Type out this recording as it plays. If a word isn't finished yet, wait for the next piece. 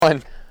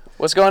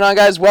What's going on,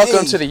 guys?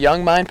 Welcome Hey. to the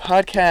Young Mind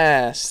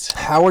Podcast.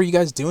 How are you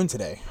guys doing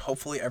today?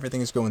 Hopefully everything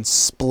is going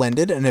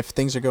splendid, and if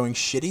things are going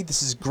shitty,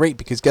 this is great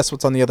because guess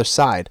what's on the other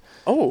side?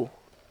 Oh,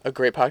 a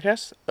great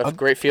podcast? A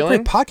great A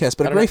feeling? great podcast,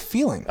 but I a don't great know.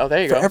 feeling. Oh,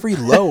 there you For go. every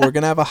low, we're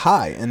going to have a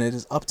high, and it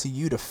is up to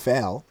you to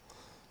fail.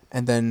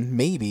 And then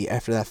maybe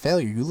after that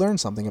failure, you learn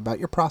something about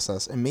your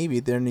process, and maybe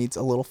there needs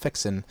a little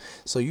fixing.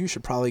 So you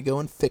should probably go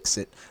and fix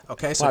it.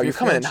 Okay? So Wow, if you're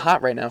coming in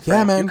hot right now, Frank.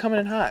 Yeah, man. You're coming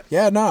in hot.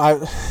 Yeah,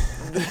 no,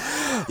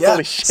 yeah.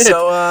 Holy shit.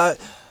 So,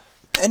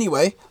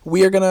 anyway,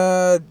 we are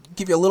gonna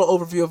give you a little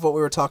overview of what we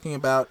were talking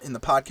about in the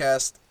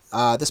podcast.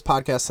 This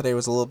podcast today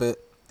was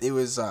it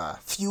was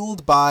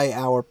fueled by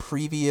our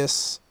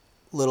previous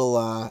little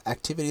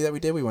activity that we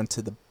did. We went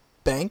to the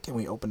bank and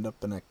we opened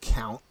up an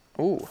account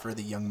for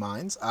the Young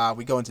Minds.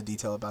 We go into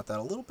detail about that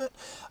a little bit.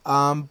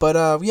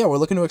 But yeah, we're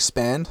looking to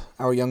expand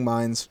our Young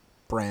Minds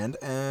brand,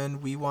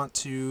 and we want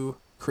to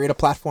create a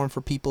platform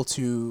for people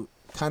to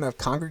kind of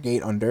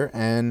congregate under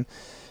and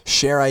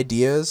share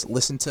ideas,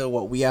 listen to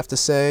what we have to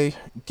say,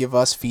 give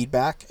us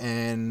feedback,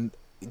 and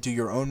do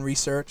your own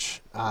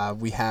research.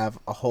 We have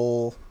a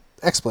whole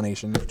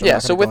explanation. Yeah,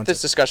 so with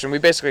this discussion, we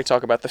basically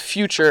talk about the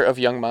future of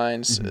Young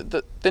Minds,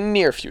 the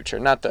near future,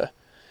 not the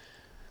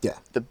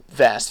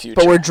vast future.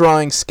 But we're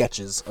drawing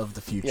sketches of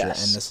the future,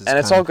 Yes, and this is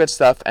it's all good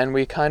stuff, and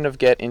we kind of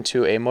get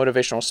into a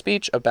motivational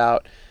speech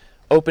about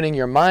opening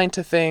your mind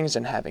to things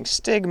and having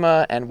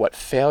stigma and what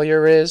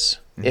failure is,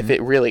 if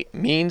it really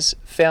means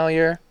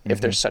failure,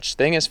 if there's such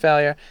thing as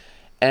failure,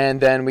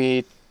 and then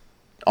we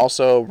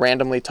also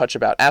randomly touch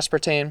about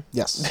aspartame.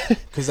 Yes,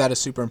 because that is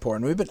super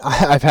important.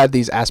 I've had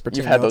these aspartame.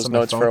 You've had those on my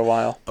notes phone, for a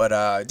while,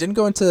 but didn't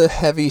go into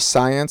heavy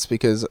science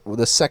because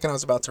the second I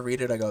was about to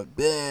read it, I go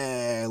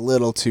a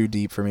little too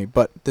deep for me.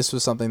 But this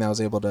was something that I was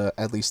able to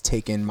at least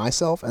take in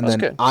myself, and then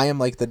good. I am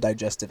like the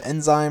digestive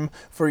enzyme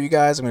for you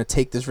guys. I'm going to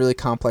take this really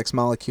complex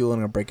molecule and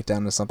I'm going to break it down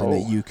into something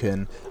that you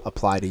can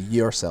apply to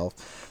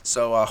yourself.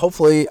 So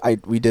hopefully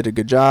we did a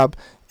good job,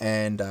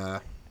 and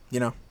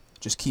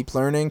just keep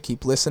learning,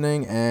 keep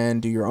listening,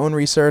 and do your own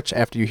research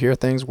after you hear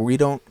things. We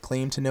don't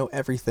claim to know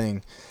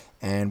everything,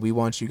 and we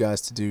want you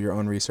guys to do your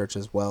own research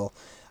as well.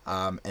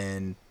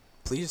 And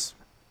please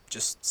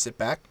just sit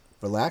back,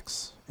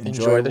 relax,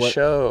 enjoy the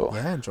show.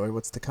 Yeah, enjoy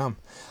what's to come.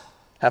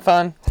 Have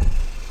fun.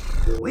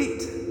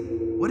 Wait,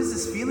 what is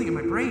this feeling in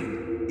my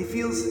brain? It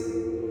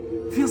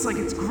feels like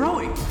it's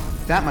growing.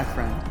 That, my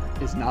friend,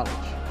 is knowledge.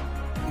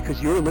 Because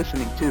you're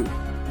listening to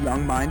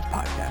Young Minds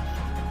Podcast.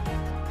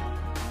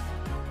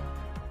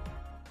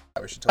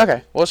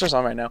 Okay, well, let's just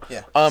on right now.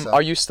 Yeah,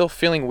 are you still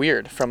feeling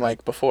weird from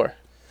before?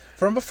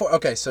 From before?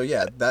 Okay, so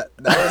yeah, that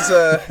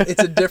was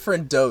it's a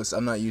different dose.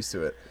 I'm not used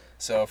to it.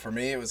 So for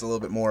me, it was a little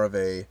bit more of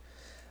a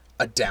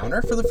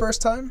downer for the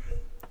first time.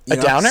 A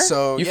downer?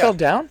 So you yeah. felt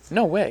down?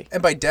 No way.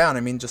 And by down, I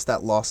mean just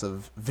that loss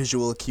of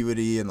visual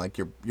acuity and like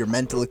your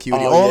mental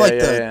acuity.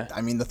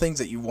 I mean the things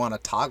that you want to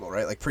toggle,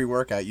 right? Like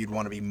pre-workout, you'd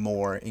want to be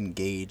more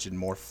engaged and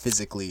more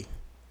physically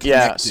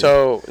connected.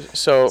 Yeah.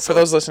 So for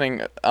those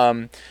listening,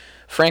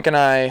 Frank and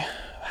I,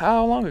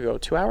 how long ago?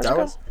 2 hours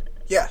ago?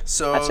 Yeah.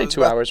 So I'd say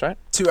 2 hours, right?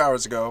 2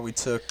 hours ago, we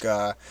took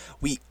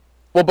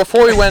Well,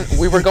 before we went,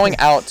 we were going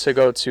out to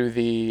go to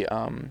the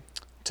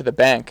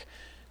bank,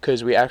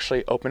 because we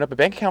actually opened up a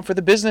bank account for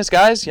the business,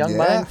 guys. Young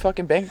Mind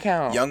fucking bank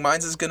account. Young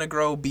Minds is gonna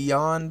grow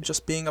beyond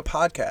just being a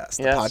podcast.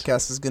 The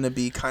podcast is gonna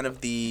be kind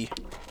of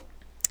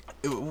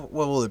what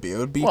will it be? It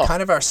would be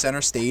kind of our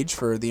center stage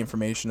for the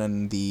information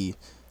and the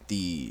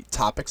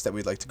topics that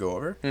we'd like to go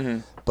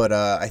over. But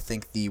I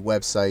think the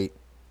website,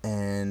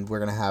 and we're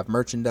gonna have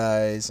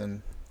merchandise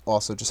and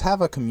also just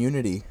have a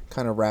community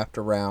kind of wrapped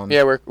around.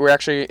 Yeah, we're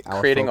actually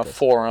creating focus. a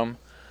forum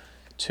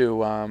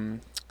to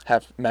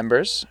have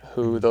members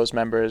who those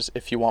members,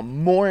 if you want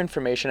more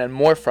information and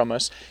more from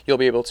us, you'll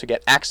be able to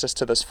get access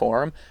to this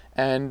forum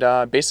and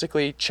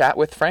basically chat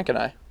with Frank and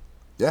I.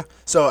 Yeah.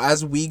 So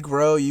as we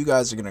grow, you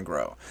guys are gonna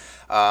grow.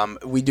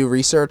 We do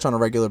research on a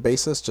regular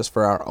basis just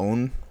for our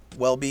own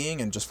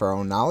well-being and just for our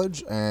own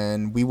knowledge,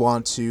 and we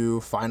want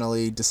to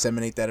finally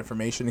disseminate that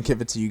information and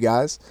give it to you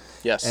guys.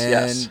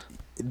 Yes.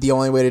 The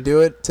only way to do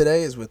it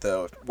today is with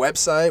a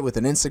website, with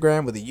an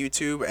Instagram, with a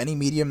YouTube, any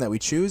medium that we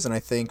choose. And I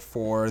think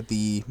for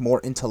the more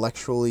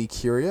intellectually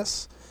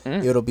curious,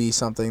 it'll be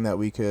something that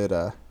we could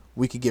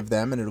give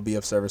them, and it'll be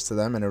of service to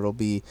them, and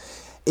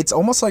it's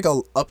almost like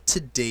a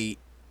up-to-date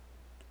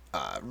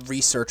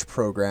research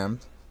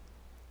program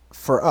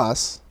for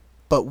us,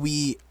 but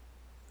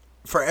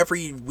for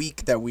every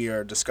week that we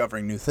are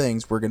discovering new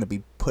things, we're going to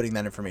be putting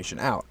that information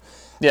out.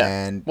 Yeah.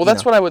 And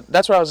that's what I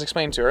was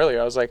explaining to you earlier.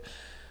 I was like,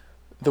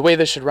 the way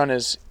this should run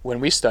is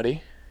when we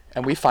study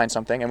and we find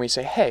something and we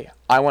say, hey,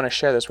 I want to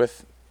share this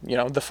with,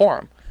 the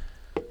forum.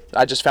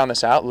 I just found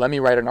this out. Let me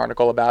write an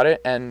article about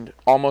it and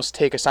almost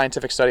take a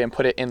scientific study and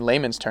put it in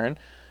layman's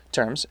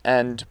terms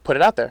and put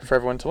it out there for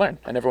everyone to learn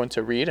and everyone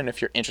to read. And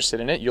if you're interested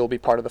in it, you'll be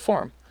part of the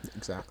forum.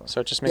 Exactly.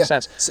 So it just makes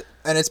sense. So,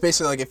 and it's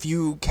basically like if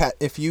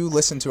you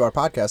listen to our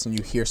podcast and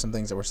you hear some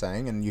things that we're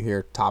saying and you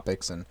hear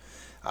topics and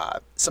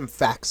some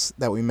facts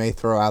that we may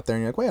throw out there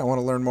and you're like, wait, I want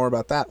to learn more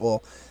about that.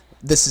 Well,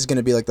 this is going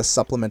to be like the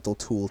supplemental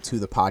tool to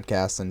the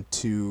podcast and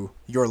to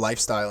your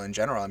lifestyle in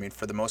general. I mean,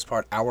 for the most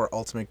part, our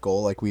ultimate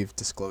goal, like we've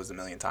disclosed a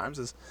million times,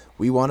 is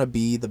we want to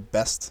be the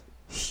best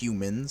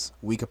humans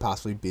we could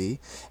possibly be.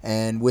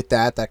 And with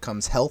that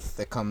comes health,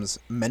 that comes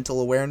mental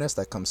awareness,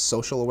 that comes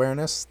social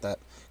awareness, that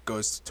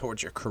goes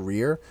towards your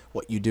career,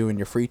 what you do in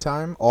your free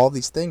time. All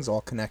these things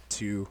all connect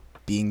to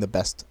being the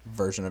best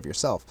version of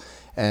yourself.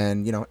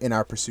 And, you know, in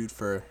our pursuit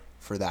for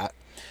that.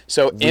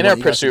 So in our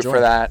pursuit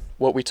for that,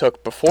 what we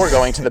took before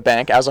going to the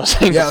bank, as I was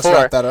saying before, let's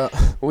wrap that up.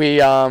 We,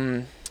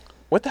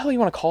 what the hell you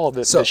want to call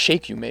the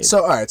shake you made?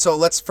 So, all right, so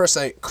let's first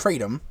say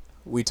Kratom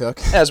we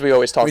took. As we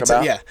always talk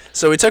about. Yeah,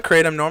 so we took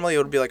Kratom. Normally it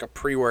would be like a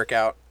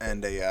pre-workout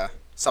and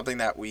something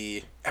that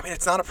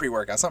it's not a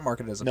pre-workout. It's not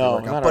marketed as a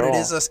pre-workout, but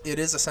it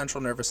is a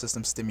central nervous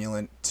system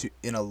stimulant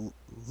in a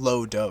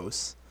low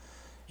dose.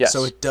 Yes.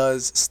 So it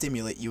does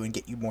stimulate you and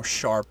get you more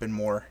sharp and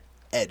more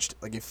edged.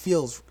 Like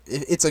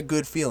it's a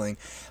good feeling,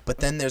 but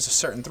then there's a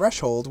certain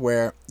threshold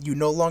where you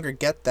no longer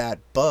get that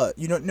buzz.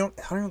 I don't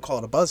even call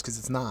it a buzz because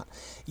it's not.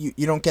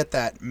 You don't get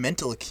that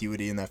mental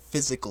acuity and that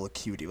physical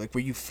acuity, like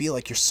where you feel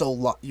like you're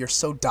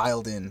so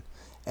dialed in,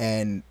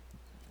 and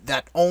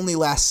that only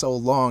lasts so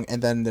long.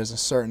 And then there's a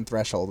certain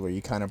threshold where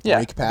you kind of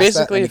break past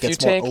basically, that, and it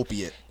gets more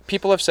opiate.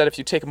 People have said if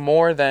you take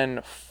more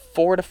than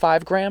 4 to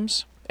 5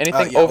 grams,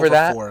 anything over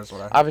that, 4 is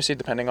what obviously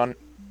depending on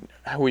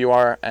who you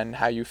are and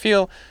how you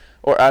feel.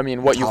 Or, I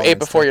mean, what you've ate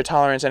before, your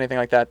tolerance, anything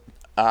like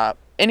that.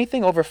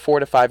 Anything over 4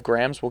 to 5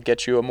 grams will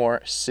get you a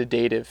more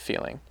sedative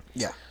feeling.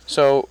 Yeah.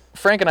 So,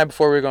 Frank and I,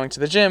 before we were going to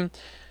the gym,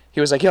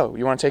 he was like, yo,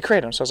 you want to take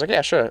Kratom? So I was like,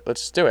 yeah, sure,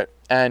 let's do it.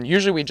 And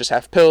usually we just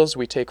have pills.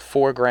 We take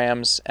 4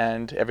 grams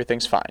and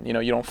everything's fine. You know,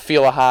 you don't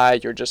feel a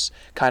high. You're just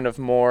kind of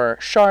more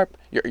sharp.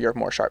 You're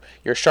more sharp.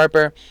 You're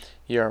sharper.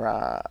 You're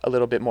a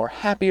little bit more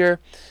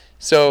happier.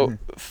 So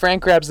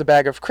Frank grabs the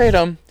bag of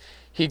Kratom.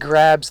 He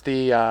grabs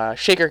the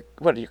shaker.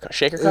 What do you call it?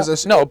 Shaker cup? A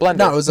blender.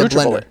 No, it was a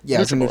blender. Yeah, it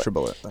was a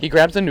NutriBullet. He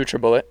grabs the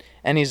NutriBullet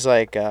and he's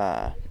like,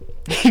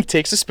 he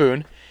takes a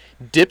spoon,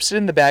 dips it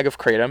in the bag of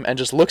Kratom, and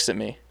just looks at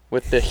me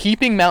with the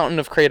heaping mountain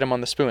of Kratom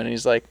on the spoon, and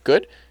he's like,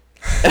 "Good."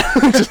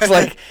 Just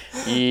like,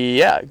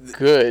 yeah,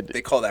 good.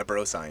 They call that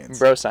bro science.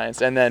 Bro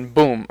science, and then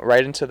boom,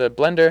 right into the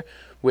blender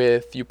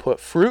with you put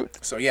fruit.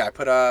 So yeah, I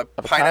put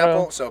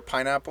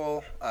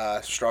pineapple,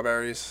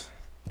 strawberries,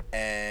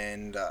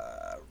 and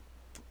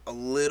a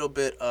little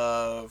bit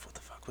of what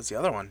the fuck was the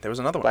other one? There was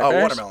another one.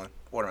 Blackberries?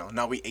 Watermelon.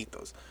 No, we ate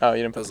those. Oh,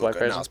 you didn't put those the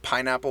blackberries? No, it was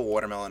pineapple,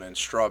 watermelon, and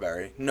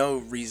strawberry. No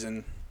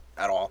reason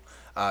at all.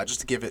 Just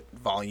to give it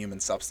volume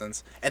and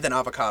substance. And then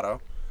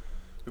avocado.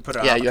 We put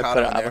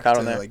avocado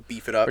in there to like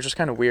beef it up. Which is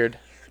kind of weird.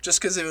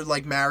 Just because it would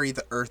like marry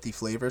the earthy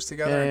flavors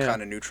together and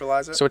kind of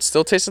neutralize it. So it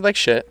still tasted like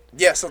shit.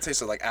 Yeah, it still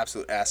tasted like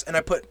absolute ass. And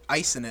I put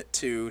ice in it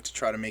too to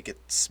try to make it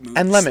smooth.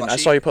 And lemon. Slushy. I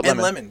saw you put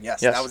lemon. And lemon,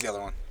 yes. That was the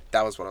other one.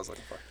 That was what I was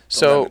looking for.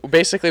 So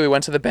basically we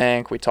went to the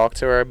bank. We talked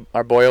to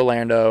our boy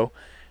Orlando.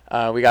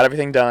 We got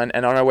everything done.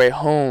 And on our way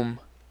home,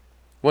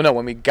 well, no,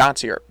 when we got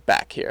to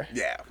back here,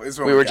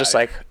 we were just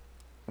like,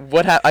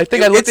 what I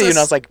think I looked at you and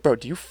I was like, bro,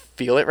 do you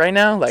feel it right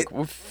now? Like,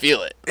 we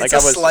feel it. It's a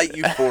slight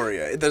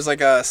euphoria. There's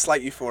like a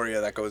slight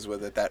euphoria that goes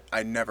with it that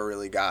I never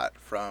really got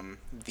from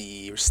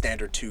the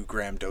standard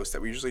 2-gram dose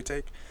that we usually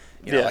take.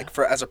 You know, like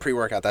as a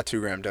pre-workout, that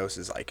 2-gram dose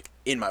is like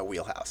in my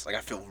wheelhouse. Like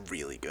I feel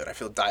really good. I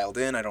feel dialed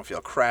in. I don't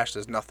feel crashed.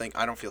 There's nothing.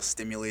 I don't feel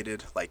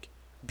stimulated like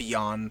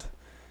beyond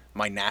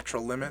my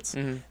natural limits.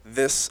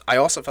 Mm-hmm. I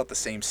also felt the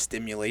same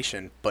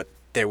stimulation, but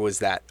there was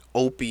that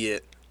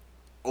opiate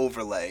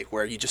overlay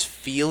where you just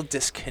feel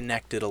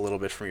disconnected a little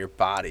bit from your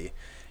body,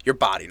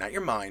 not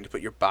your mind,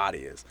 but your body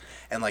is.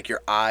 And like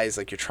your eyes,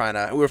 like you're trying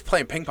to, we were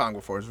playing ping pong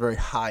before. It was very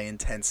high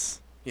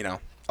intense, you know,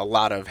 a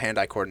lot of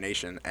hand-eye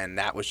coordination, and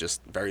that was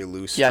just very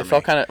loose. Yeah, I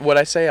felt kind of, what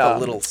I say, a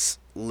little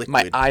liquid.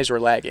 My eyes were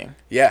lagging.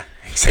 Yeah.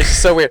 It's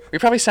just so weird. We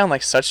probably sound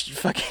like such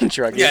fucking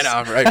druggies. Yeah,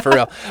 no, right, for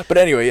real. But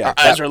anyway, yeah. Our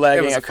eyes were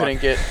lagging. I couldn't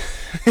get.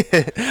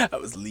 I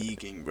was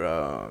leaking,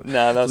 bro.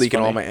 No, that was leaking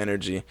funny. all my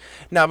energy.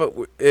 No,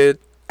 but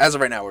as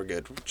of right now, we're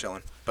good. We're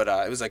chilling. But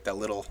it was like that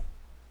little,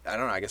 I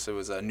don't know, I guess it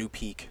was a new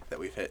peak that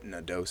we've hit in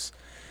a dose.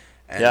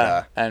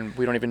 And, and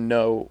we don't even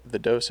know the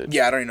dosage.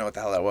 Yeah, I don't even know what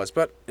the hell that was,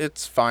 but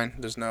it's fine.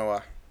 There's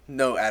no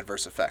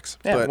adverse effects.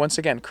 Yeah, but once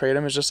again,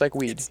 Kratom is just like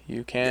weed.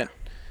 You can't,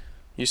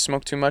 you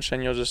smoke too much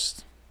and you'll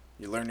just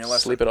you learn your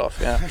lesson. Sleep it off,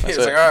 yeah. It's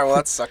like, all right, well,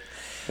 that sucked.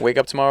 Wake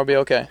up tomorrow, be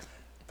okay.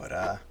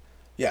 But,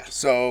 yeah,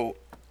 so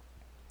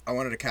I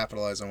wanted to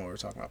capitalize on what we were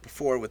talking about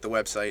before with the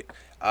website.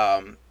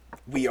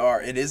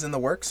 It is in the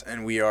works,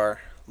 and we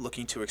are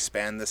looking to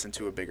expand this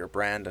into a bigger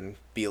brand and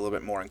be a little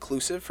bit more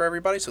inclusive for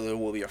everybody. So there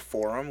will be a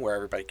forum where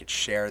everybody could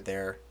share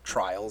their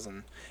trials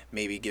and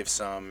maybe give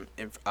some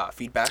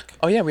feedback.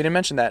 Oh, yeah, we didn't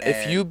mention that.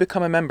 If you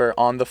become a member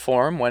on the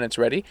forum when it's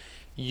ready,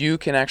 you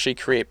can actually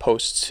create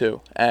posts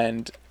too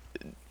and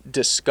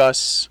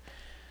discuss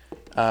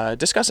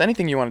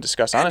anything you want to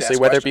discuss, honestly,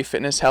 whether it be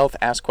fitness, health,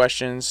 ask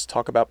questions,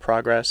 talk about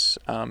progress.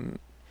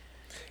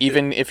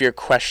 Even if you're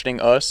questioning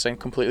us and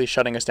completely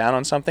shutting us down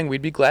on something,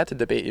 we'd be glad to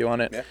debate you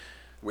on it. Yeah.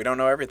 We don't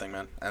know everything,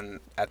 man. And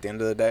at the end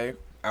of the day,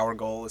 our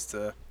goal is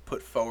to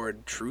put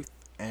forward truth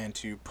and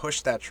to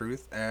push that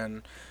truth,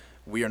 and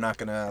we are not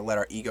going to let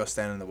our ego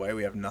stand in the way.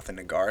 We have nothing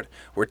to guard.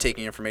 We're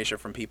taking information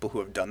from people who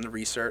have done the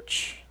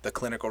research, the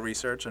clinical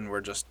research, and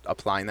we're just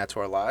applying that to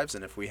our lives.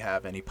 And if we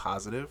have any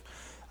positive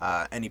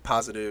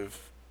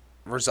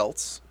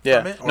results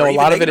from it, or no, a even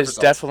lot of it negative is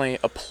results, definitely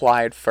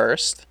applied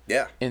first,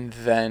 yeah, and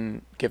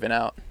then given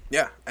out.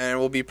 yeah, and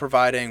we'll be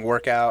providing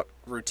workout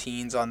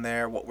routines on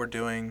there, what we're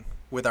doing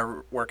with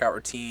our workout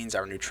routines,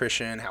 our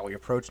nutrition, how we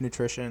approach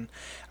nutrition,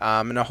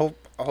 and a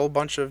whole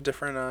bunch of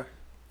different.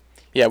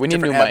 Yeah, we need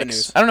new different mics.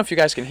 avenues. I don't know if you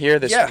guys can hear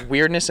this Yeah.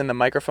 weirdness in the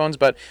microphones,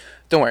 but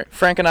don't worry.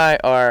 Frank and I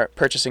are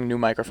purchasing new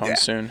microphones Yeah.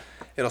 soon.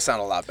 It'll sound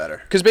a lot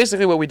better. Because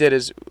basically what we did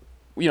is,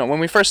 when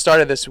we first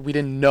started this, we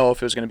didn't know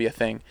if it was going to be a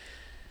thing.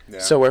 Yeah.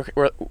 So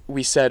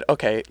we said,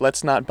 okay,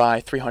 let's not buy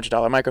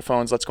 $300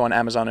 microphones. Let's go on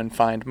Amazon and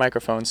find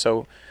microphones.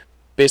 So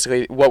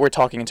basically what we're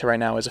talking into right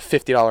now is a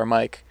 $50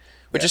 mic,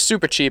 which Yeah. is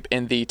super cheap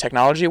in the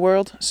technology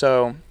world.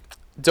 So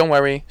don't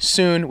worry.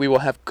 Soon we will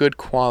have good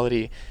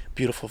quality,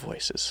 beautiful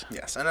voices.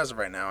 Yes, and as of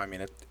right now, I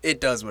mean, it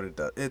does what it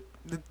does. It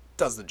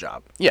does the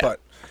job. Yeah. But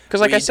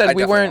Because like I said,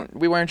 we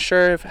definitely weren't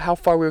sure of how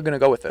far we were going to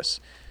go with this.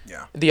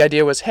 Yeah. The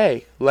idea was,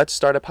 hey, let's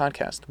start a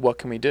podcast. What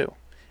can we do?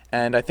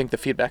 And I think the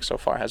feedback so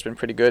far has been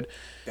pretty good.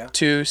 Yeah.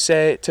 To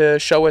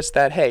show us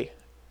that, hey,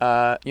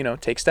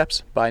 take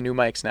steps, buy new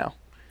mics now.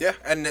 Yeah,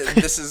 and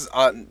this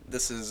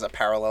is a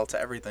parallel to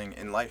everything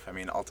in life. I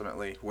mean,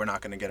 ultimately, we're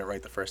not going to get it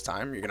right the first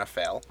time. You're going to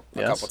fail a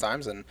Yes. couple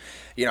times, and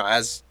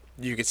as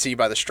you can see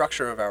by the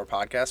structure of our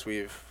podcast,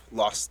 we've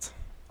lost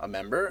a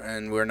member,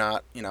 and we're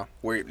not.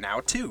 We're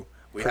now two.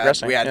 We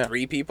had yeah.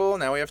 3 people.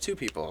 Now we have 2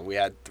 people. We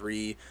had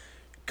 3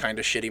 kind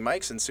of shitty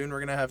mics, and soon we're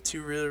gonna have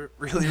 2 really,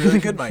 really, really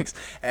good mics.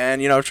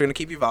 And it's going to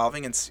keep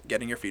evolving, and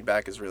getting your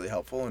feedback is really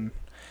helpful. And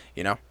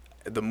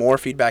the more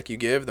feedback you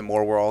give, the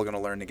more we're all going to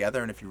learn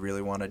together. And if you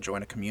really want to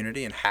join a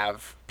community and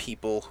have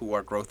people who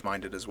are growth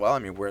minded as well, I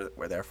mean, we're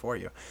there for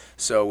you.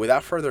 So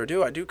without further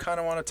ado, I do kind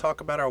of want to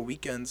talk about our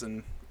weekends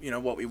and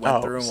what we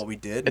went through and what we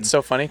did. It's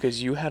so funny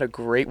because you had a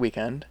great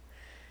weekend,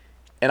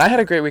 and I had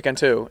a great weekend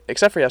too,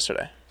 except for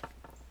yesterday.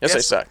 Yesterday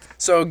Yes. sucked.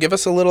 So give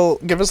us a little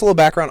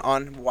background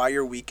on why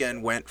your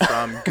weekend went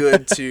from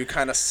good to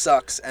kind of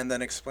sucks, and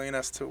then explain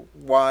as to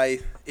why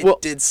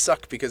it did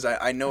suck, because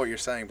I know what you're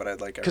saying, but I'd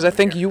like because I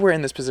think you were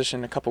in this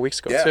position a couple weeks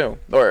ago Yeah. too,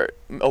 or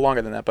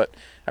longer than that, but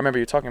I remember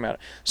you talking about it.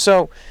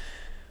 So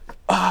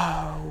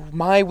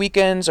my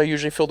weekends are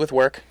usually filled with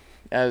work.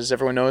 As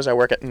everyone knows, I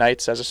work at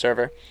nights as a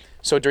server.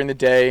 So during the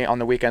day, on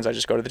the weekends, I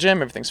just go to the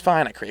gym. Everything's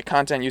fine. I create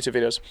content, YouTube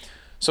videos.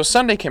 So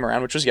Sunday came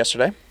around, which was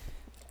yesterday,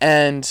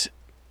 and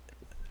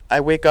I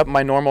wake up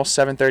my normal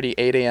 7:30,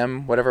 8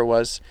 a.m., whatever it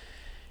was,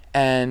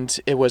 and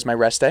it was my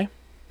rest day.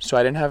 So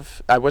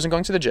I wasn't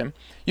going to the gym.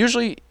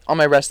 Usually on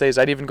my rest days,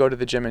 I'd even go to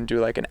the gym and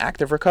do like an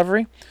active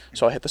recovery.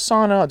 So I'll hit the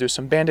sauna, I'll do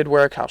some banded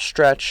work, I'll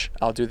stretch,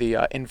 I'll do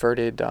the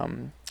inverted,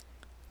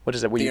 what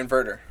is it? the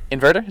inverter.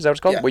 Inverter? Is that what it's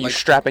called? Yeah, Where you like-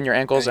 strap in your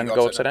ankles you and go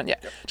go upside upside down? Yeah.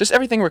 Yep. Just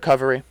everything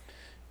recovery.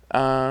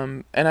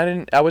 And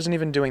I wasn't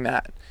even doing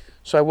that.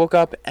 So I woke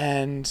up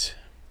and,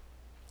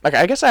 like,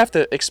 I guess I have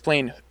to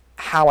explain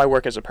how I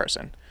work as a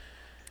person.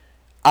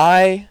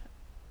 On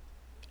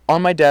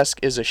my desk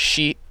is a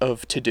sheet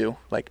of to-do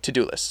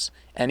lists.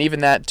 And even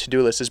that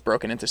to-do list is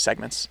broken into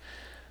segments.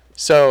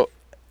 So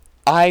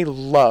I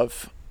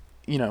love,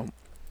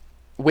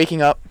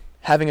 waking up,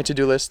 having a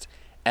to-do list,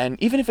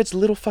 and even if it's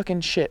little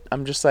fucking shit,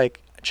 I'm just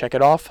like, check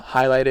it off,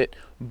 highlight it,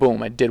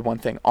 boom, I did one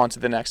thing, on to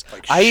the next.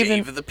 Like I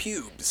shave the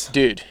pubes.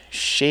 Dude,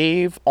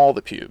 shave all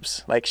the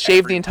pubes. Like,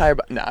 shave the Every- entire...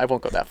 No, I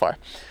won't go that far.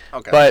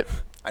 Okay. But...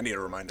 I need a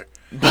reminder.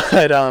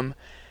 But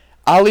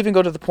I'll even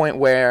go to the point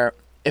where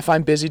if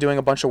I'm busy doing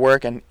a bunch of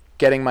work and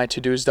getting my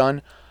to-dos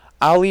done,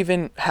 I'll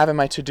even have in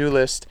my to-do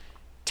list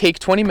take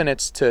 20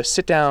 minutes to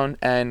sit down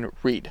and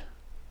read.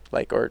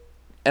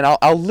 And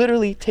I'll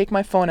literally take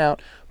my phone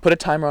out, put a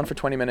timer on for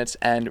 20 minutes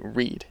and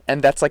read.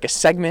 And that's like a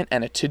segment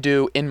and a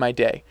to-do in my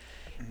day.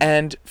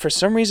 And for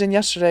some reason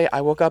yesterday,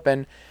 I woke up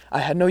and I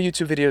had no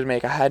YouTube video to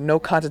make. I had no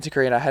content to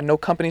create. I had no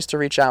companies to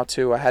reach out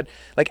to. I had,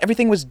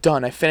 everything was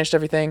done. I finished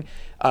everything.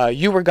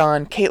 You were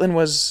gone. Caitlin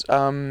was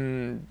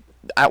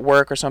at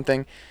work or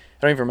something.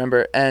 I don't even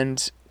remember.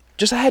 And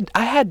just I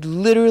had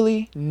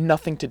literally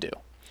nothing to do.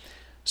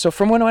 So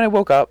from when I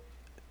woke up,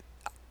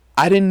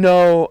 I didn't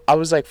know. I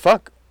was like,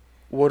 fuck,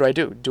 what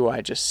do? Do I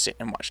just sit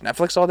and watch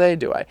Netflix all day?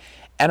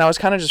 And I was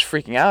kind of just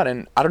freaking out.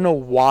 And I don't know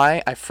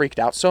why I freaked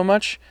out so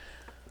much.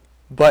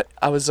 But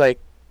I was like,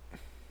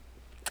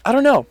 I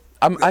don't know.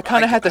 I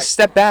kind of had to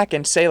step back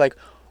and say, like,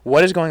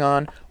 what is going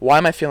on? Why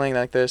am I feeling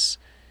like this?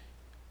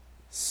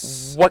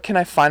 What can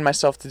I find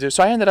myself to do?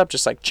 So I ended up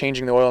just, like,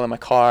 changing the oil in my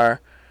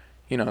car.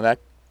 That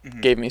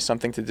gave me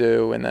something to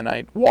do. And then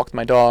I walked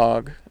my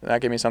dog.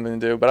 That gave me something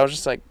to do. But I was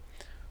just like,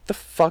 the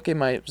fuck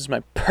is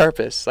my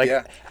purpose? Like,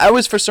 Yeah. I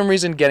was, for some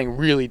reason, getting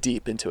really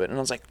deep into it. And I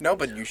was like, No,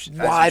 but you should.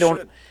 Why as you don't-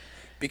 should.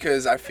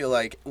 Because I feel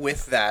like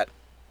with that,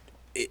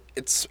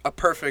 it's a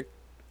perfect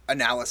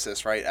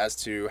analysis, right, as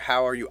to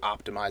how are you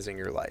optimizing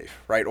your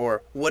life, right?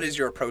 Or what is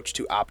your approach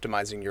to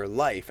optimizing your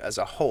life as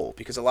a whole?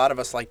 Because a lot of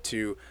us like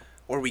to,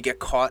 or we get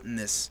caught in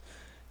this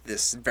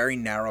this very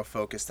narrow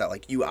focus that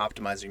like you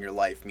optimizing your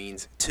life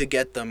means to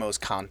get the most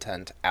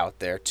content out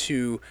there,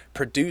 to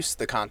produce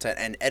the content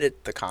and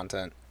edit the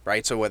content,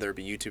 right? So whether it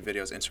be YouTube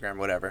videos, Instagram,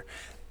 whatever,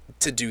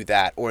 to do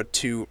that, or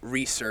to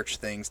research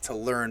things, to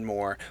learn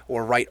more,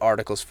 or write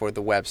articles for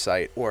the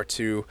website, or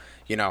to,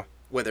 you know,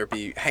 whether it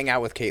be hang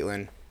out with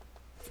Caitlin,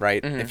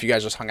 right? If you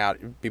guys just hung out,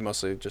 it'd be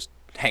mostly just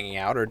hanging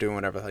out or doing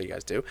whatever the hell you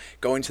guys do.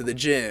 Going to the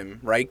gym,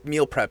 right?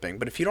 Meal prepping.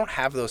 But if you don't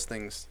have those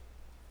things,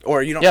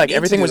 or you don't like need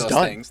everything to do was those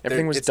done. things,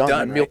 Everything was it's done.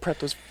 done, The meal right?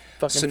 prep was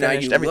fucking So now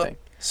finished. you Everything.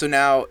 so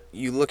now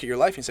you look at your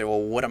life and say,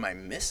 well, what am I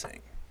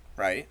missing,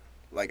 right?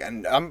 Like,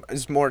 and I'm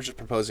it's more just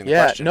proposing the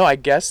Yeah, question. no, I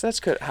guess that's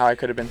how I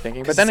could have been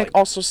thinking. But 'Cause then it's it like-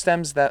 also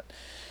stems that,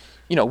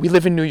 you know, we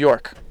live in New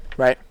York,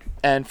 right?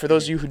 And for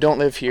those of you who don't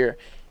live here,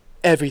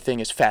 everything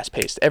is fast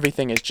paced.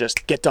 Everything is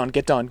just get done,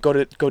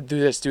 go do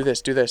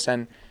this.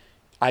 And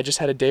I just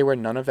had a day where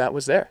none of that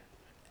was there.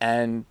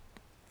 And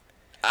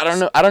I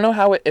don't know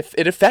how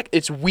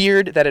it's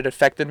weird that it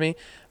affected me,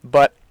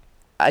 but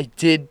I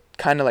did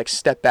kind of like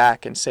step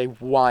back and say,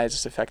 why is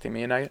this affecting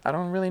me? And I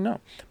don't really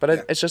know. But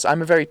Yeah. it's just,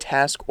 I'm a very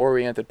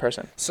task-oriented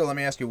person. So let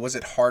me ask you, was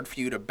it hard for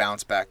you to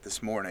bounce back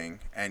this morning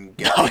and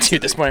get Oh, into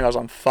dude, the- this morning I was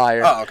on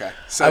fire. Oh, okay.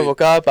 So I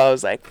woke up, I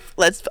was like,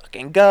 let's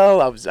fucking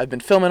go. I've been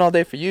filming all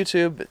day for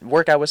YouTube.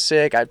 Workout was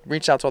sick. I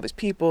reached out to all these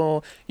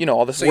people. You know,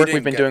 all this So you work didn't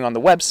we've been get- doing on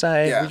the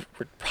website. Yeah.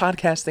 We're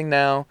podcasting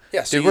now.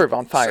 yeah, so dude, you, we're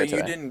on fire so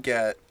today.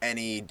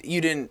 you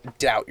didn't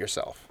doubt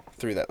yourself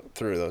through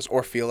those,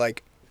 or feel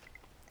like,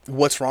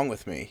 what's wrong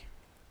with me?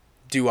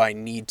 Do I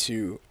need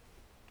to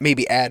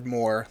maybe add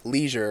more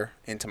leisure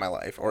into my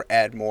life, or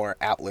add more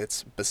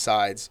outlets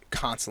besides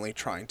constantly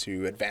trying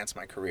to advance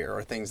my career,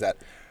 or things that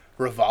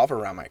revolve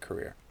around my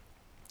career?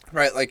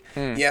 Right? Like,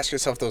 you ask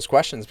yourself those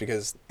questions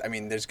because, I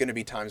mean, there's going to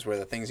be times where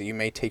the things that you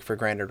may take for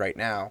granted right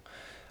now.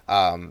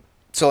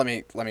 So let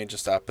me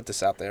just put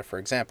this out there, for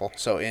example.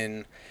 So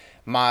in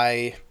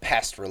my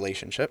past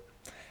relationship,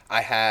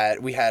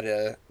 we had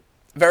a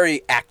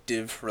very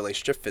active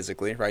relationship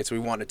physically, right? So we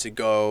wanted to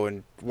go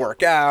and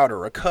work out or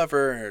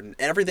recover, and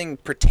everything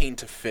pertained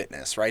to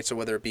fitness, right? So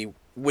whether it be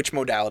which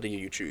modality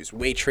you choose,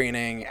 weight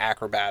training,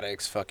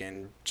 acrobatics,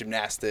 fucking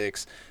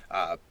gymnastics,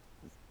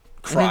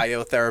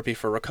 cryotherapy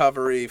for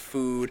recovery,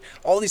 food,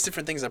 all these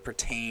different things that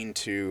pertain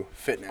to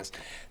fitness.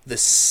 The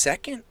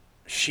second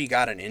she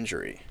got an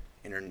injury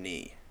in her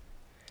knee,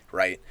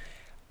 right,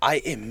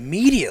 I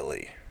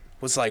immediately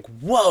was like,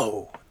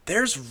 whoa,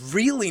 there's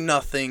really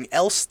nothing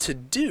else to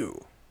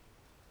do.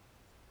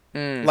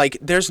 Like,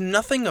 there's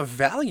nothing of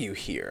value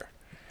here.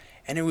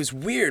 And it was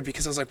weird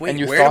because I was like, wait, and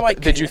you where do I...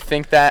 did you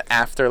think that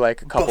after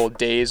like a couple of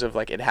days of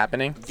like it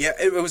happening? Yeah,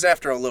 it was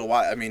after a little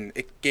while. I mean,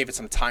 it gave it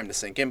some time to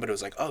sink in, but it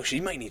was like, oh, she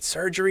might need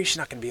surgery. She's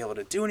not going to be able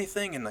to do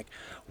anything. And like,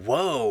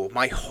 whoa,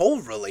 my whole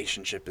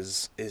relationship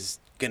is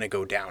going to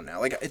go down now.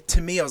 Like,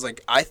 to me, I was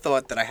like, I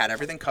thought that I had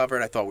everything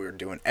covered. I thought we were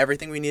doing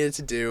everything we needed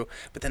to do.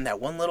 But then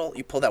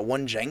you pull that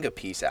one Jenga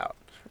piece out,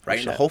 right?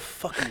 And the whole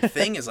fucking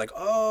thing is like,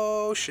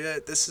 oh,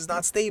 shit, this is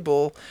not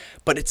stable.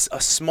 But it's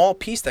a small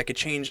piece that could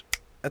change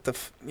at the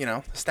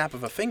snap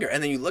of a finger.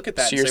 And then you look at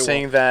that So and you're say,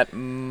 saying that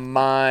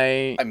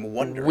my I'm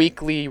wondering.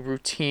 weekly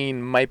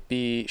routine might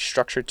be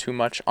structured too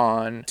much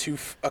on... too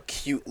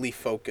acutely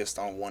focused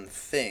on one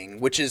thing,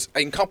 which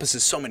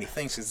encompasses so many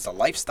things because it's a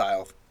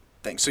lifestyle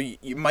thing. So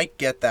you might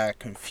get that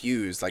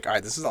confused, like, all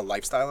right, this is a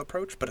lifestyle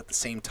approach, but at the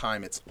same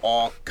time, it's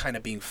all kind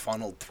of being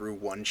funneled through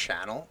one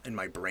channel in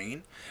my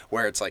brain,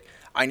 where it's like,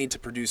 I need to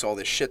produce all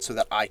this shit so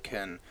that I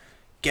can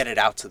get it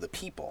out to the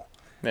people.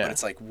 Yeah. But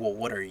it's like, well,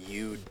 what are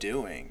you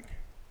doing?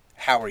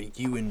 How are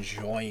you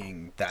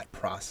enjoying that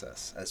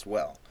process as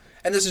well?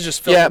 And this is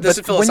just this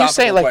is when you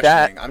say it like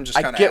that, I'm just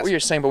I kinda get what you're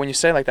asking. saying, but when you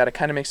say it like that, it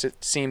kind of makes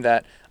it seem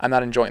that I'm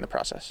not enjoying the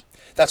process.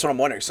 That's what I'm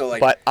wondering. So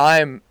like, But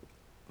I'm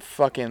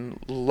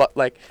fucking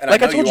like And I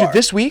know told you you are.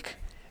 this week.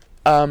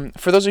 For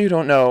those of you who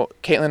don't know,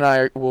 Caitlin and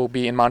I will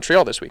be in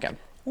Montreal this weekend.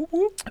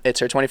 It's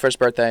her 21st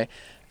birthday,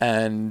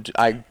 and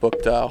I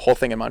booked a whole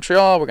thing in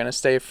Montreal. We're gonna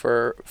stay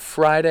for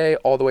Friday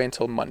all the way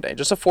until Monday,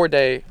 just a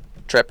 4-day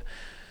trip.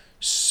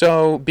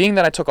 So, being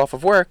that I took off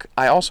of work,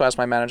 I also asked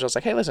my manager. I was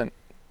like, "Hey, listen,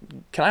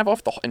 can I have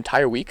off the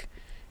entire week?"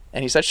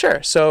 And he said,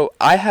 "Sure." So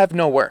I have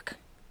no work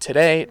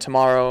today,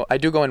 tomorrow. I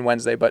do go in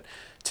Wednesday, but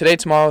today,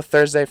 tomorrow,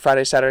 Thursday,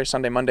 Friday, Saturday,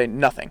 Sunday, Monday,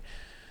 nothing.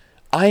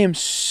 I am,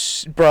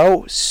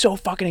 so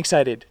fucking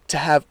excited to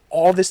have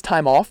all this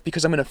time off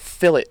because I'm going to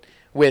fill it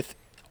with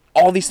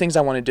all these things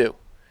I want to do.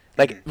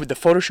 Like with the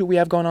photo shoot we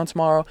have going on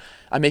tomorrow,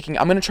 I'm going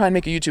to try and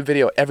make a YouTube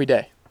video every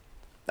day.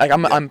 Like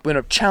I'm going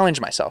to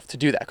challenge myself to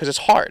do that because it's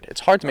hard.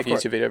 It's hard to make a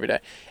YouTube video every day.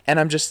 And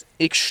I'm just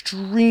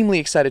extremely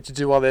excited to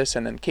do all this.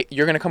 And then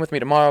you're going to come with me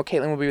tomorrow.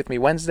 Caitlin will be with me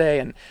Wednesday.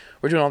 And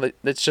we're doing all that.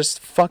 It's just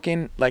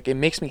fucking, like, it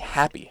makes me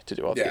happy to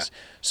do all these.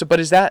 So, but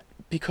is that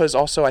because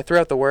also I threw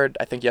out the word,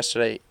 I think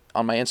yesterday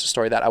on my Insta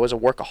story, that I was a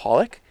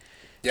workaholic?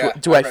 Yeah.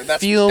 Do I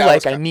feel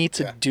like I need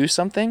to do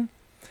something?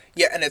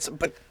 Yeah, and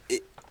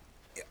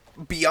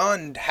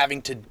beyond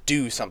having to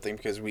do something,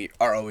 because we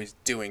are always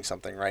doing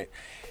something, right?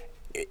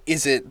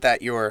 is it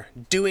that you're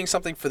doing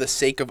something for the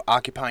sake of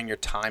occupying your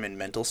time and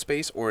mental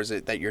space, or is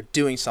it that you're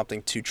doing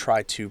something to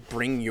try to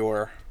bring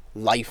your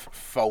life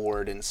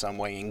forward in some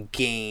way and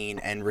gain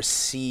and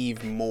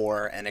receive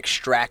more and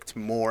extract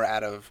more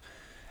out of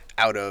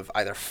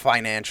either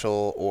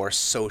financial or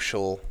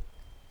social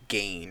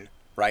gain,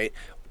 right?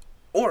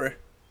 Or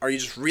are you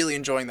just really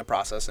enjoying the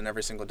process and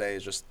every single day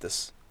is just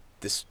this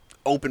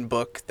open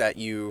book that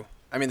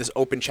this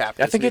open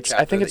chapter? I think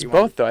it's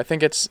both though. I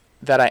think it's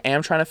that I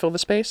am trying to fill the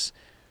space,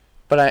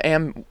 but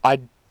I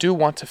do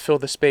want to fill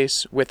the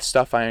space with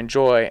stuff I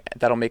enjoy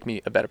that'll make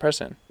me a better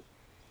person.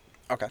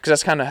 Okay. Because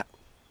that's kind of,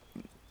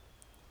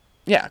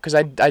 yeah, because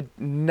I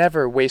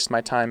never waste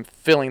my time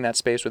filling that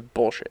space with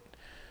bullshit.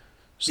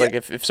 So like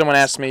if someone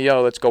asks me,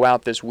 yo, let's go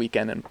out this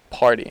weekend and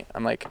party,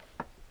 I'm like,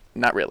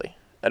 not really.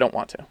 I don't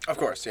want to. Of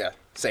course, yeah.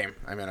 Same.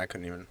 I mean, I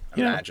couldn't even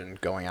imagine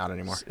going out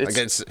anymore.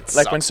 It's it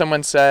like when sucks.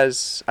 someone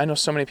says, I know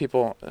so many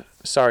people,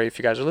 sorry if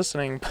you guys are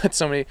listening, but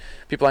so many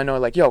people I know are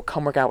like, yo,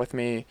 come work out with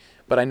me,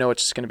 but I know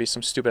it's just going to be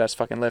some stupid ass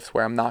fucking lift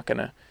where I'm not going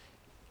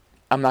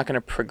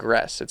to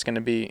progress. It's going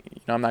to be,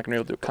 I'm not going to be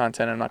able to do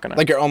content. I'm not going to.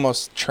 Like you're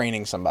almost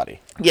training somebody.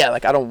 Yeah,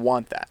 like I don't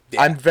want that.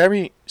 Yeah. I'm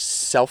very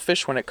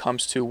selfish when it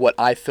comes to what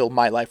I fill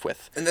my life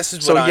with. And this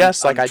is so what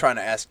yes, I'm like trying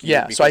to ask you.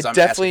 Yeah, because so I I'm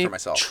definitely asking for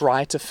myself.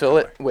 try to fill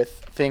it with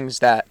things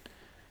that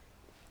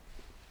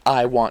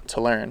I want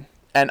to learn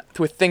and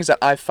with things that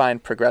I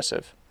find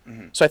progressive.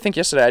 Mm-hmm. So I think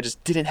yesterday I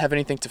just didn't have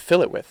anything to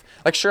fill it with.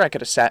 Like, sure, I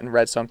could have sat and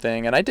read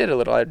something, and I did a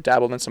little. I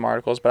dabbled in some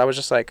articles, but I was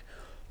just like,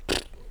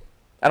 and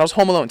I was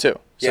home alone too.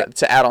 So Yeah.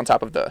 to add on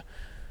top of the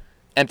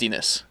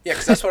emptiness. Yeah,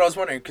 because that's what I was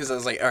wondering. Because I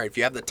was like, all right, if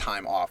you have the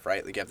time off,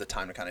 right? Like you have the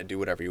time to kind of do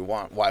whatever you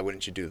want. Why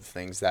wouldn't you do the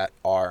things that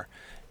are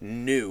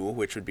new,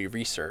 which would be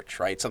research,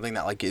 right? Something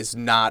that like is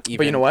not even.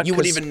 But you know what? You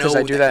would even know. Because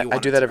I do that. you I do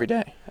wanted that to. every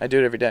day. I do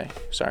it every day.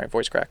 Sorry,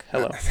 voice crack.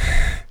 Hello. We'll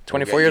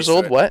 24 get years used to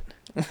old. it. What?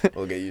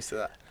 We'll get used to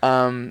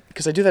that.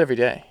 Because I do that every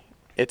day.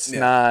 It's Yeah.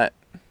 not.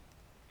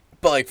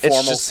 But like It's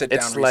formal just. sit down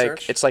It's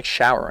research. like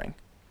showering.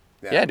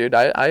 Yeah, dude.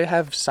 I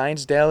have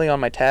Science Daily on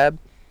my tab.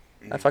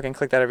 I fucking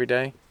click that every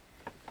day.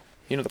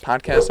 You know the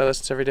podcast I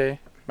listen to every day.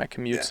 My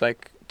commute's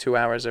like 2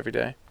 hours every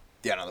day.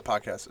 Yeah, no, the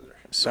podcasts those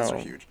So- are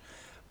huge.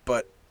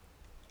 But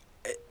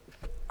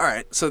all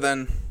right, so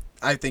then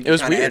I think It you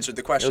was kind of weird. answered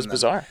the question. It was then.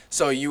 bizarre.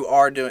 So you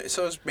are doing.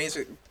 So it's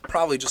basically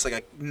probably just like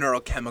a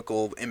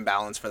neurochemical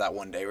imbalance for that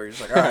one day where you're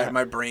just like, all right,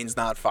 my brain's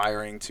not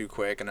firing too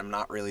quick, and I'm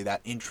not really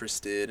that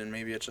interested, and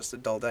maybe it's just a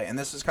dull day. And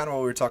this is kind of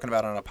what we were talking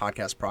about on a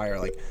podcast prior.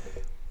 Like,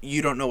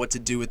 you don't know what to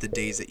do with the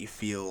days that you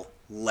feel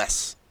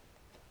less,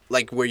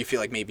 like where you feel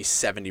like maybe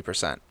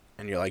 70%,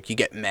 and you're like, you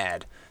get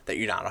mad that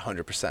you're not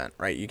 100%,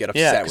 right? You get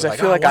upset. Yeah, because with I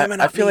feel oh, like why am I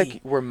not feel me?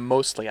 like we're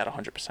mostly at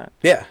 100%.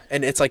 Yeah,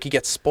 and it's like you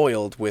get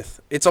spoiled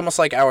with. It's almost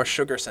like our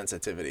sugar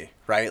sensitivity,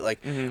 right?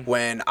 Like Mm-hmm.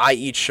 when I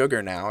eat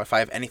sugar now, if I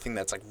have anything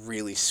that's like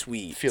really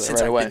sweet, Feel it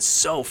since right I've away. been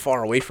so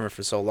far away from it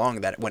for so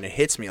long that when it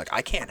hits me, like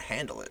I can't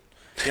handle it.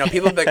 You know,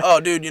 people be like, "Oh,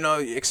 dude,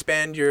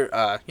 expand your,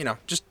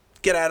 just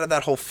get out of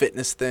that whole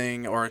fitness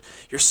thing," or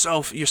you're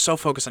so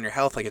focused on your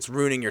health, like it's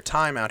ruining your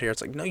time out here.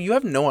 It's like, no, you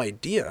have no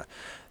idea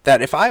that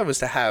if I was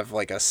to have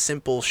like a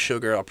simple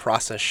sugar, a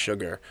processed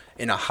sugar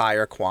in a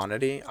higher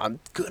quantity, I'm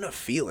gonna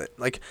feel it.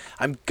 Like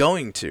I'm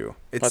going to.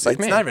 That's like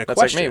me. not even a That's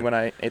question. like me when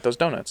I ate those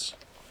donuts.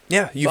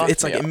 Yeah, Fuck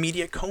it's like me up.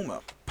 immediate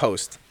coma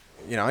post.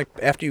 Like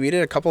after you eat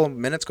it, a couple of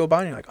minutes go by,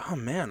 and you're like, oh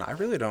man,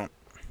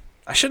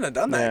 I shouldn't have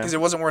done that Yeah. because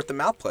it wasn't worth the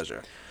mouth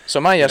pleasure. So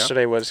my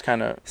yesterday was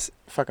kind of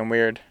fucking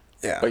weird.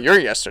 Yeah. But your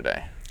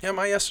yesterday. Yeah,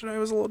 my yesterday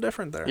was a little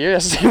different there. Your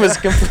yesterday was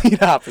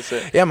complete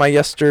opposite. Yeah, my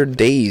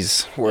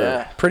yesterdays were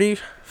Yeah. pretty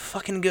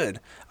fucking good.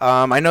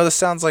 I know this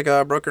sounds like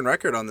a broken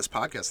record on this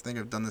podcast. I think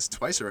I've done this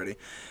twice already.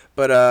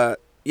 But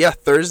yeah,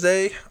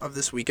 Thursday of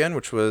this weekend,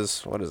 which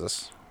was, what is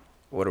this?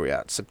 What are we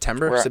at?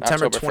 September? We're at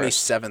September October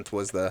 27th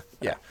was the,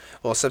 yeah.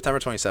 Well, September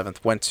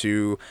 27th, went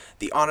to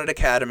the Onnit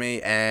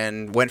Academy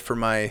and went for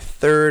my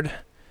third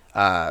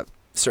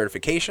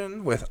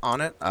certification with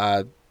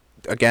Onnit.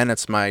 Again,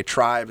 it's my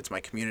tribe, it's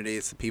my community,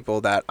 it's the people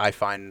that I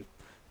find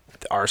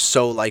are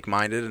so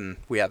like-minded and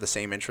we have the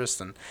same interests.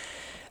 And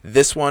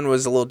this one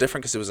was a little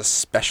different because it was a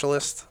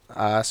specialist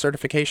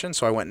certification,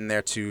 so I went in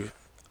there to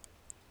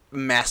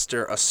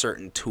master a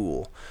certain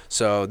tool.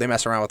 So they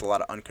mess around with a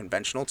lot of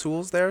unconventional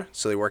tools there.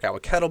 So they work out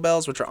with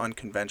kettlebells, which are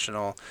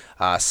unconventional,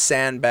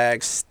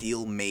 sandbags,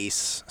 steel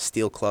mace,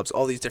 steel clubs,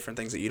 all these different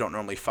things that you don't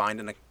normally find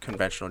in a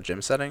conventional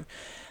gym setting.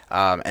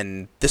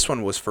 And this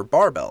one was for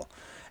barbell.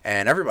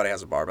 And everybody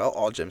has a barbell.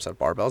 All gyms have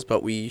barbells,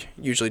 but we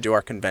usually do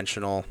our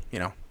conventional,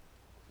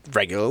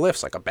 regular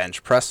lifts, like a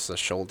bench press, a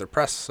shoulder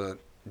press, a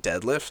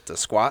deadlift, a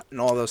squat,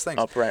 and all those things.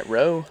 Upright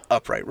row.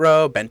 Upright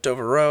row, bent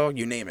over row,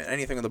 you name it.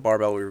 Anything with the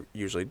barbell we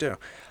usually do.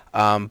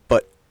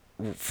 But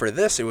for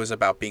this, it was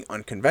about being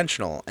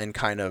unconventional and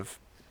kind of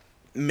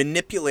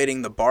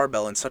manipulating the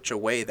barbell in such a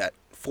way that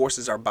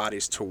forces our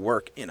bodies to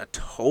work in a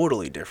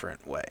totally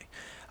different way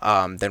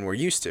than we're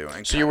used to.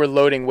 And So you were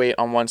loading weight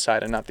on one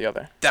side and not the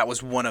other. that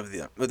was one of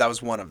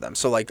them.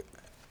 So like,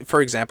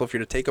 for example, if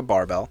you were to take a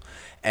barbell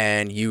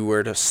and you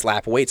were to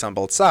slap weights on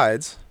both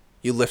sides,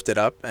 you lift it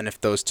up, and if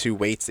those two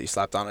weights that you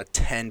slapped on, a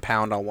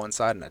 10-pound on one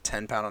side and a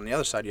 10-pound on the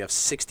other side, you have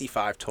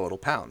 65 total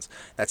pounds.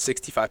 That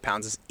 65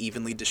 pounds is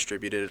evenly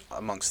distributed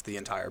amongst the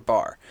entire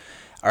bar.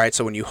 All right,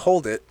 so when you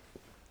hold it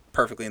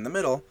perfectly in the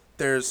middle,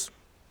 there's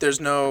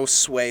no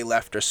sway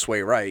left or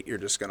sway right. You're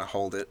just going to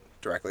hold it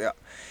directly up.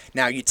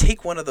 Now, you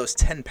take one of those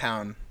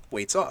 10-pound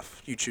weights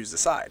off. You choose the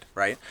side,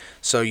 right?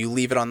 So you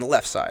leave it on the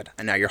left side,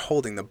 and now you're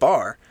holding the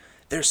bar.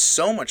 There's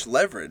so much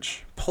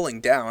leverage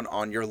pulling down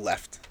on your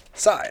left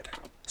side.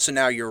 So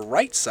now your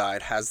right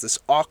side has this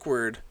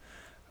awkward,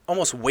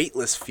 almost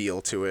weightless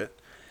feel to it,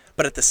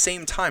 but at the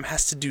same time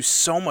has to do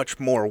so much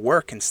more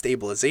work and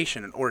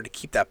stabilization in order to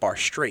keep that bar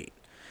straight.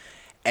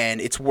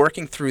 And it's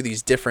working through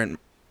these different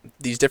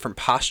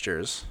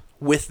postures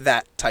with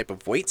that type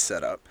of weight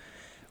setup,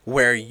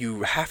 where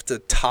you have to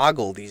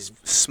toggle these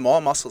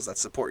small muscles that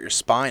support your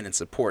spine and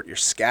support your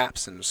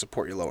scaps and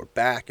support your lower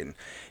back and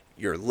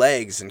your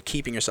legs, and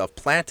keeping yourself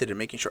planted and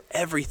making sure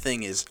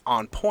everything is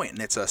on point.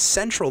 And it's a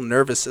central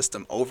nervous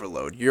system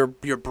overload. Your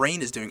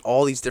brain is doing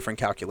all these different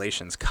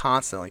calculations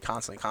constantly,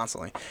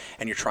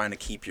 and you're trying to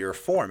keep your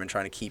form and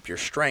trying to keep your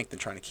strength and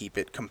trying to keep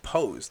it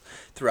composed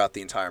throughout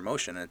the entire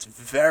motion. And it's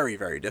very,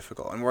 very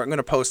difficult. And we're going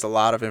to post a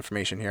lot of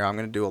information here. I'm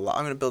going to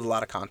build a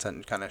lot of content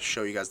and kind of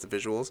show you guys the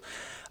visuals.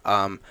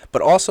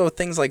 But also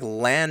things like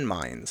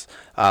landmines.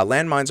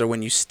 Landmines are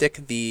when you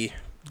stick the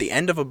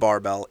end of a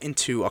barbell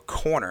into a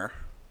corner,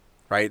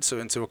 right? So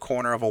into a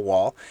corner of a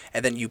wall,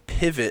 and then you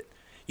pivot.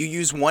 You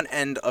use one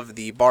end of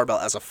the barbell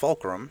as a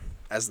fulcrum,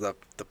 as the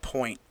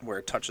point where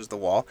it touches the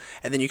wall,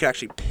 and then you can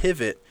actually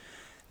pivot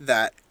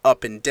that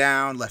up and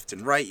down, left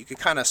and right. You could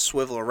kind of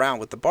swivel around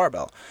with the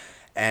barbell.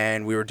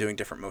 And we were doing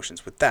different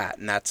motions with that,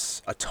 and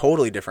that's a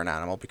totally different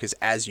animal, because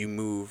as you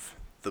move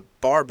the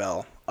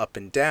barbell up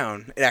and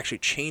down, it actually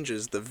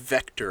changes the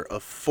vector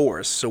of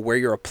force. So where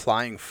you're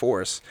applying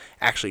force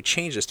actually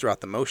changes throughout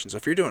the motion. So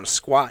if you're doing a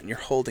squat and you're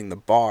holding the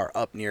bar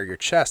up near your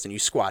chest and you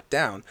squat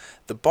down,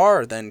 the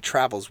bar then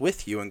travels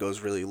with you and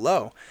goes really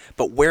low.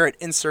 But where it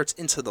inserts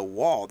into the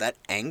wall, that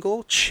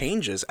angle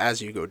changes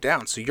as you go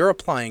down. So you're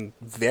applying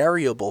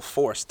variable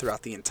force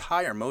throughout the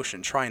entire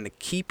motion, trying to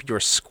keep your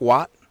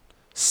squat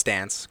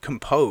stance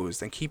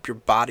composed and keep your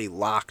body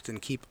locked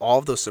and keep all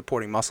of those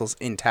supporting muscles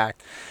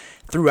intact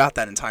throughout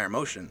that entire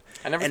motion.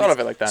 I never thought of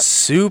it like that.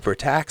 Super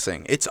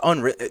taxing. It's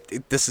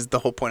this is the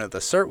whole point of the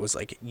cert, was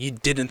like, you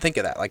didn't think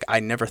of that. Like, I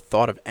never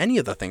thought of any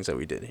of the things that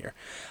we did here.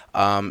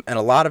 And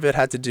a lot of it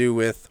had to do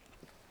with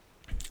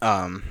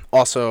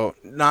also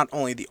not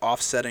only the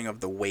offsetting of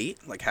the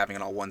weight, like having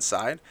it on one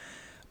side,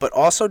 but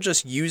also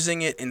just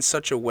using it in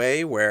such a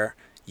way where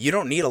you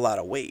don't need a lot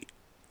of weight.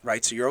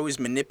 Right, so you're always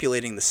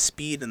manipulating the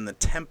speed and the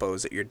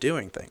tempos that you're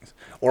doing things.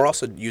 Or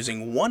also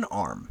using one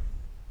arm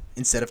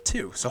instead of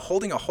two. So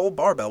holding a whole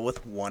barbell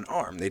with one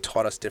arm. They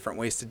taught us different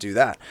ways to do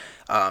that.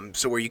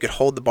 So where you could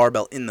hold the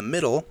barbell in the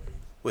middle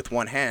with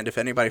one hand. If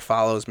anybody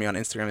follows me on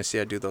Instagram, you see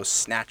I do those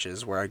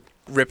snatches where I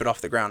rip it off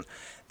the ground.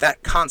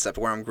 That concept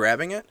where I'm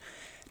grabbing it.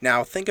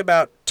 Now think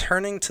about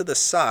turning to the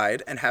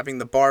side and having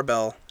the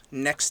barbell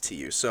next to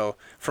you. So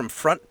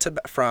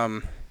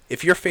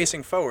if you're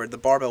facing forward, the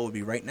barbell will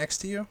be right next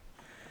to you.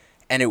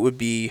 And it would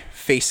be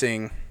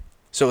facing,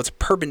 so it's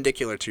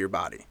perpendicular to your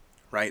body,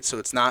 right? So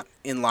it's not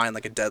in line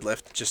like a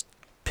deadlift. Just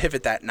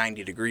pivot that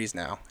 90 degrees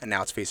now, and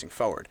now it's facing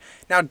forward.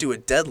 Now do a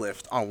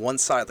deadlift on one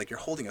side like you're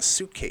holding a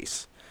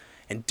suitcase,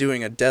 and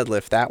doing a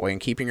deadlift that way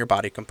and keeping your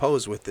body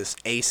composed with this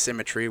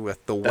asymmetry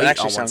with the weight on one side.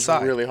 That actually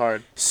sounds really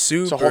hard.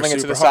 So holding it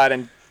to the side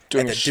and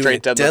doing a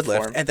straight deadlift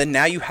form. And then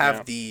now you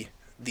have the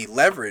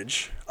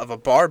leverage of a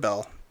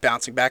barbell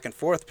bouncing back and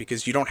forth,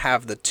 because you don't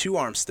have the two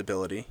arm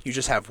stability, you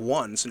just have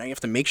one. So now you have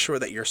to make sure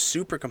that you're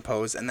super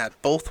composed and that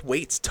both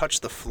weights touch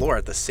the floor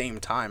at the same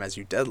time as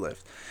you deadlift.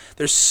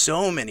 There's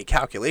so many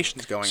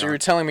calculations going on. So you were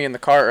telling me in the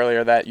car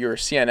earlier that your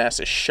CNS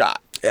is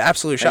shot.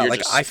 Absolutely shot.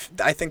 Like,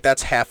 I think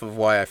that's half of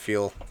why I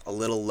feel a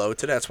little low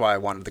today. That's why I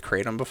wanted the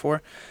Kratom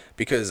before,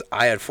 because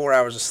I had 4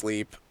 hours of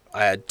sleep.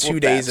 I had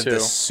 2 days of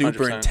this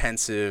super 100%.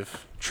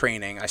 Intensive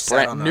training. I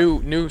sat on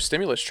new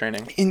stimulus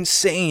training.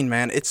 Insane,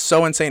 man. It's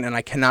so insane, and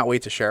I cannot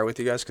wait to share it with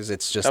you guys, because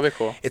it's just, that'd be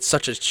cool. It's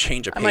such a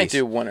change of pace. I might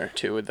do 1 or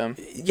 2 with them.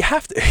 You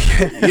have to.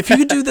 If you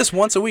could do this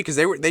once a week, because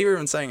they were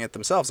even saying it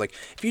themselves, like,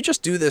 if you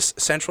just do this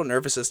central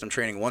nervous system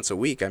training once a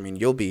week, I mean,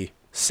 you'll be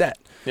set.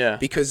 Yeah.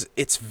 Because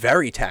it's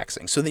very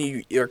taxing. So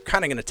then you're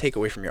kind of going to take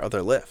away from your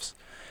other lifts.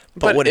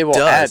 But what it will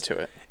add to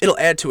it. It'll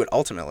add to it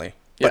ultimately.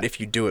 Yeah. But if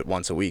you do it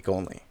once a week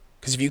only.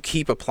 Because if you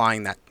keep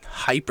applying that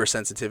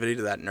hypersensitivity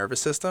to that nervous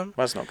system,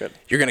 that's no good.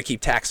 You're going to keep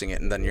taxing it,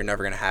 and then you're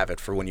never going to have it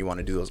for when you want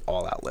to do those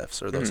all-out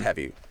lifts or those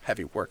heavy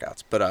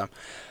workouts. But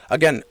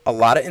again, a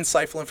lot of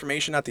insightful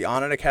information at the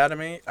Onnit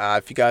Academy.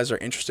 If you guys are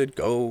interested,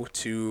 go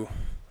to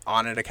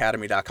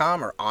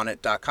onnitacademy.com or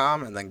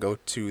onnit.com, and then go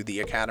to the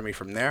academy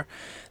from there.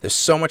 There's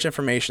so much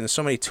information. There's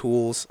so many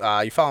tools.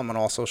 You follow them on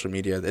all social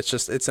media.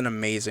 It's an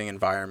amazing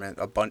environment,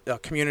 a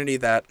community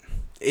that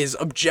is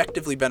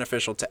objectively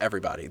beneficial to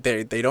everybody.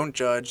 They don't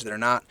judge. They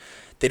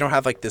don't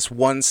have like this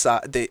one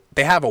size. They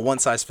have a one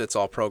size fits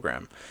all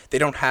program. They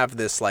don't have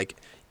this like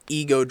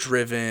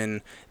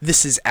ego-driven,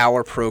 this is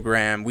our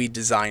program, we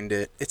designed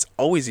it. It's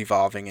always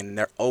evolving, and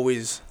they're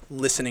always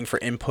listening for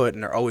input,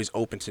 and they're always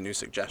open to new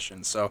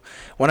suggestions. So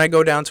when I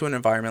go down to an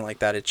environment like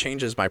that, it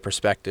changes my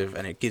perspective,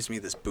 and it gives me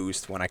this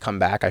boost. When I come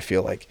back, I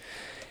feel like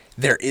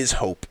there is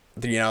hope.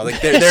 You know, like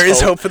there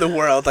is hope for the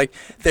world. Like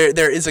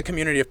there is a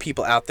community of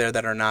people out there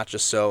that are not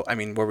just so, I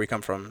mean, where we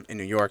come from in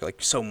New York, like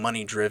so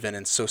money driven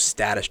and so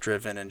status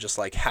driven, and just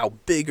like how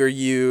big are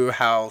you,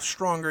 how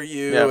strong are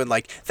you, Yeah. and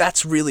like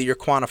that's really your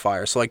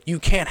quantifier. So like you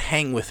can't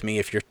hang with me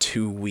if you're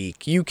too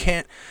weak. You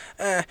can't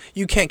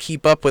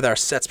keep up with our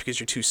sets because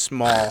you're too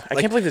small. I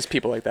can't believe there's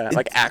people like that.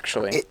 Like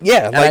actually,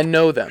 yeah, and like I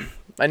know them.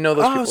 I know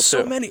those people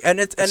so too. many, and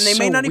they It's may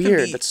so not weird.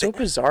 even be. That's so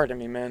bizarre to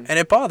me, man. And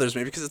it bothers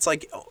me because it's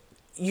like,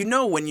 you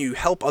know, when you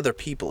help other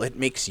people, it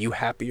makes you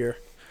happier.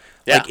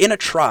 Yeah. Like in a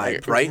tribe,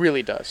 It right?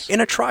 really does. In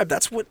a tribe,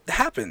 that's what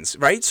happens,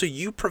 right? So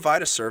you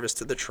provide a service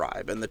to the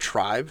tribe, and the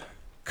tribe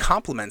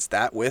complements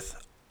that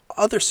with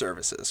other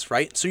services,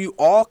 right? So you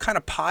all kind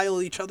of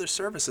pile each other's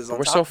services on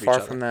We're top so of each far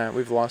other. from that.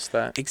 We've lost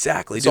that.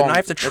 Exactly, It's dude. all, And I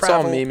have to It's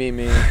travel. all me.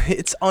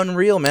 It's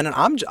unreal, man. And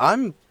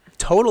I'm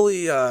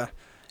totally,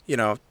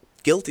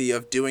 guilty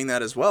of doing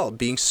that as well,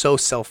 being so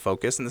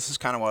self-focused. And this is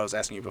kind of what I was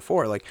asking you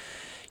before. Like,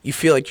 you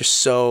feel like you're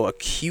so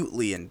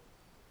acutely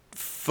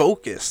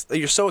focused.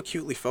 You're so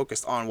acutely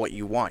focused on what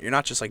you want. You're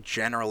not just like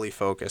generally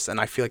focused.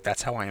 And I feel like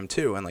that's how I am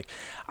too. And like,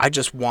 I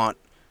just want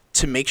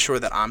to make sure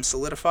that I'm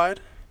solidified,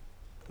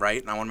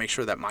 right? And I want to make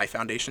sure that my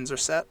foundations are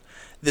set.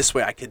 This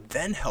way I could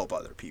then help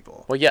other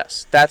people. Well,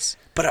 yes, that's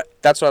But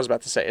what I was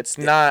about to say. It's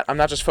not. I'm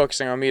not just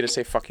focusing on me to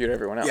say fuck you to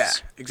everyone else. yeah,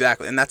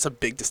 exactly. And that's a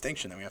big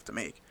distinction that we have to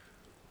make.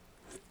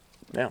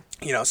 Yeah.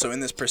 You know, so in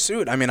this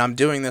pursuit, I mean, I'm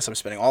doing this, I'm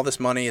spending all this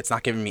money. It's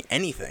not giving me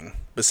anything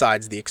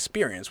besides the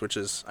experience, which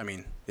is, I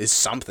mean, is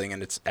something,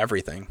 and it's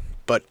everything.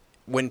 But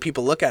when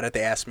people look at it,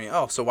 they ask me,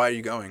 oh, so why are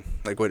you going?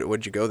 Like,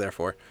 what'd you go there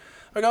for?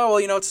 Like, oh, well,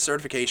 you know, it's a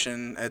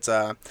certification. It's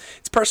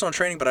personal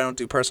training, but I don't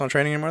do personal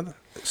training anymore.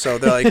 So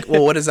they're like,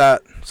 well, what is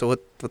that? So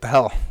what the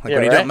hell? Like, Yeah, what are you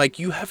right? doing? I'm like,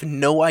 you have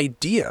no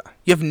idea.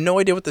 You have no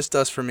idea what this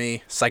does for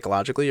me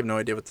psychologically. You have no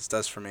idea what this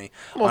does for me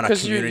Well, on a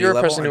because community you're a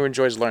level. person who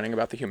enjoys learning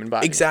about the human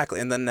body.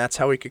 Exactly, and then that's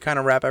how we could kind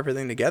of wrap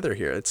everything together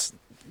here.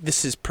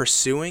 This is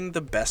pursuing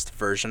the best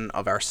version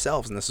of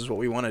ourselves, and this is what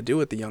we want to do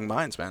with the Young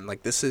Minds, man.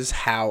 Like, this is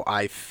how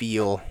I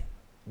feel.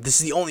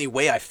 This is the only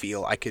way I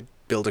feel I could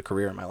build a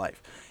career in my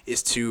life,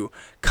 is to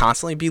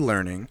constantly be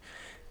learning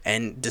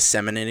and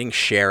disseminating,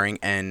 sharing,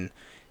 and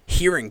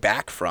hearing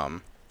back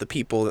from the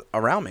people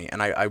around me.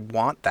 And I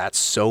want that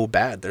so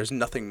bad. There's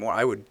nothing more.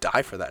 I would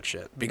die for that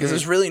shit, because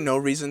there's really no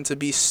reason to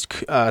be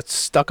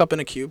stuck up in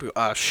a cube,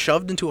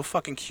 shoved into a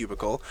fucking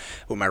cubicle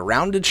with my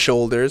rounded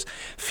shoulders,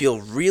 feel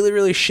really,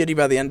 really shitty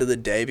by the end of the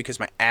day because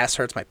my ass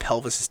hurts, my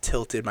pelvis is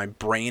tilted, my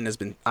brain has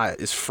been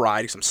is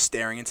fried because I'm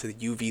staring into the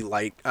UV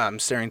light, I'm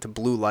staring into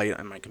blue light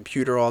on my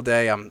computer all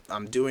day. I'm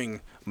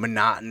doing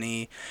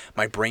monotony.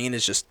 My brain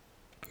is just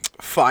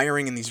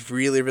firing in these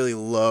really, really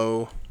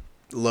low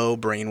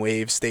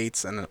brainwave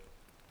states, and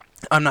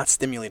I'm not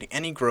stimulating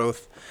any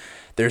growth.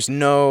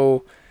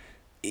 I'm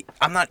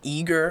not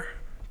eager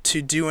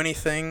to do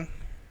anything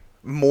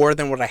more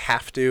than what I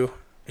have to.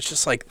 It's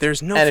just like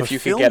there's no. And if you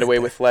could get away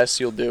with less,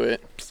 you'll do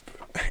it.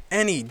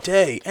 any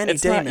day,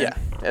 It's man. not,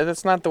 yeah,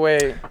 that's not the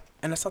way.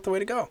 And that's not the way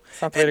to go.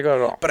 It's not the way to go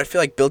at all. But I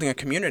feel like building a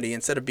community,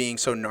 instead of being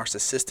so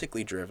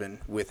narcissistically driven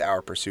with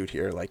our pursuit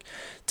here, like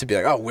to be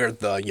like, oh, we're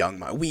the Young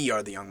Minds. We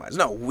are the Young Minds.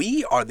 No,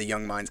 we are the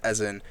Young Minds, as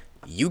in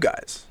you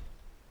guys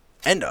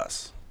and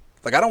us.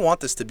 Like, I don't want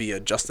this to be a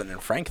Justin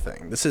and Frank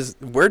thing.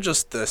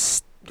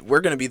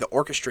 We're going to be the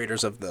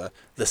orchestrators of the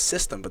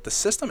system, but the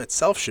system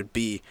itself should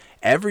be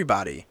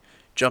everybody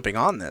jumping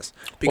on this.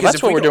 Well,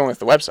 that's what we're doing with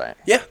the website.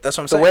 Yeah, that's what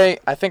I'm The saying. way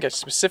I think it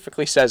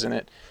specifically says in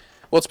it.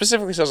 Well, it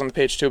specifically says on the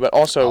page too, but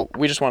also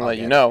we just want to let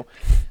you know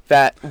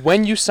that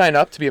when you sign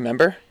up to be a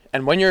member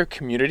and when you're a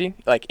community,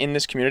 like in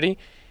this community,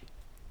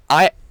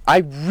 I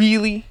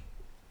really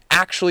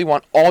actually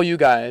want all you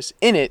guys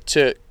in it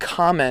to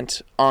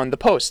comment on the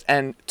post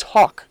and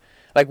talk.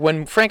 Like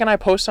when Frank and I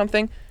post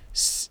something,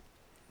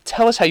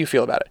 tell us how you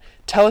feel about it.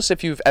 Tell us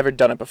if you've ever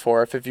done it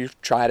before, if you've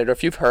tried it, or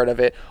if you've heard of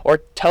it, or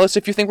tell us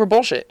if you think we're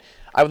bullshit.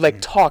 I would like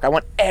talk. I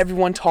want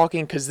everyone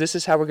talking, because this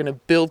is how we're going to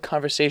build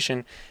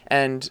conversation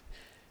and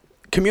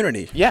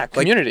community. Yeah,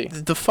 community.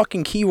 Like, the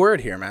fucking key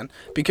word here, man.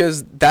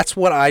 Because that's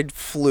what I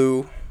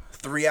flew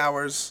 3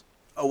 hours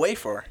away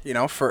for,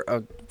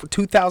 for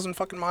 2,000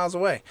 fucking miles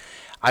away.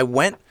 I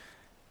went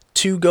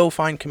to go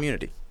find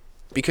community,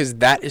 because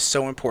that is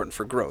so important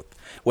for growth.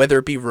 Whether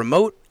it be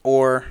remote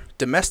or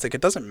domestic,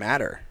 it doesn't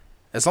matter.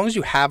 As long as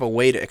you have a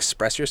way to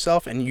express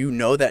yourself and you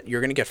know that you're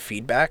going to get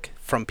feedback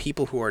from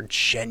people who are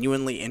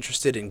genuinely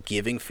interested in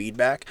giving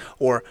feedback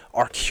or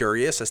are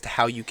curious as to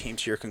how you came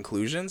to your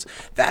conclusions,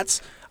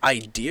 that's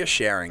idea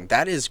sharing.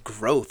 That is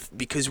growth,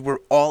 because we're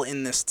all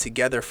in this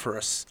together for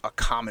a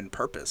common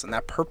purpose. And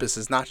that purpose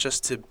is not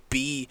just to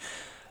be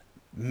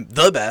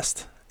the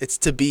best, it's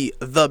to be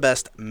the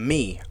best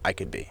me I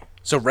could be.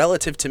 So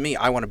relative to me,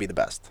 I want to be the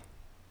best.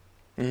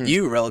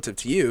 You, relative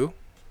to you,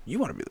 you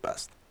want to be the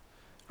best.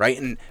 right?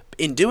 And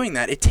in doing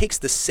that, it takes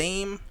the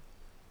same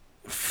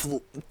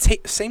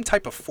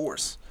type of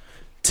force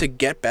to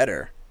get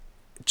better,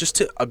 just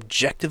to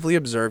objectively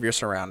observe your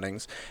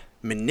surroundings,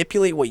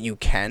 manipulate what you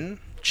can,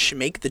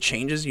 make the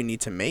changes you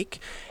need to make,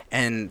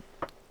 and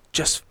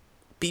just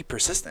be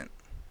persistent.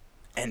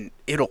 And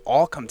it'll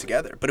all come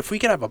together. But if we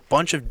could have a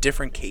bunch of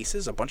different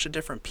cases, a bunch of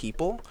different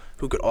people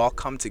who could all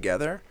come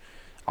together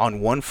on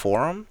one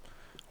forum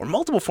or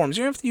multiple forums,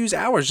 you don't have to use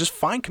hours, just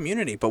find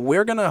community. But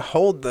we're going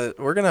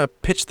to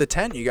pitch the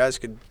tent. You guys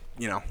could,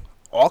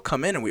 all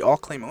come in and we all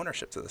claim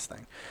ownership to this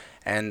thing.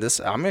 And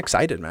I'm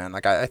excited, man.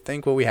 Like, I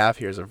think what we have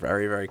here is a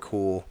very, very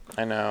cool.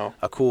 I know.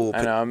 A cool,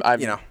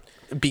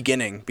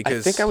 beginning. Because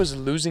I think I was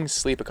losing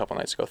sleep a couple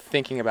nights ago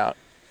thinking about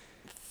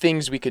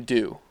things we could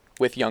do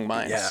with Young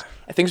Minds. Yeah.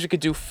 And things we could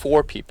do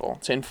for people,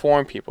 to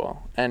inform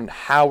people, and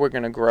how we're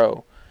going to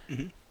grow.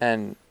 Mm-hmm.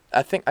 And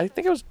I think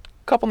it was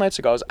a couple nights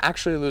ago, I was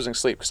actually losing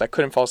sleep because I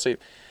couldn't fall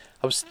asleep.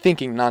 I was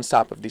thinking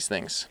nonstop of these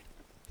things.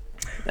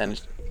 And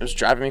it was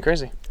driving me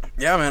crazy.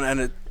 Yeah, man.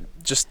 And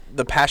just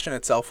the passion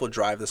itself will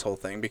drive this whole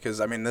thing because,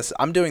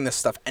 I'm doing this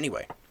stuff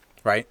anyway,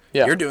 right?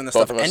 Yeah. You're doing this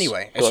Both stuff of us.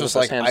 anyway. Both It's of just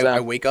us, like hands I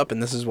down. wake up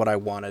and this is what I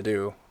want to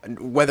do.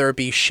 And whether it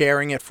be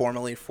sharing it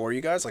formally for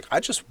you guys, like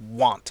I just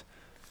want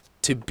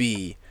to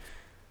be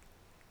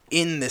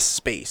in this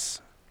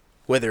space,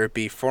 whether it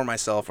be for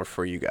myself or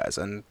for you guys.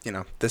 And,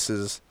 this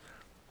is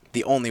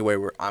the only way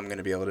I'm going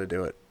to be able to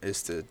do it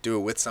is to do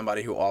it with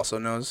somebody who also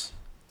knows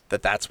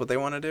that that's what they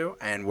want to do.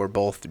 And we're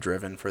both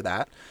driven for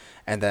that.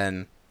 And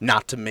then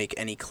not to make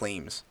any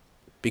claims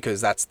because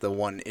that's the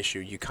one issue.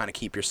 You kind of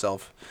keep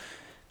yourself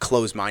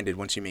closed-minded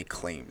once you make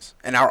claims.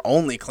 And our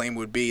only claim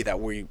would be that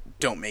we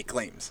don't make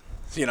claims,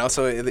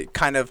 so it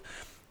kind of,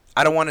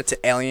 I don't want it to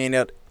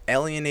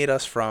alienate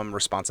us from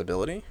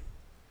responsibility.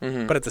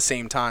 Mm-hmm. But at the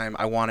same time,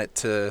 I want it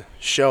to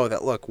show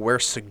that, look, we're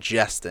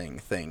suggesting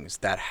things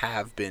that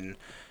have been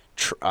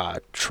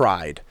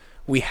tried.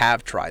 We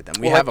have tried them.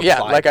 We have applied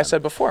them. Like I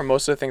said before,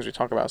 most of the things we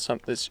talk about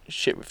is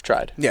shit we've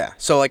tried. Yeah.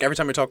 So, like, every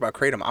time we talk about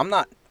Kratom, I'm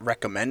not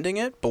recommending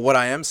it, but what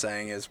I am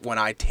saying is when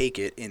I take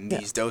it in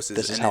these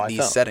doses and in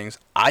these settings,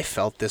 I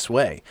felt this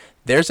way.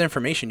 There's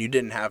information you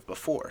didn't have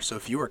before. So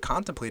if you were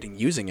contemplating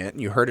using it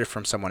and you heard it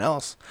from someone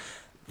else,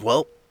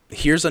 well,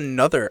 here's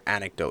another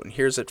anecdote, and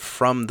here's it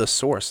from the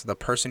source, the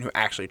person who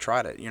actually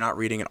tried it. You're not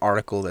reading an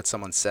article that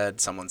someone said.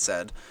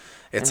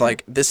 It's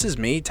like, this is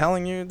me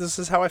telling you this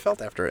is how I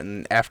felt after it.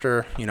 And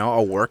after,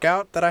 a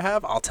workout that I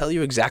have, I'll tell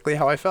you exactly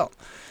how I felt,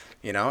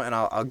 and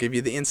I'll give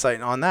you the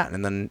insight on that.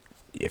 And then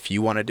if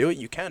you want to do it,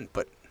 you can.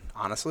 But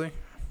honestly,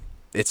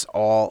 it's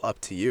all up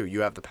to you.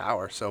 You have the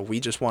power. So we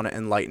just want to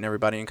enlighten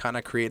everybody and kind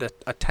of create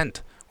a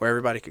tent where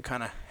everybody could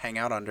kind of hang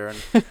out under and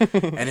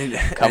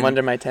Come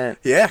under my tent.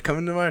 Yeah, come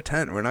into my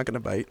tent. We're not going to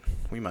bite.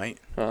 We might.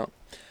 Well,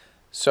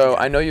 so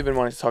I know you've been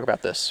wanting to talk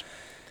about this,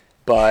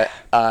 but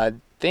I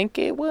think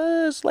it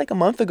was like a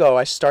month ago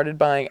I started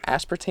buying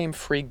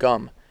aspartame-free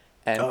gum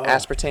and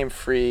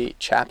aspartame-free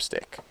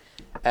chapstick.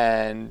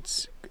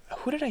 And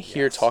who did I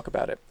hear talk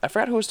about it? I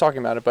forgot who was talking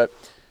about it,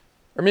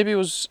 or maybe it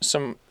was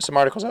some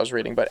articles I was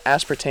reading, but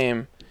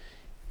aspartame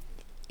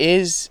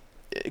is,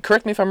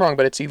 correct me if I'm wrong,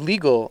 but it's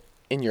illegal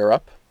in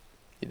Europe.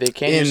 They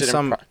can't use it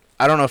in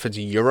I don't know if it's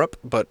Europe,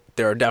 but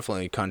there are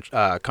definitely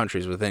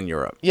countries within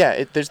Europe.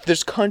 Yeah,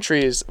 there's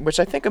countries, which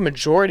I think a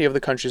majority of the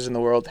countries in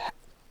the world,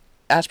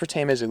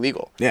 aspartame is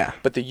illegal. Yeah.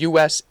 But the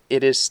U.S.,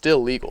 it is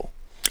still legal.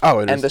 Oh,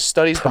 it is. And the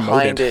studies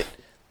behind it,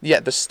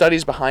 the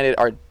studies behind it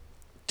are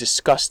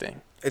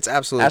disgusting. It's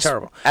absolutely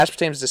terrible.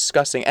 Aspartame is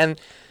disgusting.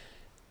 And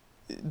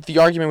the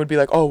argument would be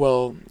like, oh,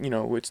 well,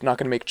 it's not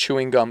going to make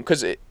chewing gum.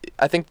 Because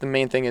I think the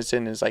main thing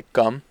is like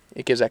gum.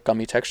 It gives that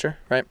gummy texture,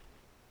 right?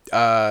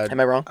 Am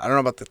I wrong? I don't know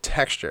about the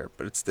texture,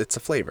 but it's a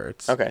flavor.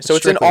 So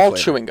it's in all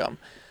chewing gum.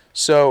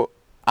 So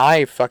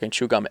I fucking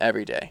chew gum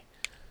every day.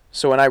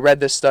 So when I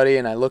read this study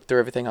and I looked through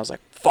everything, I was like,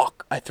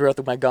 fuck. I threw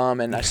out my gum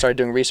and I started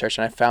doing research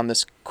and I found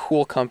this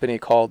cool company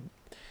called,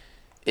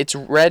 it's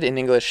read in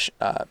English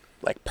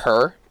like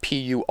Pur,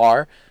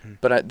 P-U-R,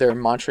 but they're a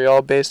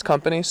Montreal-based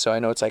company, so I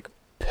know it's like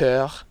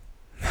Pur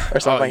or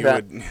something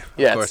like that.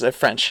 Yeah, it's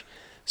French.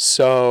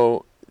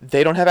 So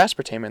they don't have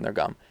aspartame in their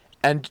gum.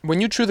 And when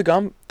you chew the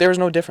gum, there's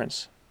no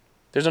difference.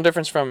 There's no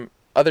difference from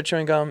other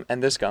chewing gum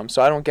and this gum.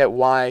 So I don't get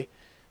why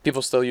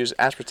people still use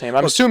aspartame.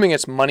 I'm assuming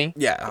it's money.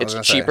 Yeah, it's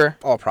cheaper.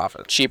 All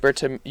profit. Cheaper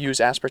to use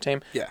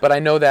aspartame. Yeah. But I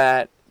know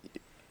that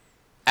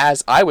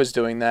as I was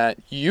doing that,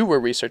 you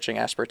were researching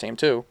aspartame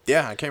too.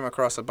 Yeah, I came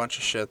across a bunch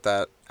of shit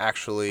that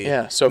actually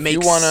So if makes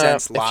you wanna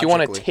sense logically. if you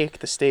want to take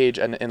the stage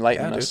and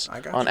enlighten us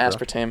on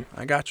aspartame.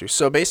 I got you.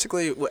 So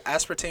basically what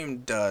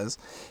aspartame does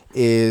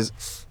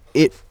is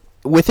it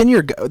within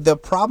your the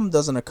problem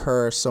doesn't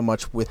occur so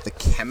much with the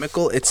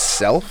chemical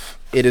itself.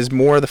 It is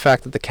more the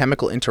fact that the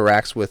chemical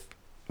interacts with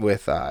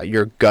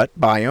your gut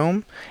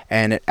biome,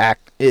 and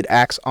it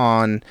acts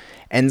on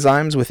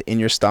enzymes within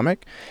your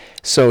stomach.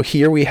 So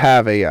here we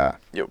have a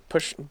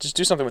just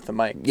do something with the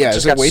mic. Yeah, it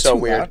just got so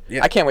weird.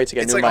 Yeah. I can't wait to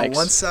get it's new like mics. on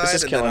one side this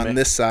is and killing then on me.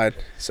 this side.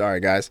 Sorry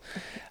guys.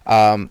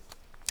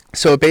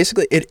 So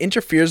basically, it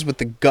interferes with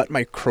the gut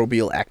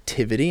microbial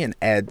activity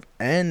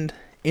and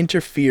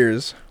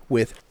interferes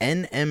with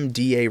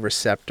NMDA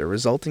receptor,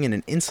 resulting in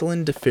an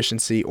insulin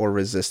deficiency or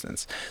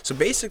resistance. So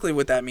basically,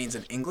 what that means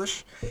in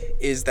English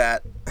is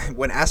that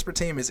when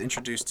aspartame is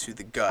introduced to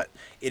the gut,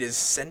 it is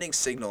sending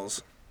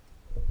signals.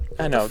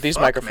 I know these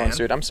fuck, microphones, man?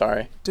 dude. I'm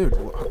sorry. Dude,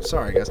 I'm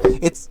sorry, guys.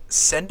 It's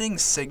sending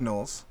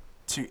signals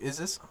to. Is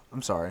this?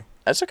 I'm sorry.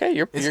 That's okay.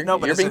 You're Is it- you're, no,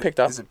 but you're is being it- picked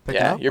up. is it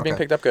picking Yeah, up? you're being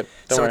Okay. picked up good.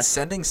 Don't So worry. it's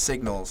sending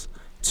signals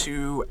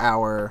to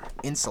our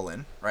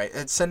insulin, right?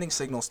 It's sending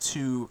signals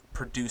to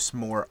produce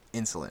more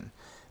insulin.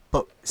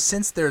 But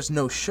since there's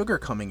no sugar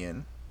coming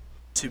in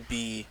to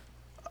be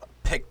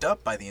picked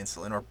up by the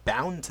insulin or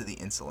bound to the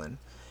insulin,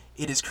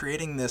 it is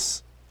creating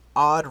this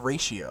odd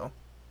ratio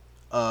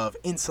of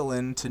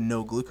insulin to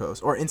no glucose,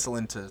 or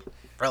insulin to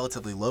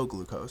relatively low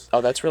glucose.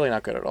 Oh, that's really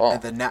not good at all.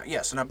 And then now,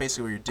 so now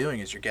basically what you're doing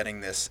is you're getting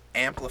this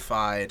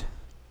amplified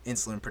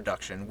insulin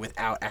production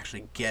without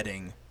actually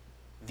getting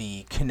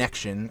the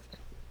connection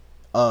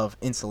of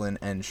insulin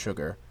and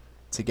sugar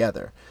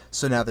together.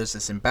 So now there's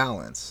this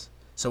imbalance.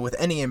 So with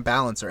any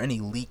imbalance or any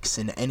leaks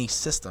in any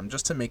system,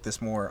 just to make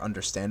this more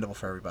understandable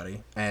for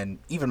everybody, and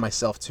even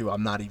myself too,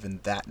 I'm not even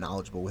that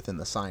knowledgeable within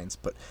the science,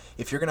 but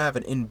if you're going to have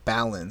an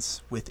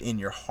imbalance within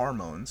your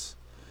hormones,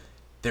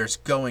 there's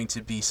going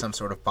to be some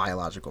sort of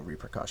biological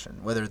repercussion,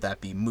 whether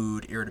that be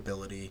mood,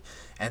 irritability,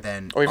 and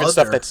then Or even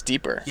stuff that's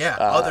deeper. yeah,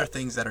 other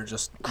things that are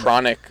just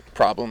chronic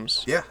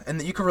problems. yeah,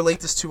 and you can relate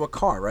this to a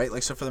car, right?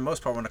 Like, so for the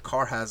most part, when a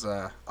car has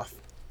a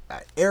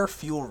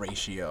air-fuel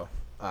ratio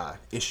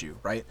issue,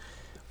 right?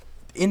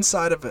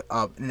 Inside of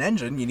an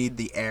engine, you need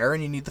the air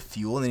and you need the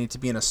fuel, and they need to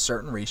be in a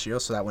certain ratio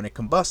so that when it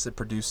combusts, it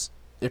produces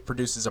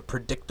a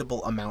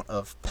predictable amount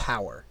of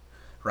power,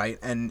 right?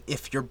 And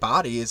if your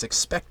body is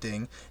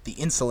expecting the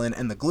insulin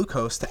and the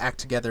glucose to act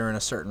together in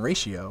a certain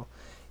ratio,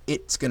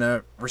 it's going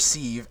to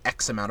receive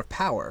X amount of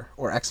power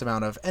or X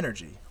amount of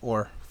energy,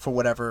 or for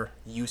whatever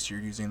use you're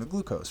using the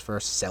glucose for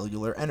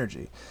cellular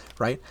energy,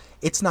 right?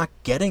 It's not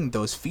getting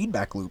those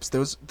feedback loops.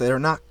 They're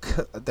not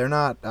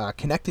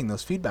connecting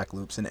those feedback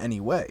loops in any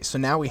way. So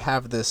now we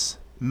have this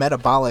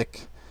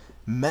metabolic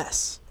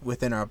mess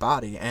within our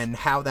body, and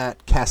how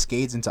that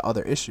cascades into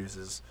other issues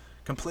is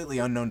completely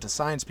unknown to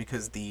science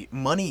because the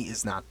money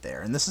is not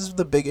there. And this is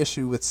the big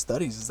issue with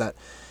studies, is that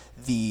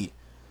the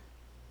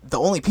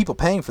only people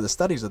paying for the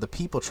studies are the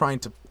people trying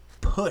to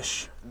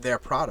push their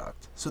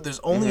product. So there's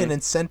only an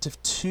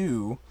incentive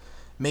to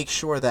make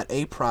sure that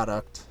a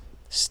product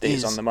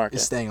Stays on the market.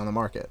 is staying on the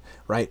market,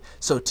 right?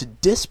 So to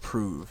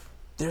disprove,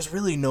 there's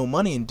really no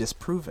money in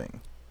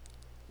disproving.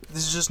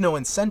 There's just no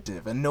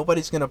incentive, and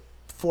nobody's going to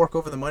fork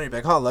over the money and be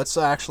like, oh, let's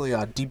actually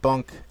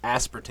debunk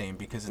aspartame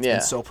because it's Yeah.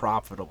 been so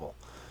profitable.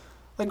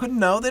 Like,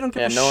 no, they don't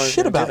give Yeah, no a one's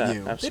shit gonna do about that.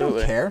 you. Absolutely. They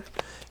don't care.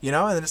 You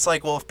know, and it's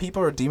like, well, if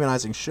people are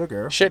demonizing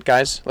sugar Shit,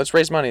 guys. Let's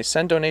raise money.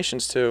 Send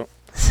donations to.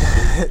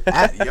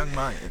 at Young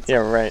Minds. Yeah,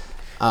 right.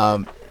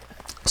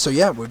 So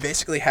yeah, We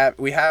basically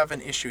have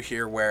an issue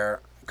here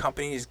where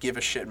companies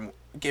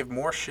give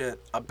more shit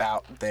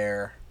about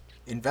their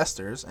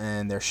investors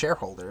and their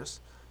shareholders.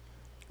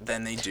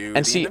 than they do.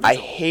 And the see, I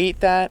individual. hate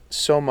that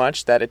so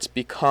much that it's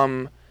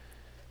become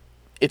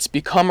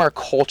our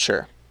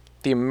culture,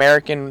 the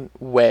American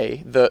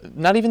way.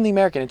 Not even the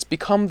American. It's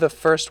become the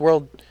first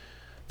world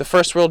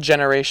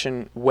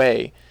generation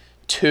way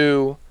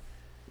to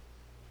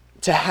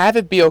have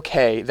it be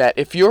okay that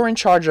if you're in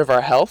charge of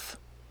our health,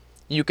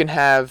 you can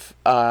have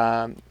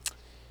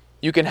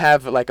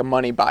like a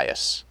money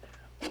bias,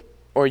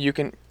 or you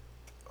can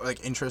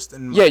Like interest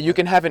in you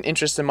can have an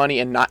interest in money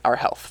and not our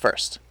health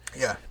first.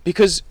 yeah.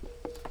 Because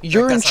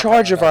you're in that's not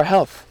charge fair, of no. our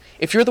health.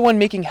 If you're the one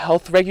making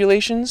health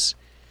regulations,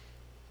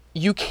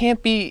 you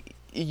can't be.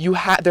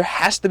 There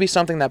has to be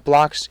something that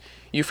blocks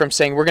you from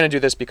saying we're going to do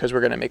this because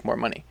we're going to make more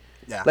money.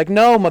 Yeah. Like,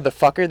 no,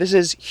 motherfucker, this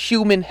is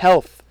human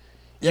health.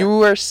 Yeah.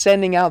 You are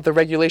sending out the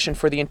regulation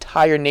for the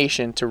entire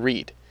nation to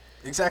read.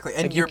 Exactly.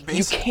 And Like, you're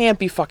you can't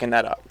be fucking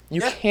that up.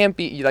 You Yeah. can't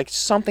be like,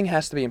 something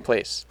has to be in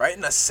place. right?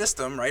 In a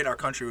system, right? Our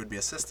country would be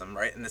a system,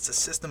 right? And it's a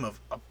system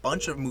of a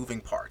bunch of moving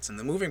parts. And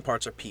the moving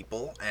parts are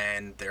people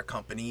and their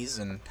companies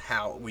and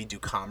how we do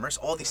commerce.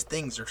 All these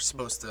things are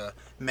supposed to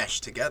mesh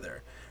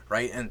together,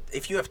 right? And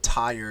if you have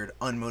tired,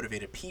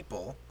 unmotivated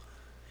people,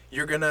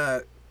 you're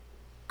gonna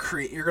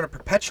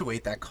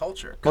perpetuate that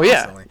culture Oh,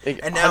 yeah.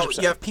 constantly. And now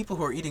 100%. you have people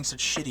who are eating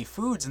such shitty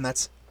foods, and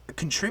that's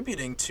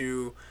contributing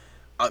to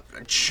a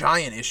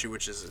giant issue,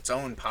 which is its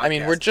own podcast. I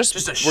mean, we're just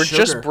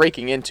sugar.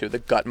 breaking into the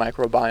gut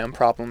microbiome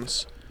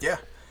problems. Yeah.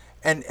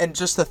 And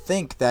just to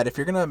think that if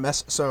you're gonna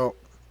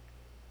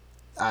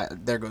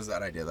there goes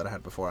that idea that I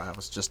had before. I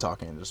was just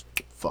talking and just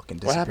fucking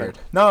What disappeared. happened?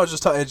 No, it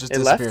just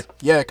disappeared. left?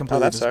 Yeah, it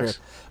completely that disappeared. sucks.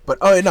 But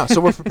no. So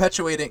we're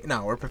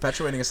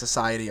perpetuating a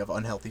society of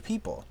unhealthy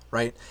people,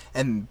 right?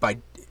 And by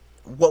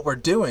what we're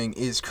doing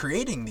is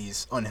creating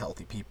these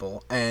unhealthy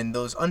people, and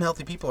those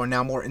unhealthy people are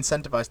now more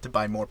incentivized to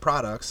buy more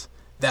products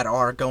that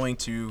are going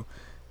to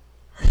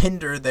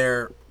hinder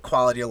their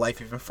quality of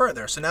life even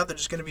further. So now they're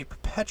just going to be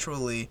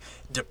perpetually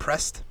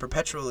depressed,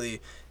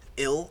 perpetually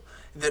ill,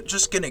 They're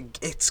just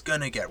it's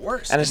gonna get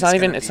worse. And it's not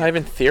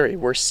even theory.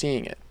 We're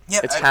seeing it. Yeah,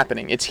 it's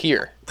happening. It's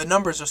here. The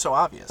numbers are so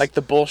obvious. Like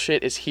the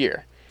bullshit is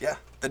here. Yeah,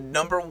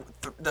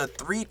 the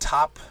three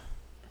top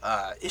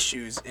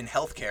issues in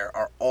healthcare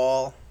are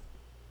all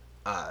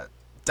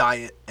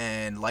diet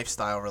and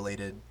lifestyle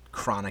related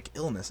chronic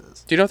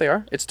illnesses. Do you know what they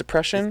are? It's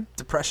depression,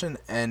 Depression,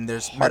 and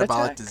there's Heart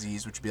metabolic attack?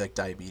 disease, which would be like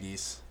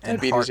diabetes,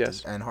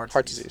 Diabetes, heart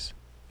heart disease. disease. So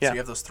Yeah. you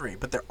have those three,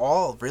 but they're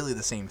all really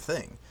the same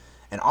thing.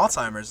 And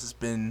Alzheimer's has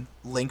been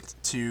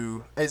linked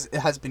to, it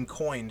has been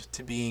coined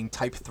to being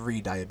type 3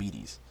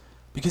 diabetes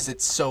because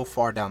it's so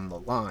far down the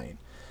line.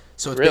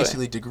 So it's Really?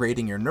 basically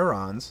degrading your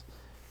neurons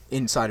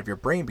inside of your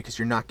brain because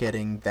you're not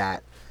getting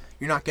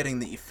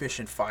the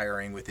efficient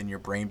firing within your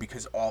brain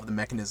because all of the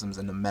mechanisms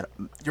and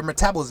your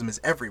metabolism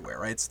is everywhere,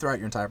 right? It's throughout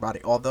your entire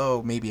body.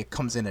 Although maybe it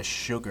comes in as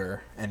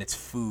sugar and it's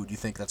food, you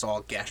think that's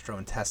all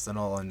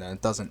gastrointestinal and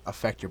it doesn't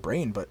affect your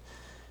brain, but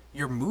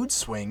your mood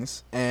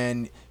swings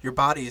and your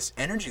body's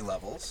energy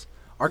levels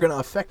are going to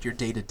affect your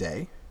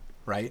day-to-day,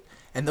 right?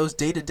 And those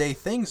day-to-day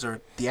things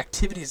are the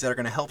activities that are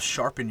going to help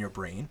sharpen your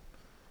brain.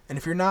 And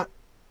if you're not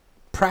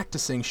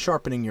practicing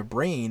sharpening your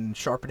brain,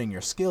 sharpening your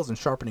skills, and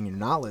sharpening your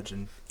knowledge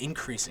and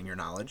increasing your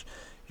knowledge,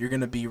 you're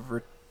going to be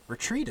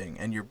retreating,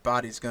 and your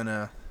body's going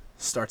to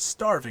start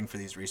starving for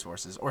these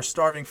resources or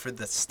starving for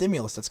the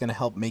stimulus that's going to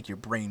help make your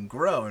brain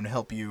grow and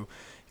help you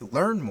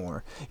learn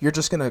more. You're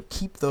just going to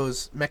keep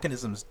those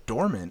mechanisms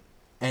dormant,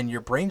 and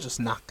your brain's just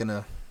not going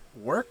to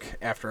work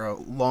after a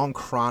long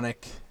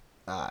chronic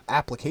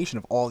application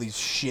of all these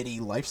shitty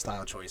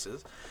lifestyle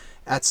choices.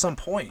 At some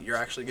point, you're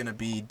actually going to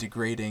be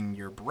degrading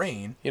your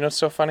brain. You know what's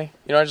so funny?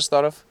 You know what I just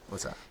thought of?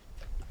 What's that?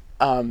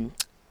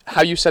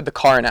 How you said the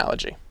car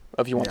analogy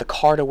of you want Yeah. the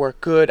car to work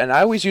good, and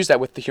I always use that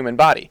with the human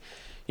body.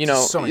 You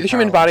know, So many the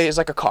human parallels. body is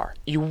like a car.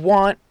 You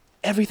want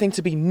everything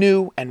to be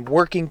new and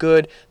working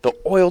good, the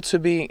oil to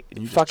be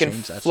you just fucking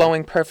change that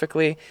flowing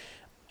perfectly,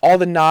 all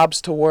the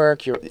knobs to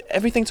work,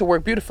 everything to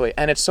work beautifully.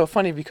 And it's so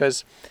funny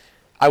because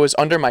I was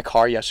under my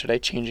car yesterday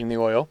changing the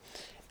oil,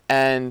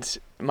 and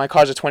my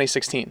car's a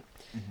 2016.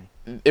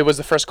 It was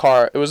the first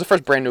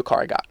brand new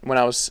car I got. When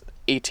I was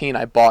 18,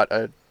 I bought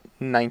a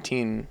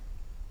 19.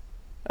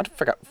 I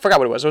forgot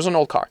what it was. It was an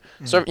old car.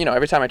 So you know,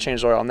 every time I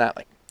changed oil on that,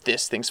 like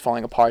this thing's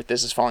falling apart,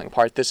 this is falling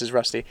apart, this is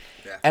rusty.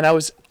 Yeah. And I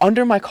was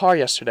under my car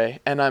yesterday,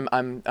 and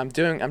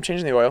I'm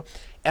changing the oil,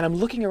 and I'm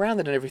looking around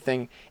it and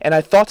everything, and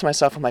I thought to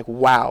myself, I'm like,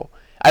 wow.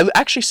 I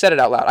actually said it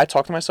out loud. I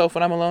talk to myself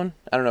when I'm alone.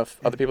 I don't know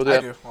if other people do I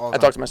that. do, all the I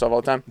time. talk to myself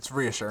all the time. It's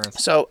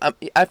reassurance. So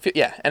I feel,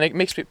 yeah, and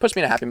it puts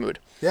me in a happy mood.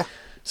 Yeah.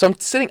 So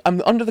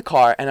I'm under the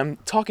car, and I'm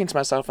talking to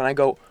myself, and I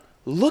go,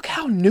 look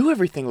how new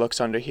everything looks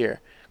under here.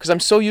 Because I'm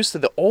so used to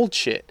the old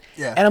shit.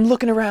 Yeah. And I'm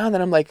looking around,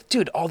 and I'm like,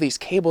 dude, all these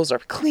cables are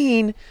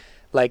clean.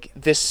 Like,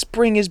 this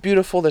spring is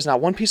beautiful. There's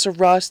not one piece of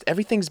rust.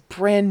 Everything's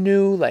brand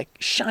new, like,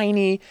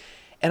 shiny.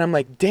 And I'm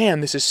like, damn,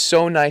 this is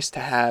so nice to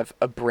have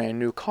a brand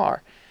new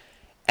car.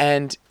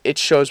 And it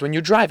shows when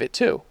you drive it,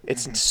 too.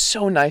 It's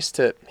so nice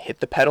to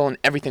hit the pedal, and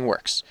everything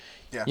works.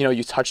 Yeah. You know,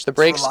 you touch the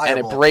brakes, and it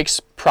reliable. brakes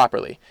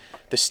properly.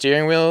 The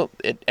steering wheel,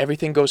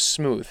 everything goes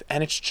smooth,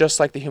 and it's just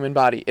like the human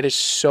body. It is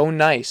so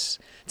nice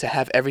to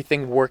have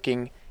everything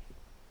working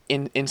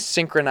in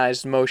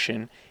synchronized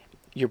motion,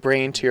 your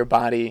brain to your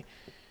body,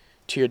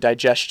 to your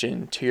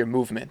digestion, to your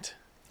movement,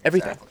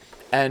 everything. Exactly.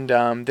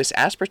 And this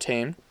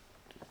aspartame,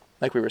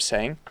 like we were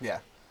saying, Yeah.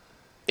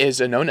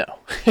 is a no-no.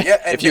 Yeah,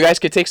 and If you guys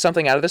could take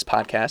something out of this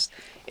podcast,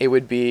 it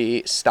would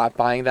be stop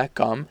buying that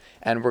gum,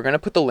 and we're going to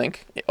put the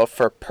link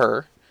for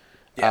Purr.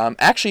 Yeah.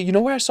 Actually, you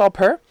know where I saw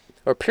Purr?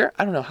 Or Pure?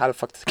 I don't know how to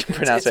fuck to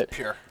pronounce it's it.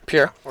 Pure.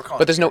 Pure. Yeah, we're calling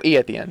But it there's no Pure. E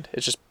at the end.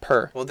 It's just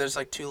Purr. Well, there's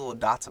like two little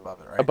dots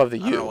above it, right? Above the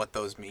I don't U. know what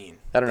those mean.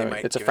 I don't They know.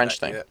 might It's a give it French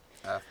thing. I don't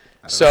know.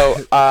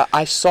 So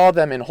I saw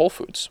them in Whole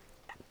Foods.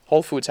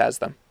 Whole Foods has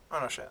them.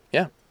 Oh, no shit.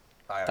 Yeah.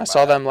 I I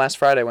saw them last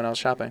Friday when I was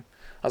shopping.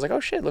 I was like, oh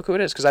shit, look who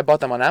it is. Because I bought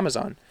them on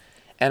Amazon.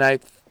 And I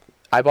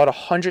bought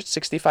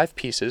 165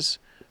 pieces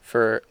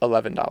for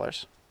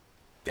 $11.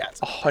 Yeah, it's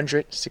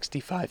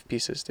 165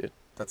 pieces, dude.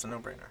 that's a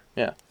no-brainer.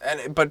 Yeah.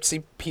 But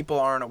see, people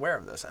aren't aware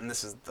of this, and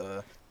this is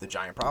the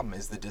giant problem: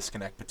 is the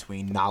disconnect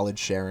between knowledge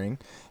sharing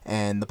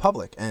and the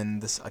public.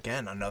 And this,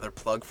 again, another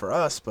plug for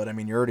us. But I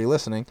mean, you're already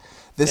listening.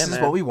 This Yeah, is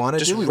man. what we want to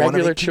Just do. We want to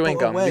regular make people chewing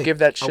gum. aware. You give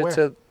that shit aware.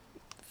 to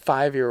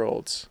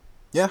 5-year-olds.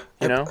 Yeah,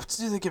 you know?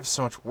 Dude, they give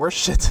so much worse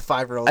shit to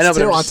 5-year-olds. I know, but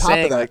too, I'm on just top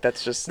saying, of that. like,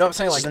 that's just, No, I'm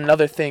saying, it's just like-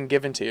 another thing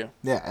given to you.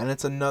 Yeah, and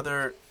it's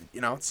another,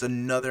 it's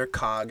another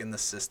cog in the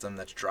system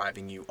that's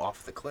driving you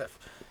off the cliff.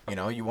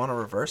 You want to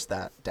reverse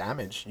that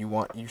damage.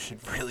 You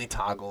should really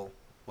toggle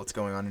what's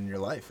going on in your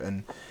life.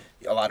 And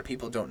a lot of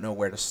people don't know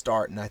where to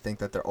start, and I think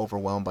that they're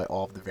overwhelmed by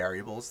all of the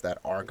variables that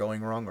are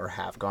going wrong or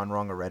have gone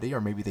wrong already, or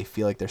maybe they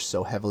feel like they're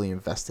so heavily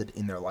invested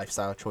in their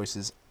lifestyle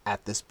choices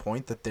at this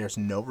point that there's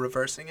no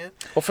reversing it.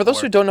 Well, for those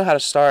Or- who don't know how to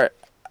start,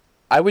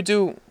 I would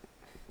do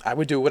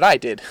what I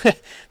did.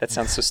 That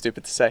sounds so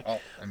stupid to say.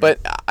 Well, I mean- But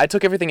I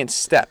took everything in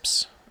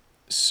steps.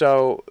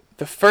 So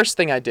the first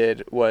thing I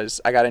did was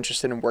I got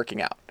interested in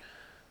working out.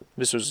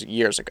 This was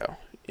years ago,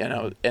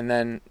 and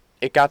then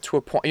it got to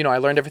a point, I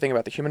learned everything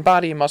about the human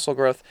body, muscle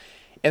growth,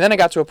 And then I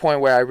got to a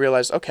point where I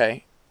realized,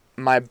 okay,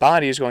 my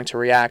body is going to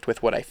react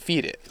with what I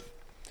feed it.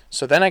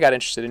 So then I got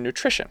interested in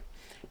nutrition.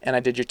 And I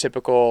did your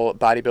typical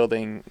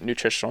bodybuilding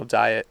nutritional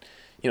diet,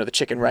 the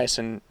chicken, rice,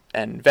 and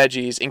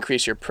veggies,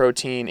 increase your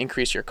protein,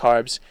 increase your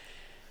carbs.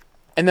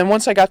 And then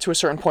once I got to a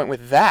certain point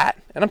with that,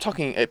 and I'm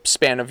talking a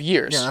span of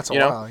years. Yeah, that's a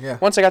while, yeah.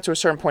 Once I got to a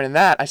certain point in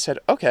that, I said,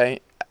 okay,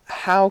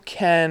 how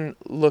can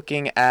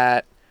looking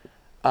at,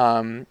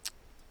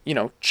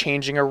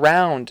 changing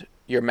around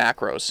your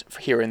macros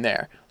here and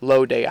there,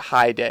 low day,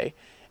 high day,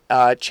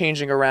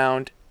 changing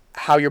around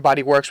how your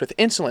body works with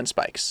insulin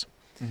spikes,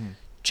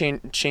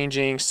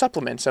 changing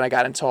supplements, and I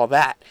got into all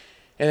that.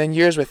 And then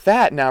years with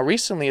that, now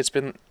recently it's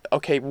been,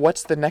 okay,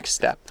 what's the next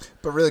step?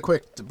 But really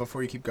quick,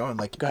 before you keep going,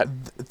 Go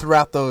ahead.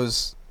 Throughout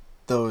those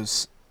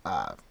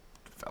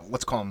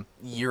let's call them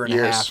year and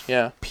a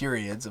half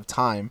periods of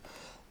time,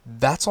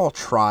 that's all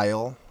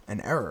trial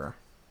and error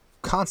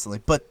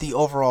constantly. But the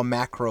overall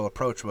macro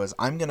approach was,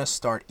 I'm going to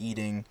start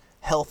eating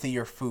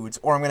healthier foods,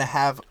 or I'm going to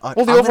have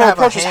the overall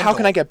approach is, how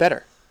can I get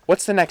better?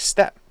 What's the next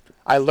step?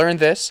 I learned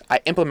this, I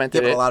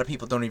implemented it. But a lot of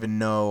people don't even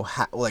know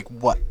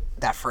what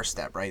that first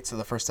step, right? So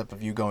the first step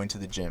of you going to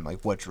the gym,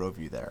 what drove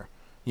you there?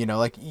 You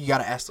got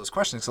to ask those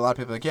questions. 'Cause a lot of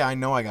people are like, yeah, I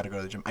know I got to go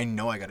to the gym. I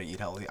know I got to eat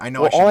healthy. I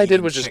know. All I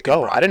did was just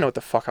go. I didn't know what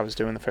the fuck I was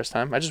doing the first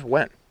time. I just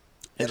went.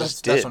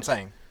 That's what I'm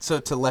saying. So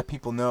to let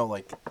people know,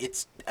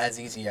 it's as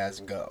easy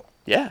as go.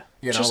 Yeah,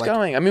 just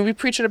going. I mean, we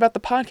preach it about the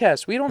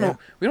podcast. We don't know.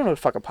 We don't know what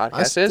the fuck a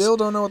podcast is. I still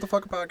don't know what the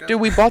fuck a podcast is.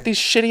 Dude, we bought these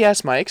shitty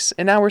ass mics,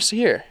 and now we're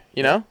here.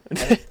 And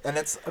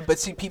but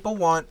see, people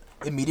want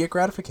immediate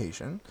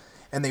gratification,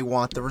 and they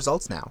want the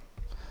results now.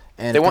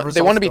 And they want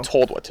to be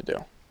told what to do.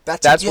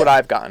 That's what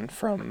I've gotten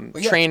from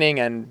training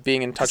and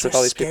being in touch with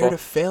all these people.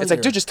 It's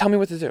like, dude, just tell me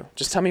what to do.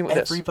 Just tell me what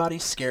this.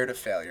 Everybody's scared of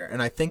failure.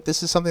 And I think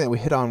this is something that we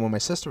hit on when my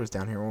sister was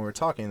down here when we were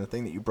talking, the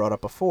thing that you brought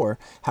up before,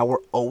 how we're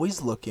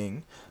always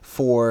looking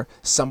for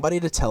somebody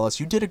to tell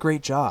us, you did a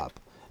great job.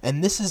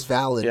 And this is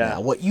valid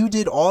now. What you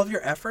did, all of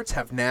your efforts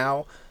have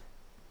now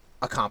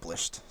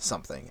accomplished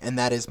something. And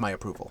that is my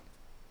approval.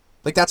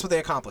 That's what they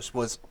accomplished,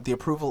 was the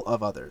approval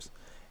of others.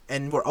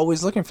 And we're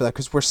always looking for that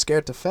because we're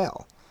scared to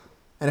fail.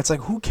 And it's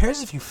like, who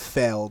cares if you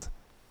failed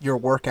your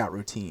workout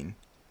routine?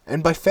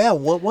 And by fail,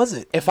 what was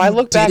it? If I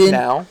look back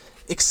now,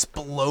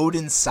 explode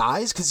in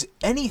size, because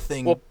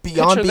anything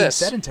beyond being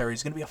sedentary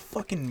is going to be a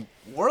fucking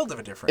world of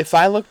a difference. If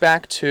I look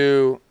back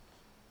to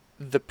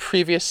the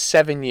previous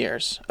 7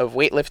 years of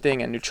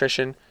weightlifting and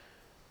nutrition,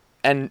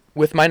 and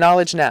with my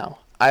knowledge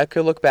now, I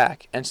could look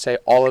back and say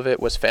all of it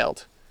was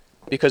failed,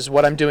 because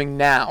what I'm doing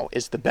now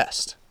is the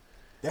best.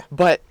 Yeah.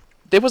 But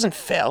it wasn't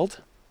failed.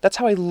 That's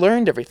how I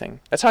learned everything.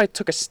 That's how I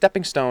took a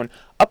stepping stone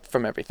up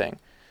from everything.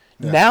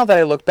 Yeah. Now that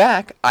I look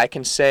back, I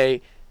can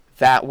say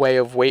that way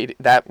of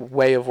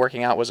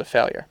working out was a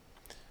failure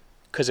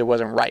because it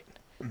wasn't right.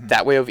 Mm-hmm.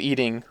 That way of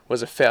eating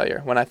was a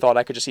failure when I thought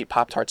I could just eat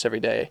Pop-Tarts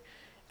every day.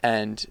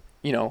 And,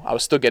 I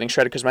was still getting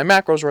shredded because my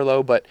macros were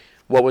low, but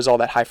what was all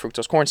that high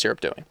fructose corn syrup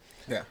doing?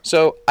 Yeah.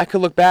 So I could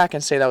look back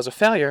and say that was a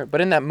failure,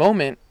 but in that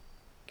moment,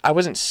 I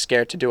wasn't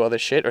scared to do all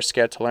this shit or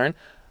scared to learn.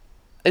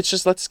 It's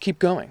just, let's keep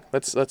going.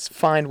 Let's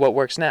find what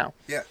works now.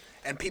 Yeah,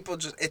 and people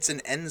it's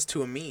an ends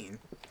to a means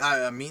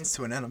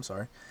to an end, I'm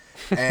sorry.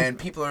 And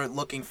people are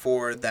looking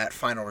for that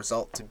final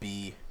result to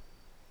be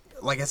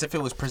as if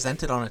it was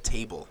presented on a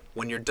table.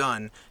 When you're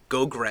done,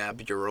 go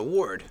grab your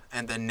reward,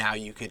 and then now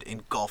you could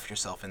engulf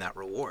yourself in that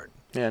reward.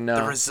 Yeah,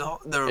 no.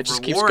 It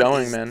just keeps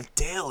going, is man.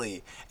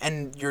 Daily,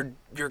 and you're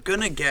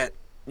gonna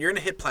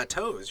hit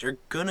plateaus. You're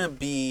gonna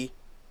be,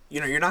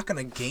 you're not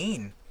gonna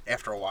gain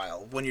after a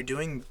while. When you're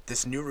doing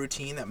this new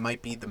routine that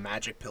might be the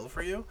magic pill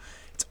for you,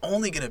 it's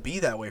only going to be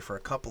that way for a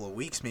couple of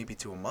weeks, maybe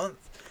to a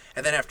month.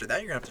 And then after that,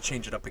 you're going to have to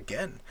change it up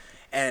again.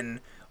 And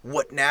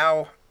what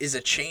now is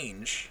a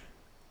change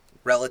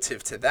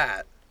relative to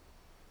that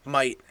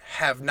might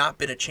have not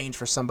been a change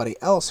for somebody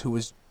else who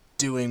was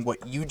doing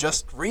what you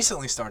just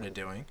recently started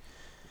doing.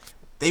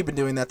 They've been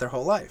doing that their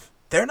whole life.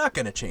 They're not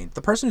going to change.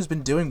 The person who's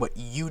been doing what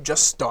you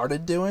just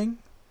started doing,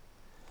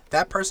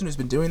 that person who's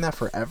been doing that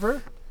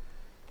forever,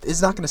 is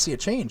not going to see a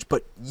change.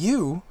 But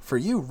for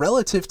you,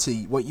 relative to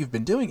what you've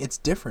been doing, it's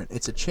different.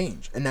 It's a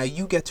change. And now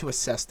you get to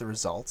assess the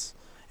results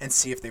and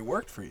see if they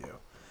worked for you.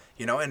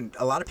 And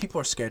a lot of people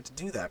are scared to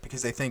do that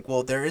because they think,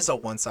 well, there is a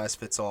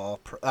one-size-fits-all.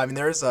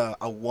 There is a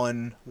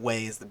one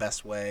way is the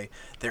best way.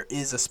 There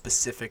is a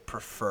specific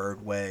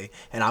preferred way.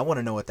 And I want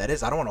to know what that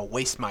is. I don't want to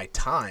waste my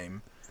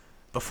time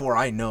before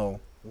I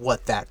know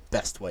what that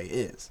best way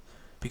is.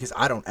 Because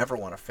I don't ever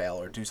want to fail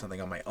or do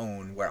something on my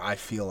own where I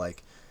feel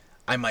like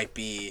I might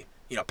be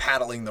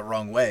paddling the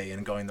wrong way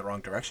and going the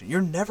wrong direction.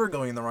 You're never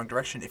going in the wrong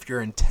direction if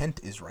your intent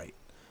is right.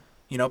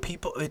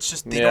 People, it's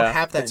just, they don't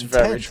have that intent.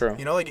 Very true.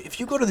 If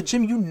you go to the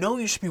gym,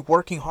 you should be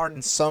working hard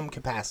in some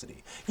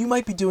capacity. You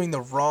might be doing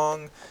the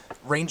wrong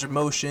range of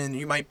motion.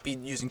 You might be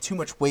using too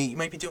much weight. You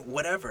might be doing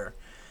whatever.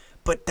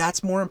 But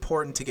that's more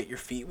important to get your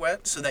feet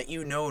wet so that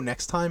you know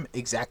next time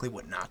exactly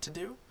what not to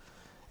do.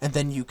 And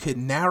then you could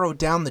narrow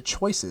down the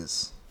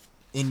choices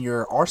in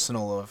your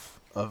arsenal of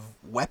of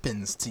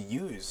weapons to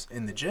use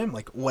in the gym.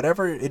 Like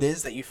whatever it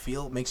is that you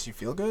feel makes you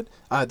feel good,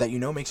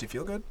 makes you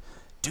feel good,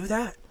 do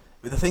that.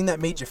 The thing that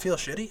made you feel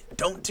shitty,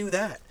 don't do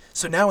that.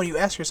 So now when you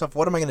ask yourself,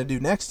 what am I going to do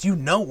next? You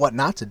know what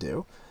not to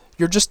do.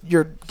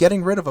 You're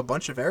getting rid of a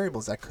bunch of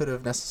variables that could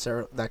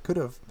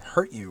have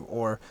hurt you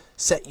or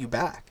set you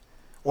back.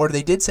 Or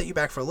they did set you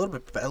back for a little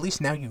bit, but at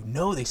least now you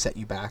know they set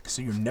you back,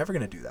 so you're never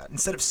going to do that.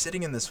 Instead of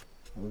sitting in this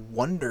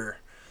wonder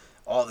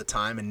all the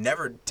time and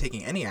never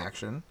taking any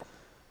action,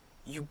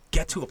 you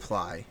get to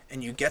apply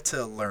and you get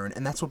to learn,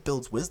 and that's what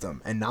builds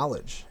wisdom and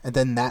knowledge. And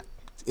then that,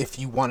 if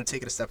you want to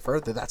take it a step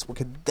further, that's what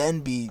could then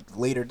be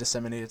later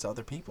disseminated to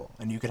other people,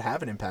 and you could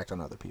have an impact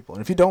on other people.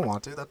 And if you don't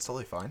want to, that's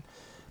totally fine.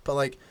 But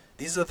like,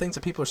 these are the things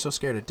that people are so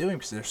scared of doing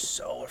because they're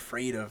so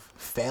afraid of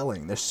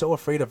failing. They're so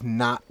afraid of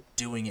not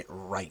doing it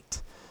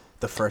right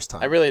the first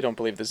time. I really don't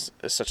believe there's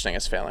such thing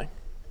as failing.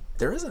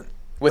 There isn't.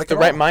 With the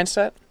right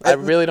mindset, I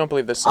really don't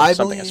believe there's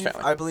something as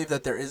failing. I believe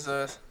that there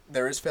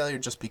is failure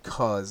just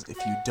because if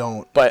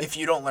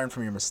you don't learn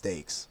from your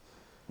mistakes.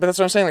 But that's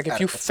what I'm saying. Like if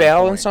you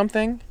fail in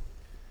something,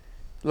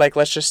 like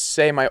let's just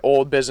say my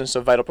old business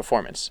of Vital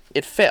Performance,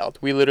 it failed.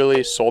 We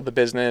literally sold the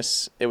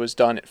business. It was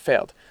done. It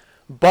failed.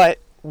 But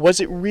was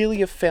it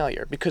really a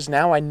failure? Because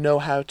now I know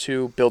how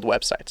to build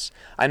websites.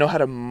 I know how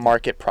to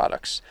market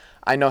products.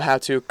 I know how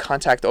to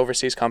contact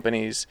overseas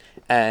companies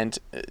and,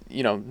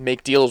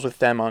 make deals with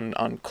them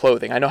on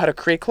clothing. I know how to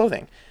create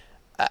clothing.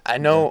 I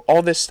know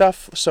all this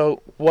stuff.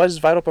 So was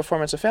Vital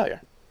Performance a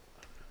failure?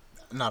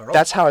 Not at all.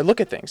 That's how I look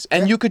at things.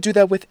 And you could do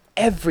that with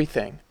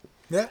everything.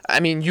 Yeah.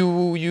 I mean,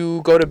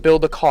 you go to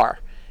build a car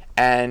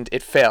and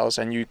it fails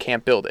and you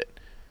can't build it.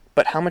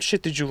 But how much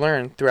shit did you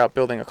learn throughout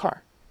building a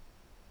car?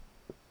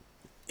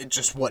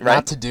 Just what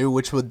not to do,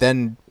 which would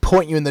then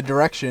point you in the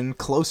direction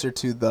closer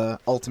to the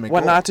ultimate goal.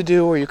 What not to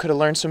do, or you could have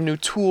learned some new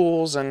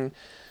tools and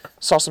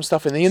saw some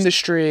stuff in the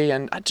industry,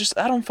 and I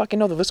don't fucking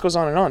know. The list goes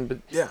on and on, but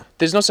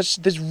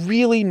there's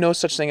really no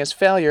such thing as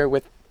failure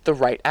with the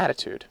right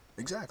attitude.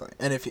 Exactly.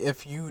 And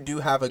if you do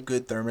have a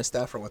good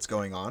thermostat for what's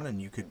going on,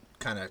 and you could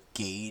kind of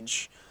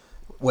gauge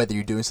whether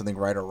you're doing something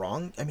right or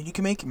wrong, I mean, you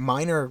can make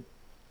minor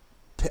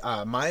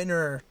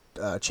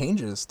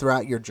changes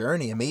throughout your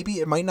journey, and maybe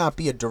it might not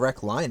be a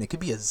direct line, it could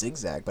be a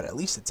zigzag, but at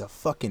least it's a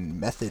fucking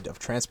method of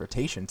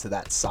transportation to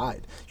that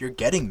side. You're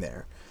getting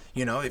there.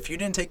 If you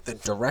didn't take the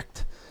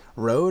direct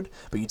road,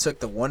 but you took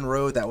the one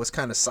road that was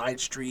kind of side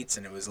streets,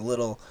 and it was a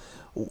little,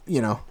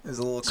 it was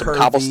a little curvy,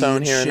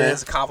 cobblestone here and there.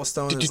 There's a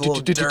cobblestone, there's a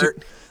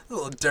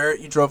little dirt,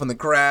 you drove in the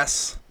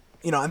grass,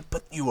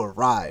 but you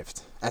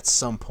arrived at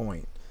some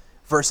point,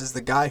 versus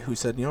the guy who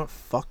said,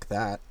 fuck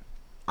that,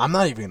 I'm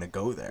not even gonna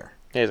go there.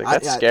 Yeah, he's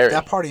like, that's scary.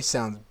 That party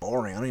sounds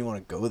boring. I don't even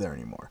want to go there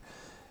anymore.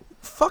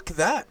 Fuck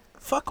that.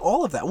 Fuck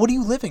all of that. What are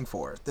you living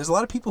for? There's a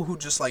lot of people who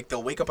just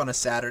they'll wake up on a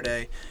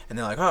Saturday and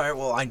they're like, all right,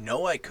 well, I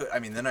know I could. I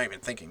mean, they're not even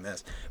thinking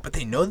this, but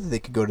they know that they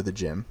could go to the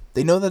gym.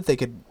 They know that they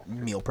could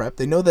meal prep.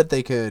 They know that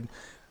they could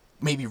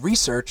maybe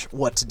research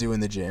what to do in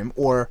the gym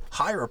or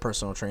hire a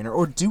personal trainer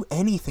or do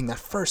anything. That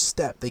first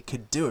step, they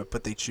could do it,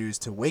 but they choose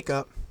to wake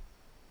up,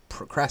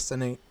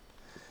 procrastinate,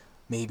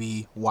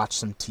 maybe watch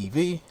some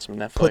TV, some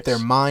Netflix. Put their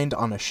mind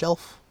on a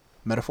shelf,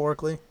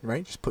 metaphorically,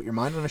 right? Just put your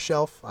mind on a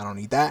shelf. I don't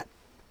need that.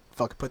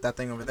 Fucking put that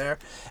thing over there.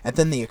 And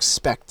then they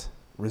expect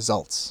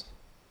results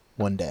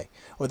one day.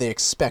 Or they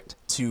expect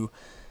to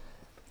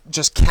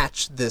just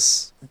catch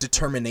this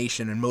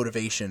determination and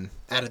motivation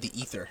out of the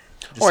ether.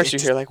 Or you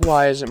hear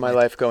why isn't my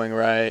life going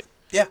right?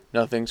 Yeah.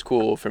 Nothing's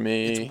cool for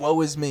me. It's woe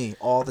is me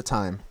all the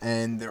time.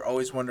 And they're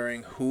always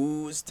wondering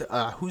who's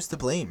to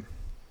blame.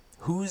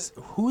 Who's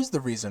the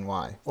reason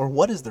why? Or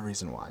what is the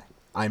reason why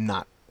I'm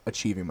not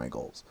achieving my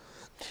goals?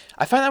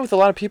 I find that with a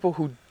lot of people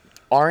who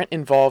aren't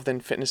involved in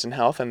fitness and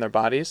health and their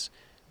bodies,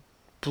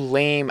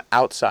 blame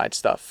outside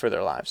stuff for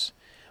their lives.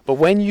 But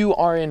when you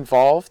are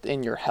involved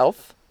in your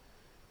health,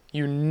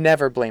 you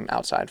never blame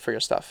outside for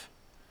your stuff.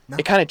 No.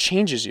 It kind of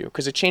changes you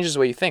because it changes the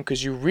way you think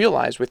because you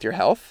realize with your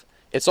health,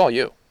 it's all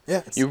you.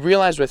 Yeah, you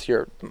realize with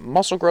your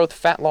muscle growth,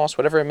 fat loss,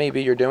 whatever it may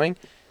be you're doing,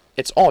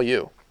 it's all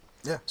you.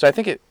 Yeah. So I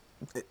think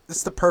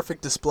it's the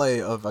perfect display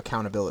of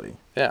accountability.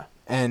 Yeah.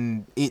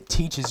 And it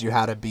teaches you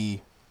how to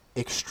be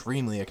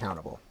extremely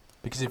accountable.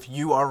 Because if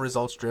you are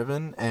results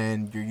driven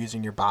and you're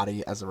using your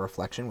body as a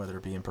reflection, whether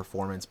it be in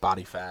performance,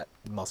 body fat,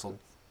 muscle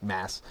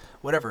mass,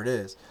 whatever it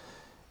is,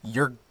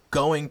 you're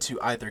going to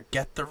either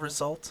get the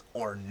result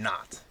or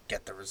not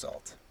get the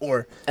result.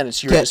 And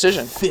it's your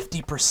decision.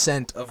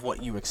 50% of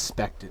what you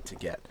expected to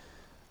get.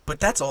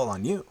 But that's all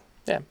on you.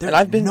 Yeah. And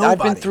I've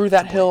been through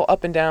that hill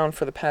up and down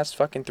for the past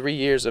fucking 3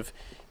 years of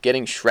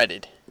getting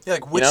shredded. Yeah,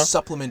 which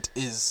supplement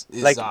is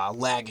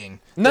lagging?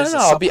 No.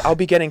 I'll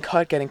be getting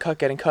cut,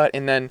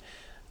 and then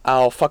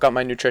I'll fuck up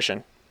my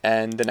nutrition,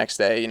 and the next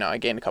day, I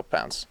gained a couple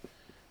pounds,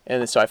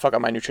 and so I fuck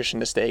up my nutrition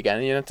this day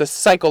again. And, it's a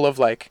cycle of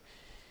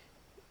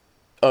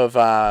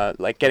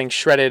getting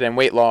shredded and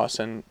weight loss,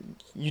 and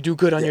you do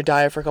good on your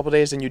diet for a couple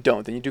days, then you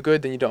don't, then you do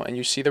good, then you don't, and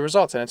you see the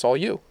results, and it's all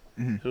you.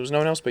 Mm-hmm. There was no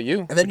one else but you.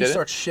 And then you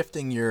start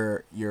shifting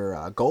your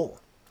goal.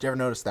 Do you ever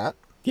notice that?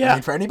 Yeah. I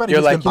mean, for anybody You're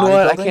who's like, been you know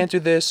what? I bodybuilding- can't do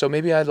this, so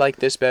maybe I'd like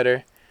this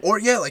better. Or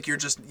yeah, like you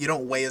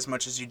don't weigh as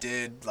much as you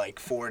did like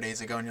 4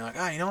 days ago, and you're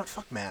like, you know what,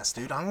 fuck mass,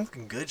 dude, I'm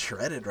looking good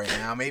shredded right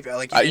now. Maybe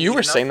like You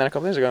were saying that a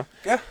couple days ago.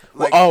 Yeah.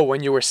 Well, Like,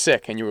 when you were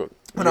sick and you were.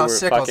 when you I was were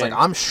sick, I was like,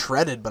 fucking- I'm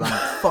shredded, but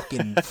I'm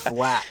fucking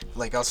flat.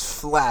 Like I was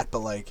flat, but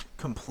like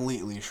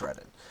completely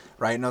shredded,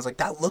 right? And I was like,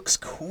 that looks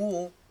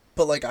cool,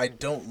 but like I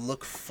don't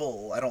look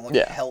full. I don't look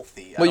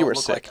healthy. Well, you were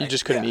look sick. You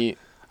just couldn't eat.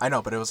 I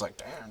know, but it was like,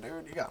 damn,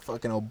 dude, you got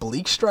fucking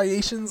oblique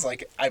striations.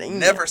 Like I've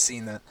never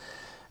seen that.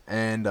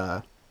 And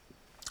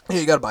yeah,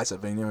 you got a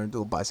bicep vein. You know, a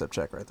little bicep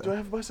check right there. Do I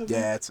have a bicep vein?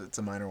 Yeah, it's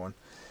a minor one.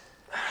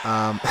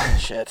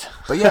 Shit.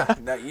 But yeah,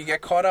 now you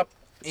get caught up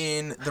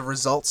in the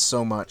results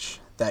so much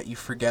that you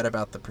forget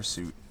about the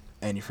pursuit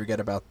and you forget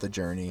about the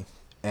journey.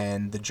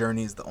 And the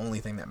journey is the only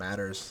thing that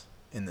matters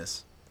in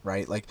this,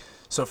 right? Like,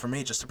 so for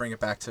me, just to bring it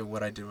back to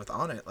what I did with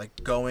Onnit,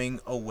 like going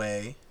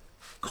away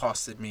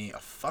costed me a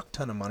fuck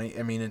ton of money.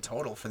 I mean, in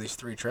total for these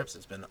 3 trips,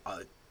 it's been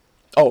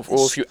Oh,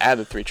 well, if you add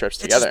the 3 trips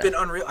it's together. just been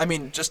unreal. I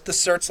mean, just the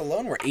certs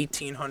alone were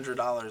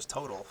 $1,800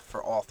 total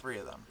for all 3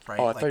 of them, right?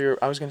 Oh, I thought you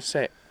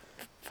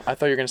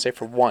were gonna say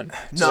for one.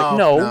 It's like,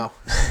 No, no, no,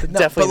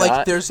 definitely but like,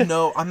 not. there's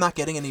I'm not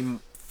getting any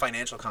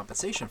financial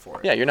compensation for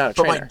it. Yeah, you're not a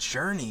But trainer. my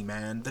journey,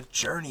 man, the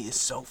journey is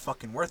so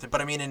fucking worth it.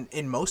 But I mean,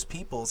 in most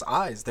people's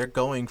eyes, they're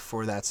going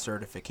for that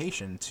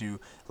certification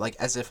to like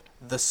as if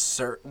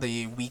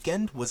the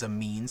weekend was a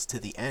means to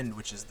the end,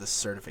 which is the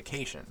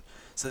certification.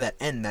 So that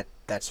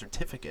that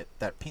certificate,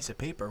 that piece of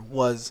paper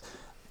was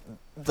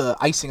the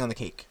icing on the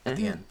cake at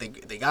the end.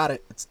 They got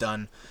it. It's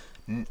done.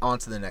 On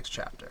to the next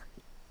chapter.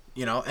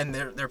 You know, and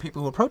there are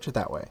people who approach it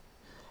that way,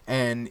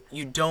 and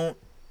you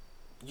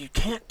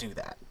can't do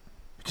that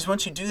because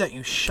once you do that,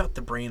 you shut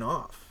the brain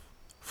off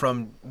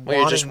from.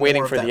 Well, you're just wanting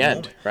waiting more for of the that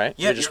end, moment. right?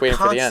 Yeah, You're just waiting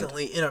for the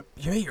end.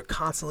 You're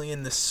constantly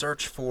in the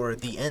search for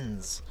the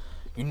ends.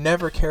 You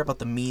never care about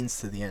the means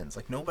to the ends.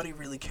 Like nobody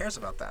really cares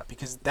about that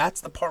because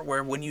that's the part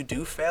where when you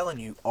do fail and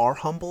you are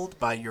humbled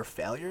by your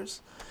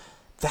failures,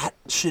 that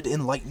should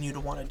enlighten you to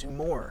want to do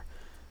more.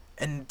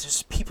 And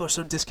just people are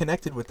so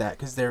disconnected with that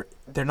because they're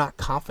not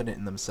confident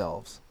in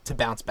themselves to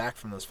bounce back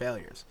from those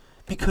failures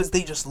because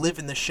they just live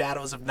in the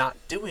shadows of not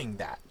doing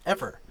that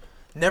ever,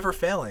 never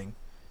failing.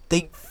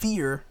 They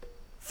fear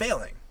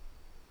failing,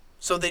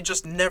 so they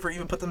just never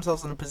even put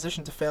themselves in a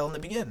position to fail in the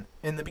beginning.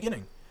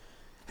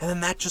 And then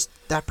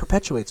that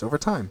perpetuates over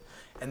time.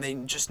 And they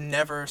just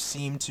never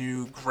seem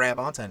to grab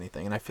onto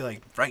anything. And I feel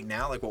like right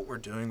now, like what we're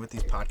doing with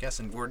these podcasts,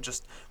 and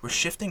we're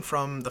shifting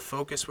from the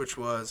focus, which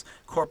was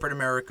corporate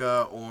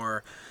America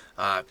or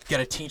get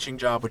a teaching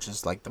job, which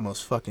is like the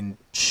most fucking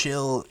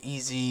chill,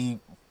 easy,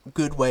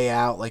 good way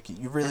out. Like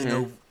you really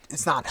know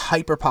it's not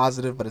hyper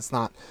positive, but it's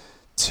not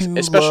too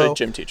Especially low. a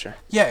gym teacher.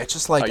 Yeah, it's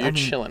just like You're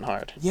chilling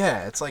hard.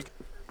 Yeah, it's like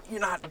you're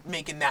not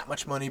making that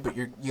much money, but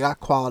you got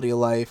quality of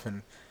life,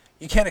 and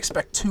you can't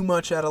expect too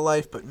much out of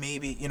life. But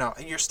maybe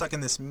you're stuck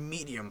in this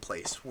medium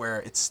place where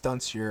it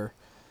stunts your.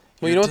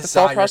 Well, you know what the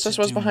thought process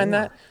was behind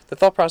that? The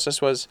thought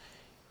process was,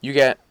 you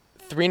get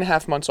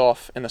 3.5 months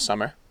off in the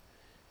summer,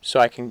 so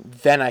I can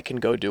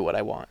go do what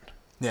I want.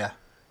 Yeah.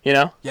 You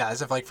know? Yeah,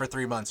 as if like for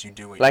 3 months you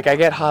do what. Like you I want.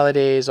 get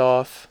holidays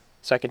off,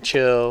 so I can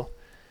chill.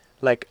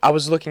 Like I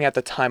was looking at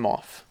the time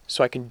off,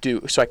 so I can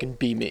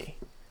be me.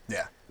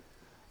 Yeah.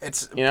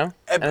 It's. You know?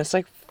 And it's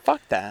like, fuck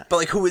that. But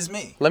like, who is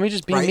me? Let me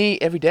just be Right? me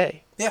every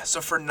day. Yeah.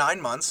 So for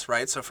 9 months,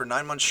 right? So for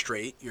 9 months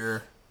straight,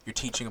 you're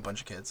teaching a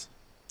bunch of kids,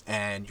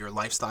 and your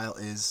lifestyle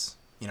is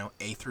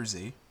A through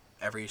Z.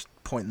 Every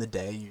point in the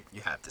day,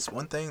 you have this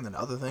one thing, then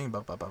other thing, blah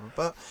blah blah blah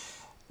blah,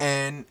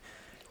 and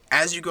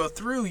as you go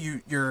through,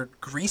 you're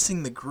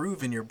greasing the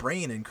groove in your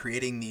brain and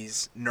creating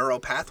these neural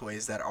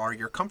pathways that are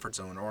your comfort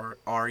zone or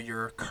are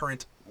your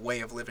current way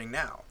of living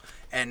now.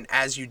 And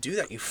as you do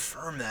that, you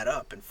firm that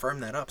up.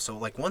 So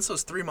like once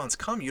those 3 months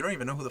come, you don't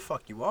even know who the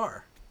fuck you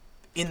are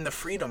in the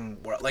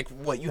freedom world. Like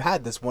what you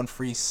had this one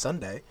free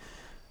Sunday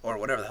or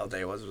whatever the hell day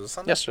it was. It was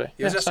Sunday. Yesterday.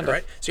 It was Yeah, yesterday, Sunday.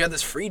 right? So you had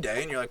this free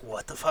day and you're like,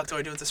 what the fuck do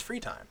I do with this free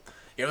time?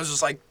 It was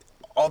just like,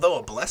 although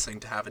a blessing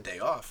to have a day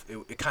off,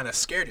 it kind of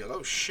scared you. Like,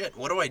 oh shit,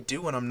 what do I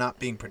do when I'm not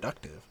being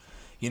productive?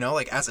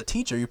 Like as a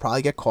teacher, you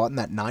probably get caught in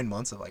that 9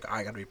 months of like,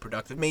 I gotta be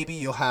productive. Maybe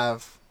you'll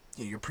have,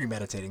 you're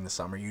premeditating the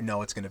summer.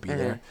 It's going to be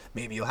there.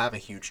 Maybe you'll have a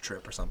huge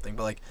trip or something.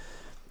 But like,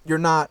 you're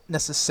not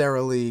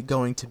necessarily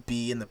going to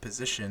be in the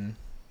position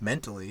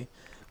mentally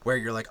where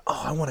you're like,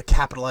 oh, I want to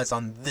capitalize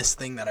on this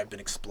thing that I've been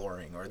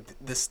exploring or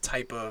this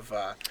type of.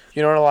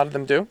 You know what a lot of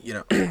them do? They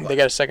They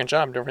get a second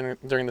job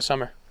during the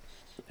summer,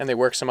 and they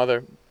work some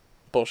other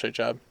bullshit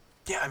job.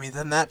 Yeah, I mean,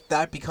 then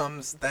that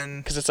becomes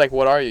then. Because it's like,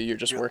 what are you? You're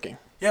just working.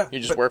 Yeah. You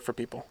just work for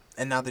people.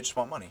 And now they just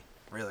want money,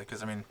 really.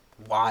 Because I mean,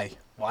 why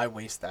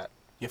waste that?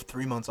 You have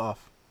 3 months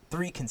off,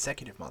 3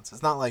 consecutive months.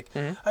 It's not like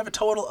I have a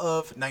total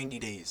of 90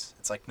 days.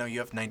 It's like, no, you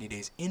have 90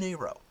 days in a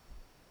row,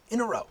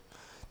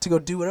 to go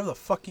do whatever the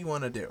fuck you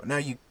want to do. Now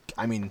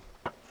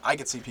I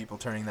could see people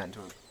turning that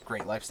into a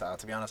great lifestyle.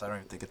 To be honest, I don't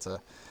even think it's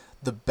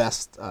the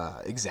best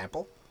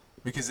example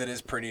because it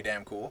is pretty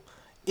damn cool.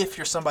 If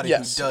you're somebody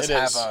Yes, who does it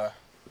have is. a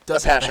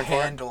passion have a for it.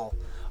 handle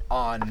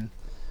on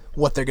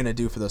what they're gonna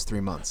do for those 3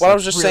 months. Well, I Like,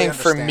 was just really saying,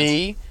 for understands-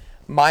 me,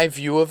 my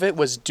view of it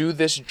was do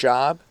this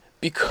job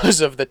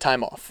because of the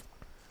time off.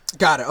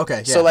 Got it.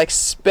 Okay. Yeah. So, like,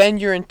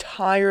 spend your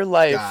entire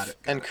life Got it,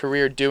 got and it.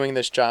 career doing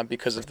this job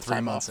because of the 3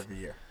 time months off. every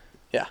year.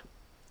 Yeah.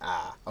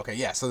 Ah. Okay.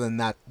 Yeah. So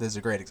then there's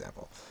a great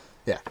example.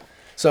 Yeah.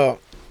 So,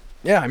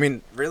 yeah, I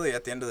mean, really,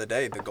 at the end of the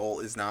day, the goal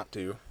is not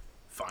to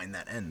find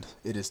that end.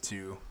 It is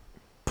to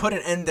put an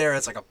end there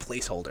as like a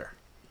placeholder.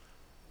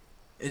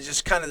 It's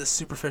just kind of the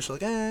superficial,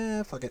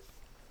 like, fuck it.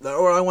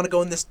 Or I want to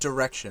go in this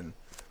direction,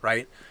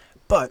 right?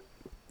 But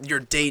Your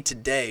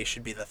day-to-day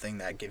should be the thing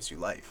that gives you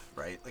life,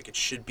 right? Like, it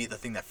should be the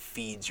thing that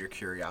feeds your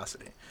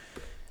curiosity.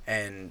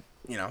 And,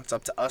 you know, it's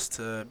up to us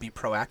to be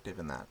proactive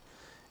in that.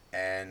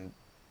 and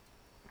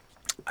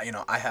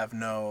I have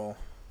no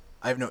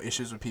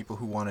issues with people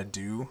who want to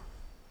do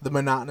the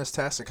monotonous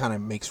tasks. It kind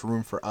of makes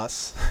room for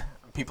us,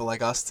 people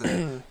like us,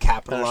 to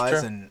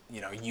capitalize true. and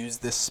use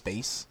this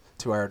space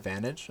to our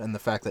advantage. And the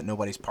fact that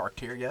nobody's parked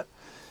here yet,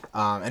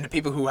 and the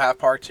people who have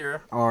parked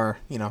here are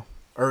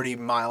already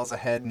miles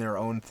ahead in their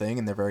own thing,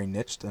 and they're very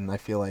niched. And I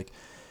feel like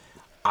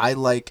I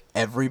like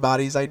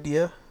everybody's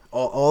idea.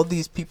 All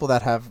these people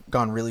that have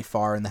gone really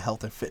far in the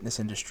health and fitness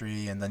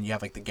industry, and then you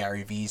have like the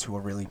Gary V's who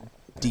are really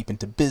deep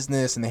into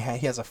business, and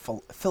he has a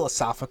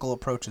philosophical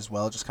approach as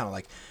well, just kind of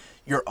like,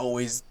 you're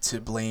always to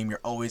blame,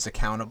 you're always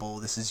accountable,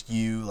 this is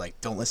you, like,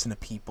 don't listen to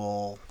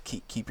people,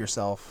 keep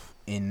yourself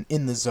in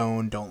the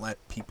zone, don't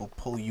let people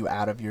pull you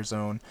out of your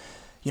zone.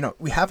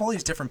 We have all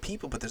these different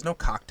people, but there's no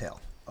cocktail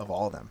of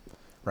all of them,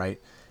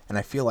 right? And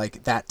I feel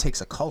like that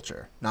takes a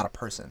culture, not a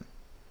person.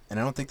 And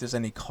I don't think there's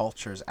any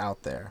cultures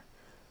out there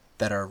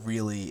that are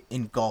really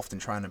engulfed in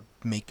trying to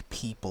make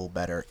people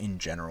better in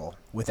general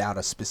without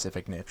a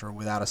specific niche or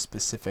without a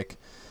specific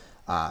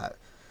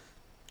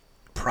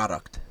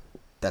product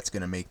that's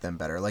going to make them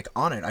better. Like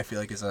Onnit, I feel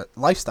like, is a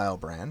lifestyle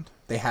brand.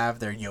 They have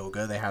their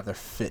yoga, they have their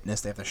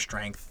fitness, they have their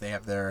strength, they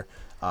have their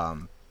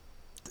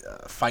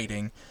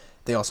fighting.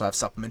 They also have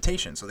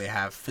supplementation, so they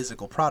have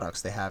physical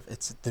products.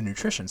 It's the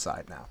nutrition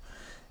side now.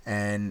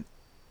 And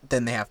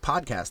then they have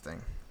podcasting.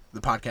 The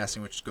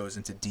podcasting, which goes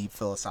into deep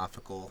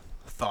philosophical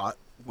thought,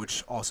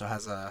 which also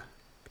has a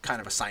kind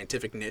of a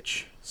scientific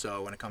niche.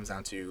 So when it comes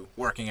down to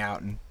working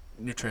out and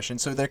nutrition,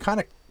 so they're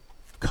kind of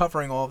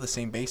covering all of the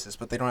same bases,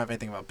 but they don't have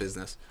anything about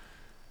business.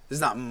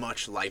 There's not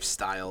much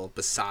lifestyle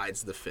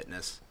besides the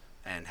fitness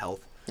and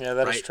health. Yeah,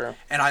 that is right? true.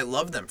 And I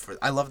love them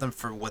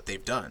for what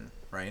they've done,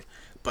 right?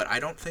 But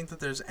I don't think that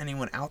there's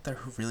anyone out there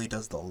who really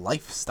does the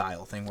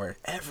lifestyle thing where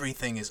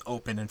everything is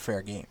open and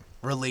fair game.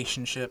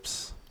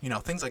 Relationships,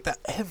 things like that.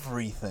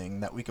 Everything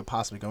that we could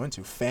possibly go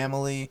into.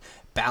 Family,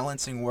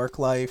 balancing work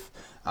life,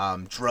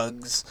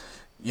 drugs.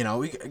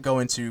 We could go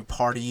into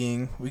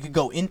partying. We could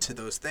go into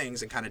those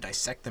things and kind of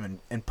dissect them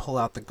and pull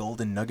out the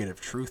golden nugget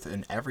of truth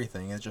in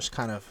everything, and just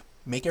kind of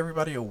make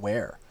everybody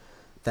aware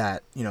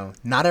that,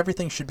 not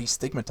everything should be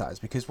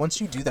stigmatized, because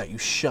once you do that, you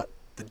shut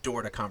the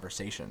door to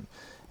conversation.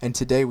 And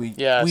today we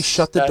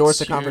shut the doors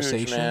to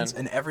conversations,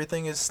 and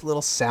everything is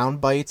little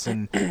sound bites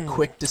and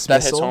quick dismissal.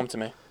 That hits home to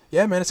me.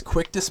 Yeah, man, it's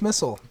quick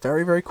dismissal.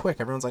 Very, very quick.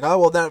 Everyone's like, oh,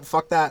 well, then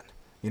fuck that.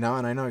 And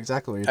I know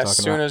exactly what you're talking about.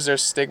 As soon as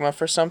there's stigma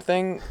for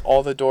something,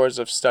 all the doors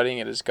of studying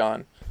it is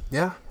gone.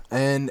 Yeah,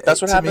 and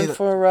that's what happened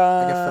for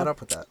I get fed up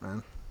with that,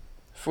 man.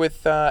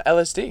 With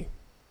LSD.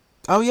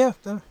 Oh, yeah.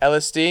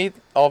 LSD,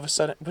 all of a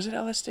sudden, was it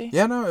LSD?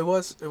 Yeah, no, it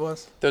was. There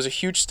was a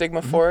huge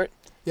stigma for it.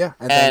 Yeah.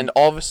 And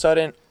all of a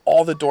sudden,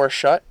 all the doors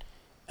shut,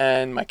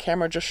 and my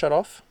camera just shut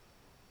off.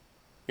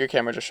 Your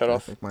camera just shut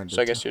off. Think mine did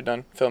So I guess too. you're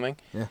done filming.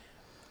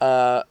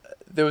 Yeah.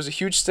 There was a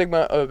huge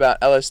stigma about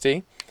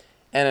LSD,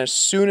 and as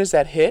soon as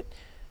that hit,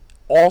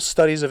 all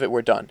studies of it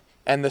were done.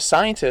 And the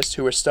scientists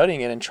who were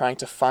studying it and trying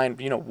to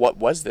find, what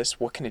was this?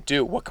 What can it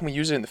do? What can we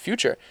use it in the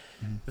future?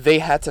 They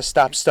had to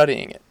stop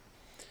studying it.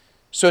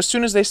 So as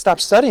soon as they stopped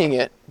studying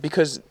it,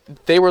 because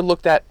they were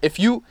looked at,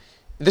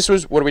 this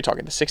was, what are we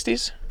talking, the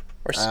 60s?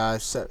 Or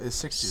 60s or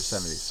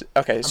 70s.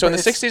 Okay, so in the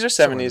 60s or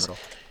 70s,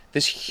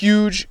 this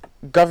huge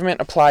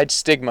government-applied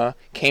stigma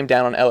came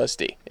down on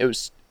LSD. It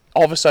was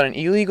all of a sudden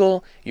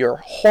illegal. You're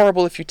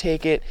horrible if you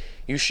take it.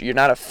 You're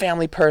not a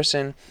family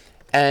person.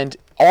 And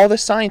all the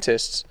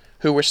scientists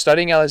who were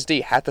studying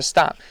LSD had to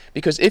stop.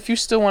 Because if you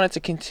still wanted to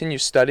continue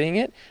studying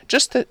it,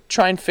 just to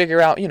try and figure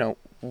out,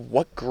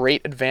 what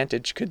great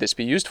advantage could this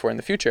be used for in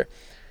the future,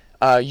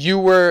 you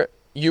were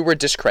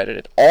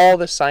discredited. All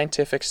the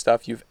scientific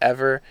stuff you've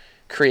ever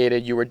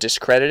created, you were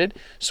discredited.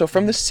 So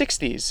from the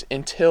 60s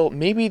until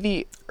maybe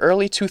the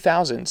early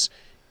 2000s,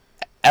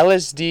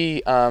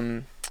 LSD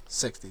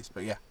 60s,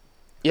 but yeah.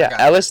 Yeah,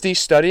 LSD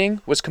studying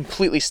was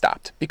completely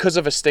stopped because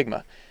of a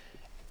stigma.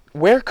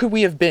 Where could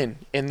we have been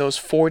in those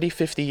 40,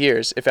 50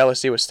 years if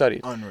LSD was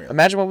studied? Unreal.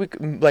 Imagine what we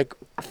could,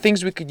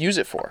 things we could use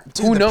it for.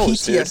 Dude, Who the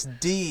knows, PTSD.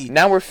 dude?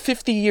 Now we're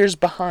 50 years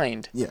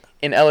behind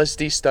in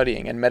LSD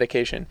studying and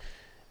medication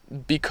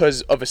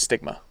because of a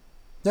stigma.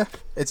 Yeah,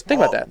 Think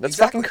about that. That's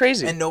fucking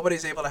crazy. And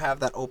nobody's able to have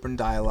that open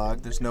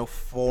dialogue. There's no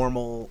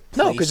formal.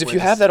 No, because if you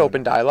have that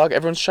open dialogue,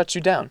 everyone shuts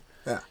you down.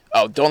 Yeah.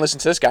 Oh, don't listen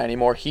to this guy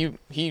anymore.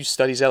 He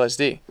studies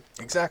LSD.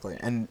 Exactly,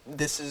 and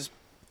this is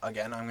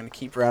again, I'm going to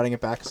keep routing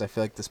it back because I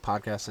feel like this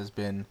podcast has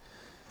been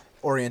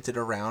oriented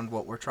around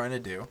what we're trying to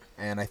do.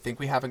 And I think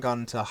we haven't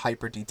gone into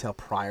hyper detail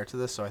prior to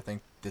this, so I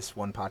think this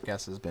one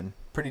podcast has been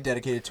pretty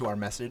dedicated to our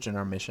message and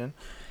our mission.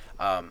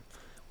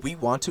 We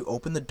want to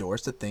open the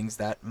doors to things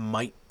that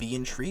might be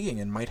intriguing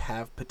and might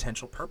have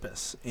potential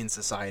purpose in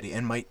society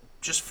and might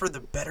just for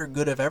the better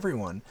good of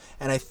everyone.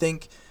 And I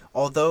think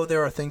although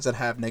there are things that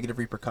have negative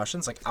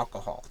repercussions, like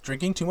alcohol,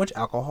 drinking too much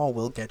alcohol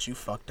will get you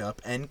fucked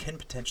up and can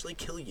potentially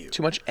kill you.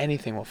 Too much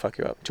anything will fuck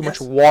you up. Too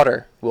much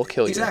water will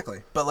kill you.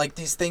 Exactly. But like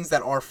these things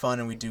that are fun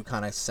and we do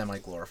kind of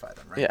semi-glorify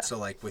them, right? Yeah. So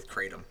like with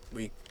Kratom,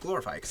 we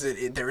glorify it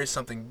because there is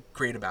something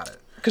great about it.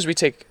 Because we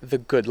take the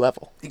good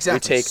level.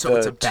 Exactly. We take So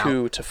it's the about-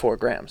 2 to 4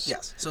 grams.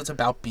 Yes. So it's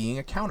about being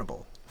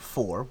accountable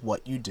for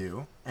what you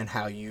do and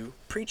how you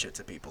preach it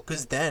to people.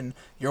 Because then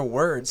your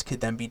words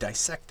could then be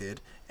dissected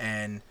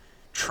and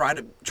try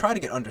to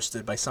get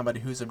understood by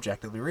somebody who's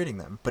objectively reading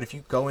them. But if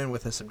you go in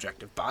with a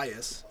subjective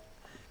bias,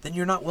 then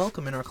you're not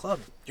welcome in our club.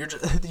 You're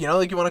just, you know,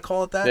 like you want to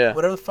call it that, Yeah.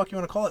 whatever the fuck you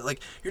want to call it.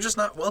 Like you're just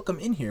not welcome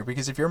in here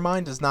because if your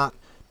mind is not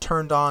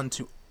turned on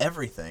to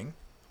everything,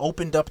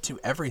 opened up to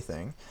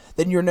everything,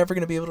 then you're never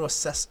going to be able to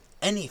assess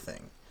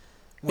anything.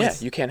 Yeah,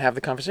 you can't have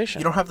the conversation.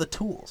 You don't have the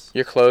tools.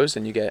 You're closed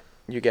and you get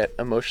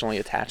emotionally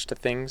attached to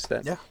things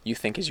that Yeah. you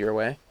think is your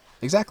way.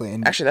 Exactly.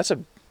 And Actually, it's I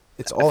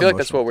all feel like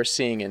that's emotional. what we're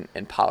seeing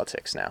in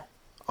politics now.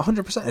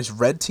 100%. It's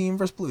red team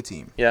versus blue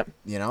team. Yep.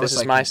 You know, This it's is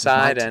like my my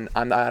side, t- and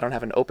I don't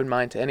have an open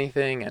mind to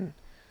anything. And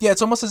Yeah,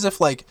 it's almost as if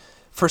like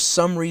for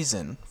some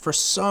reason,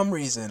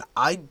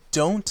 I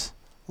don't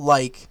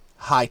like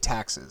high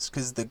taxes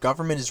because the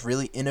government is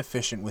really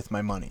inefficient with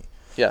my money.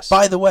 yes,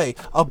 By the way,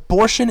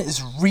 abortion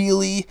is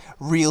really,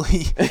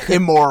 really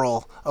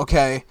immoral.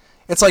 Okay,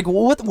 it's like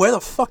where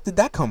the fuck did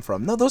that come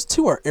from? No, those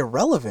two are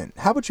irrelevant.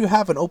 How about you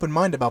have an open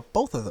mind about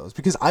both of those?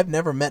 Because I've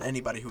never met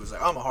anybody who was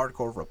like, I'm a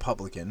hardcore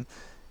Republican,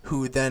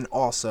 who then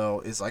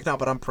also is like, no,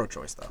 but I'm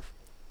pro-choice though.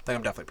 Like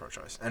I'm definitely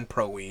pro-choice and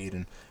pro-weed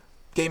and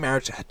gay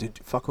marriage. Dude,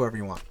 fuck whoever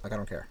you want. Like I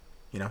don't care.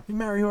 You know, you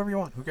marry whoever you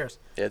want. Who cares?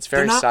 yeah, it's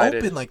very They're not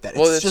sided. open like that.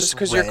 Well, It's it's just just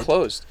because you're red.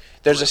 closed.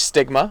 There's a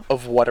stigma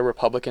of what a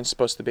Republican's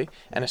supposed to be,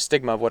 and a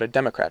stigma of what a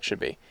Democrat should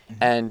be,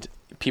 Mm-hmm. and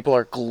people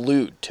are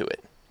glued to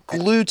it,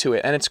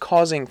 and it's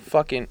causing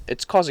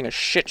a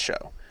shit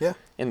show. Yeah,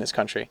 In this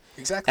country.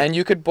 exactly. And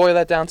you could boil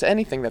that down to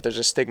anything that there's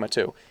a stigma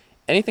to.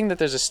 Anything that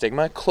there's a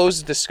stigma,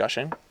 close the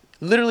discussion.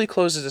 Literally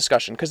close the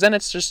discussion. Because then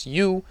it's just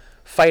you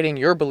fighting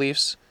your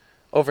beliefs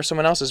over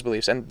someone else's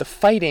beliefs. And the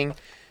fighting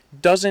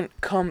doesn't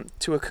come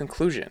to a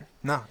conclusion.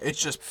 No, it's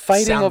just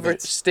Fighting sound over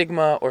bits.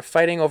 stigma or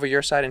fighting over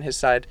your side and his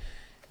side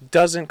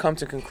doesn't come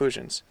to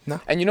conclusions. No.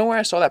 And you know where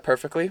I saw that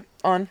perfectly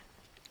on?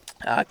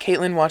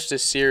 Caitlin watched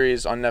this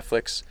series on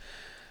Netflix.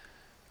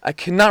 I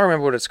cannot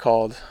remember what it's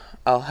called.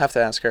 I'll have to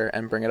ask her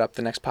and bring it up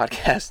the next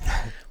podcast.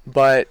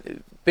 But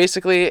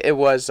basically, it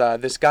was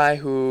this guy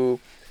who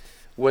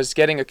was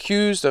getting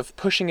accused of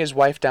pushing his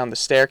wife down the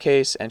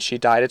staircase, and she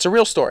died. It's a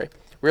real story.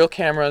 Real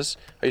cameras.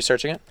 Are you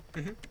searching it?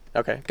 Mhm.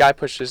 Okay. Guy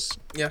pushed his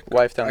Yeah,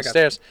 wife down I the got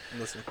stairs. I'm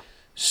listening.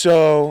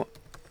 So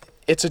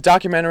it's a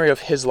documentary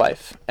of his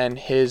life and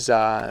his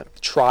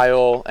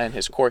trial and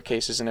his court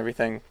cases and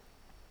everything.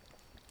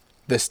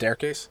 The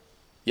staircase.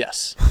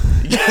 Yes.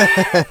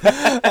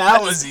 That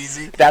was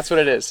easy. That's what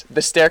it is.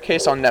 The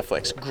Staircase on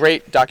Netflix.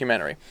 Great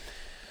documentary.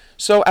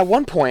 So at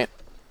one point,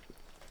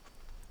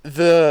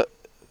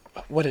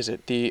 what is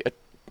it? The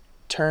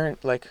attorney,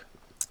 like,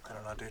 I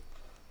don't know, dude.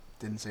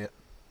 Didn't see it.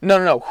 no.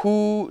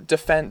 The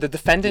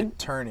defendant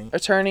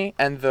Attorney,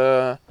 and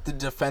the, the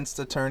defense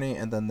attorney,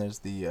 and then there's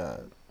the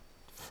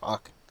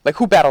fuck. like,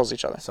 who battles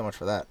each other? So much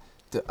for that.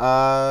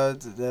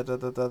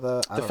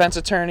 Defense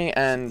attorney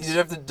and You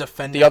have the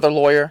defendant. the other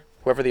lawyer,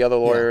 whoever the other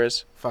lawyer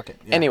is. Fuck it.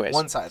 Yeah. Anyways.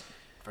 One side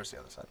versus the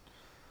other side.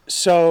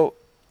 So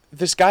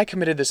this guy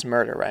committed this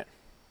murder, right?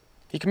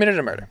 He committed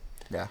a murder.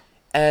 Yeah.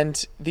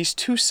 And these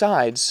two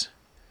sides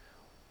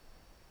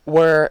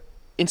were,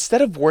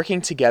 instead of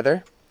working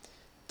together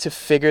to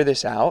figure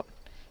this out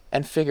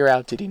and figure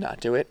out did he not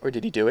do it or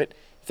did he do it,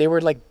 they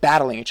were like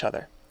battling each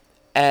other.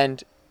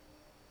 And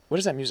what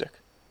is that music?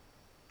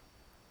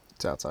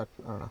 It's outside.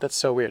 I don't know. That's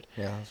so weird.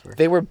 Yeah, that's weird.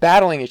 They were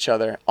battling each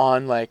other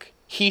on like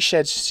he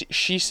said,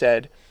 she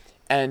said,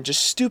 and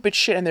just stupid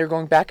shit. And they were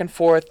going back and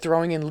forth,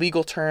 throwing in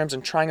legal terms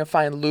and trying to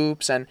find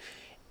loops. And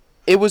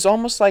it was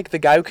almost like the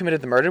guy who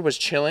committed the murder was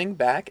chilling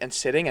back and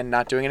sitting and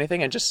not doing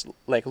anything and just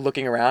like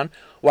looking around,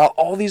 while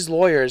all these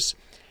lawyers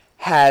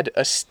had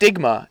a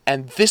stigma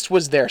and this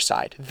was their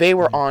side. They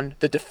were on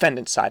the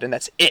defendant's side and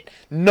that's it.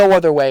 No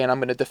other way, and I'm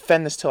going to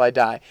defend this till I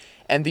die.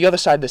 And the other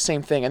side, the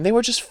same thing. And they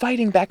were just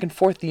fighting back and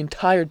forth the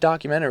entire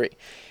documentary.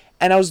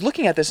 And I was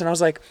looking at this and I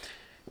was like,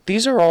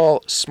 these are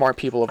all smart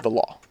people of the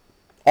law.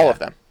 All of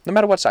them. No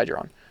matter what side you're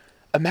on.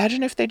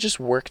 Imagine if they just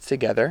worked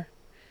together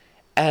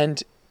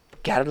and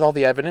gathered all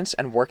the evidence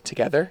and worked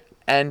together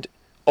and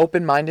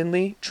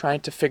open-mindedly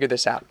trying to figure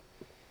this out.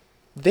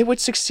 They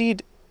would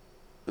succeed,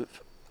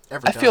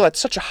 I feel, at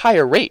such a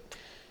higher rate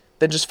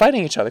than just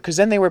fighting each other. Because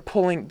then they were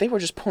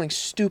just pulling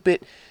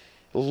stupid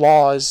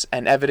laws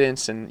and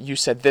evidence, and you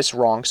said this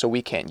wrong, so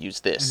we can't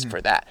use this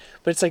for that.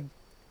 But it's like,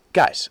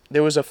 guys,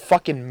 there was a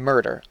fucking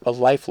murder, a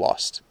life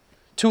lost,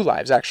 2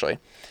 lives actually,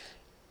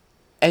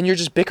 and you're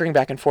just bickering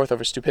back and forth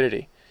over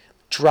stupidity.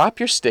 Drop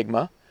your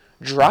stigma,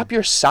 drop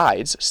your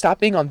sides, stop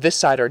being on this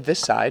side or this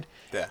side,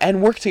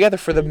 and work together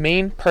for the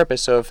main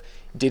purpose of,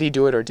 did he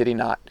do it or did he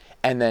not?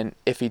 And then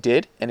if he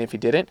did and if he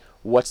didn't,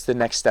 what's the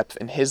next step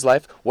in his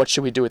life? What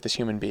should we do with this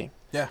human being?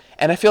 Yeah.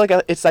 And I feel like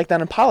it's like that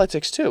in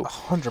politics too.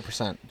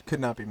 100%. Could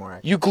not be more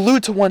accurate. You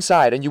glued to one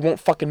side and you won't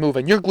fucking move,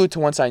 and you're glued to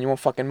one side and you won't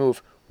fucking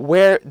move.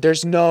 Where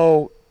there's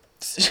no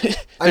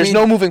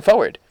no moving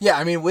forward. Yeah,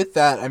 I mean, with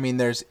that, I mean,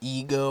 there's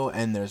ego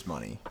and there's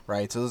money,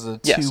 right? So those are the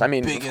two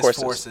biggest of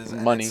course forces.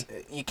 And money.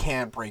 You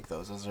can't break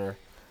those. Those are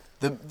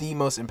the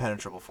most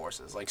impenetrable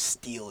forces. Like,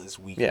 steel is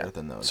weaker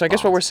than those. So I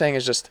guess what we're saying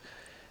is just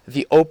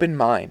the open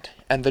mind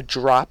and the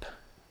drop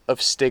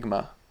of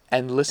stigma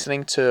and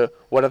listening to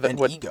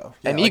ego.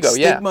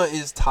 Stigma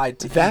is tied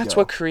to That's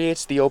ego. what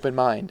creates the open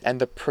mind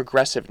and the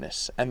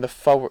progressiveness and the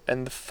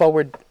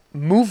forward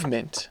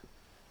movement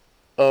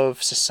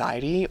of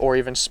society, or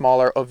even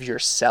smaller, of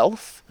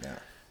yourself. Yeah.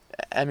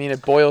 I mean,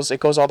 it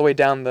goes all the way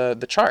down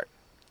the chart,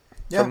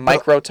 from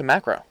micro to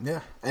macro.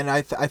 Yeah, and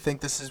I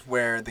think this is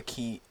where the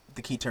key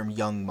term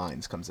young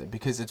minds comes in,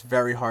 because it's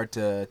very hard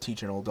to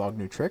teach an old dog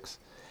new tricks.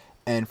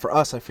 And for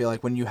us, I feel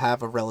like when you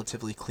have a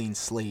relatively clean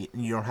slate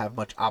and you don't have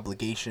much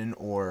obligation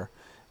or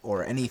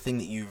anything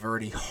that you've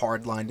already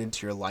hardlined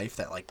into your life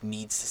that like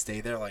needs to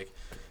stay there, like,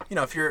 you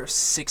know, if you're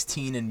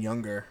 16 and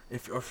younger,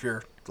 if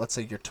you're, let's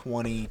say you're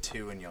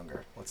 22 and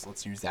younger,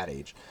 let's use that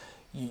age,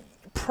 you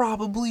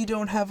probably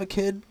don't have a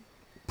kid,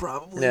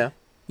 probably. Yeah.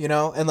 You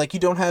know, and like you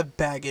don't have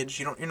baggage,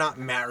 you're not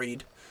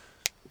married.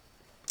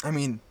 I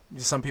mean,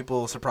 some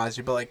people surprise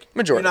you, but like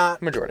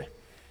majority.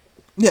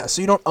 Yeah,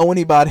 so you don't owe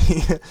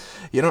anybody.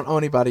 You don't owe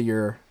anybody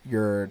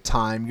your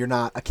time. You're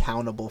not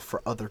accountable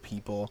for other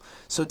people.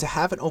 So to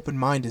have an open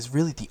mind is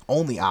really the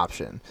only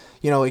option.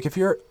 You know, like if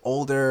you're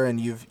older and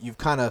you've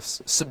kind of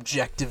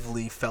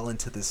subjectively fell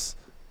into this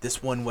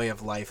one way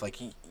of life, like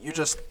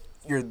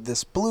you're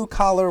this blue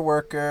collar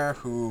worker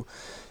who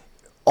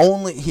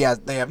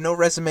they have no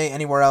resume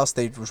anywhere else.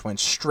 They just went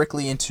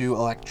strictly into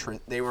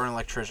they were an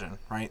electrician,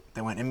 right?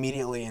 They went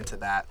immediately into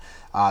that.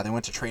 They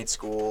went to trade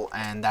school,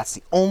 and that's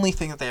the only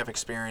thing that they have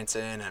experience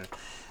in.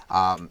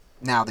 And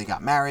now they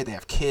got married, they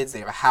have kids, they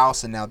have a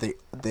house, and now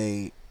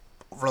they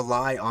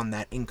rely on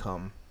that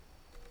income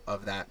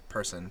of that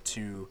person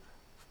to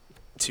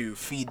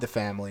feed the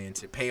family and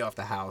to pay off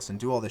the house and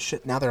do all this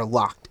shit. Now they're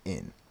locked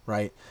in,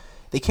 right?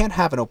 They can't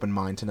have an open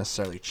mind to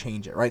necessarily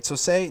change it, right? So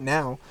say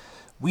now,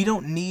 we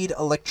don't need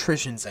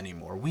electricians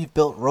anymore. We've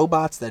built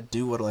robots that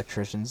do what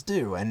electricians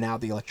do, and now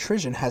the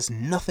electrician has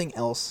nothing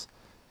else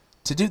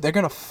to do. They're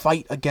going to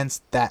fight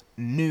against that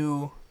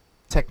new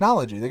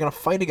technology. They're going to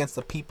fight against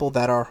the people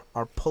that are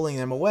pulling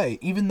them away.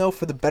 Even though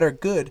for the better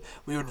good,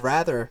 we would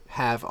rather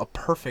have a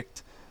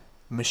perfect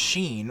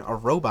machine, a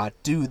robot,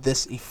 do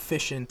this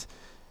efficient...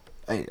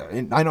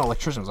 I know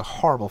electrician was a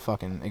horrible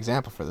fucking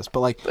example for this, but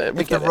like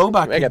if the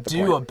robot could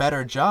do a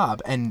better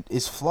job and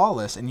is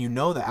flawless, and you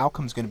know the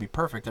outcome's going to be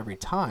perfect every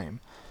time,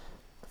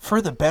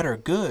 for the better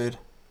good,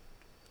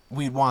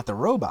 we'd want the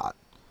robot.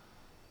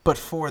 But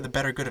for the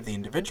better good of the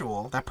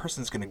individual, that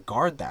person's going to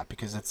guard that,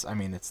 because it's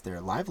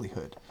their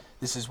livelihood.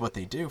 This is what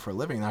they do for a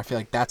living. And I feel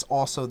like that's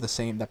also the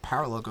same, that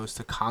parallel goes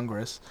to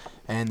Congress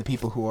and the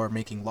people who are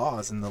making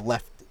laws, and the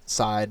left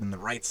side and the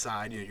right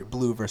side, your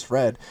blue versus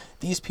red.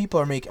 These people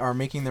are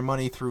making their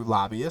money through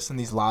lobbyists, and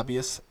these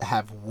lobbyists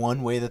have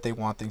one way that they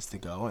want things to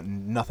go,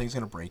 and nothing's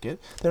going to break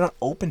it. They're not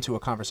open to a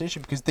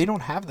conversation because they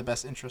don't have the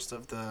best interest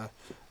of the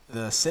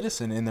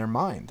citizen in their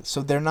mind.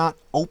 So they're not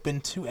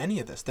open to any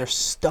of this. They're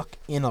stuck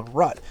in a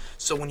rut.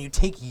 So when you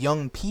take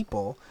young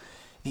people,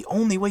 the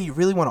only way you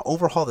really want to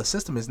overhaul the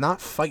system is not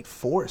fight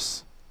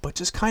force, but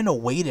just kind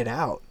of wait it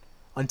out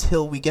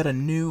until we get a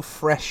new,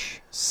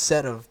 fresh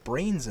set of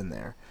brains in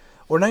there.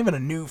 Or not even a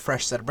new,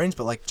 fresh set of brains,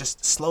 but like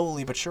just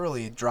slowly but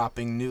surely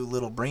dropping new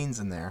little brains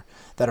in there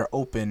that are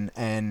open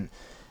and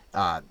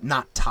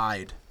not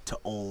tied to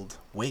old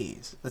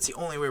ways. That's the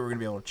only way we're going to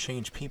be able to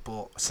change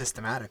people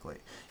systematically.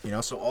 You know,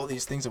 so all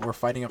these things that we're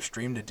fighting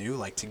upstream to do,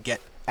 like to get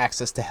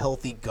access to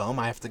healthy gum,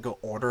 I have to go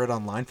order it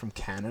online from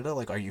Canada.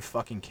 Like, are you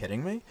fucking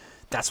kidding me?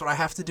 That's what I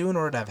have to do in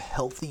order to have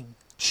healthy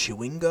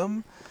chewing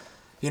gum?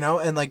 You know,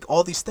 and like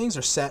all these things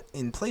are set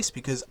in place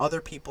because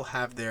other people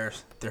have their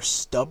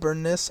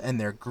stubbornness and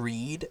their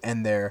greed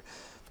and their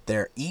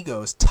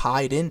egos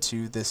tied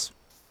into this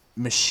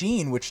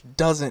machine, which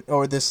doesn't,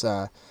 or this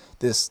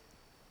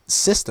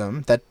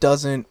system that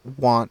doesn't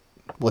want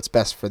what's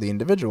best for the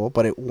individual,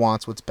 but it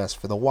wants what's best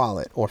for the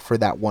wallet, or for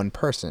that one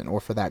person, or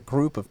for that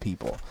group of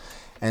people.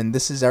 And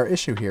this is our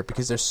issue here,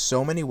 because there's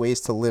so many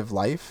ways to live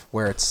life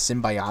where it's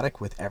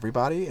symbiotic with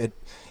everybody.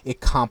 It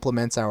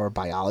complements our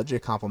biology,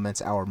 it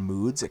complements our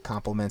moods, it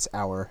complements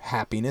our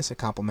happiness, it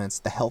complements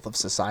the health of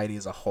society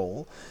as a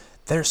whole.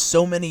 There's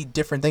so many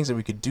different things that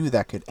we could do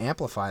that could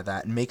amplify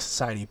that and make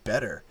society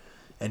better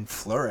and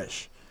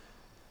flourish.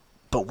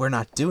 But we're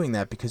not doing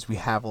that because we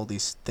have all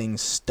these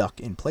things stuck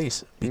in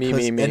place.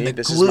 Me. And the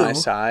This glue, is my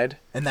side.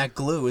 And that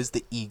glue is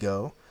the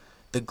ego.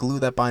 The glue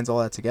that binds all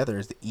that together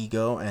is the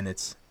ego and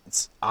its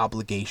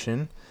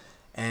obligation.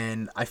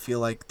 And I feel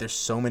like there's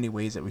so many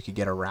ways that we could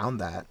get around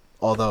that.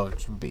 Although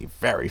it would be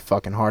very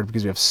fucking hard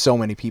because we have so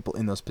many people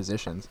in those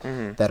positions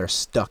that are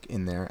stuck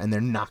in there and they're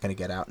not going to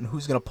get out. And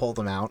who's going to pull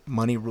them out?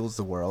 Money rules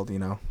the world, you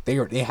know.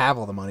 They have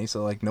all the money,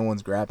 so like no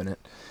one's grabbing it.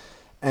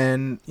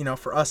 And, you know,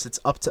 for us, it's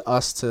up to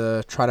us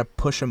to try to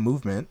push a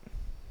movement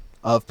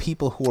of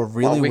people who are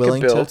really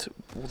willing to... we could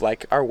build,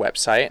 like, our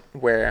website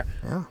where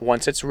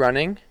once it's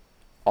running,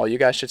 all you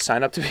guys should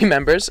sign up to be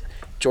members,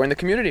 join the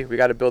community. We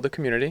got to build a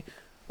community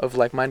of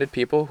like-minded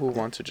people who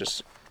want to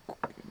just,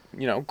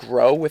 you know,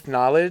 grow with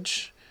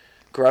knowledge,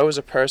 grow as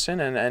a person,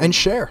 and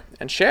share.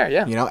 And share,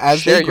 yeah. You know,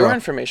 as share they grow. your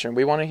information.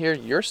 We want to hear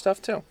your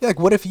stuff, too. Yeah,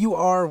 like, what if you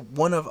are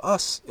one of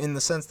us in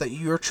the sense that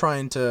you're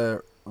trying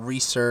to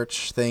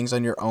research things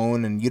on your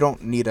own and you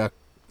don't need a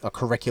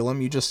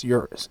curriculum,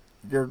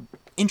 you're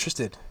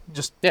interested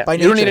just by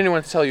nature. You don't need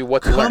anyone to tell you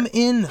what to learn. Come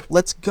in,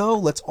 let's go,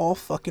 let's all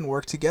fucking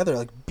work together,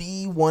 like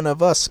be one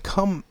of us,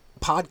 come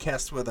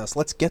podcast with us,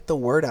 let's get the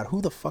word out.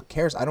 Who the fuck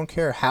cares? I don't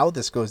care how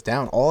this goes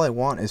down. All I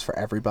want is for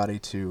everybody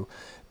to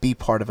be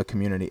part of a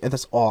community, and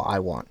that's all I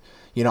want.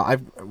 You know,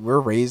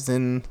 we're raised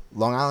in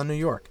Long Island, New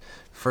York.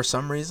 For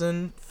some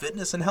reason,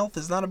 fitness and health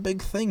is not a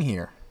big thing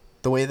here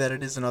the way that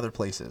it is in other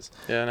places.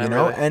 Yeah, not you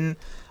know, really. and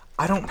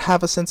I don't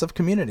have a sense of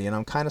community, and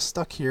I'm kind of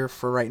stuck here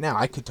for right now.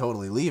 I could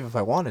totally leave if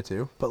I wanted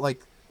to, but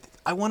like,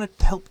 I want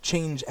to help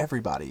change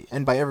everybody,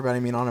 and by everybody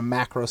I mean on a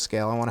macro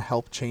scale. I want to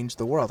help change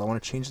the world. I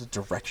want to change the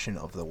direction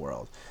of the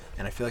world,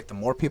 and I feel like the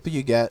more people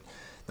you get,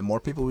 the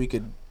more people we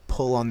could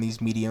pull on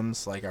these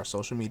mediums like our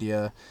social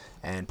media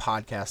and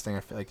podcasting. I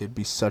feel like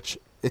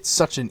it's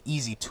such an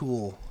easy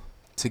tool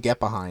to get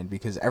behind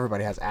because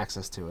everybody has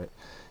access to it.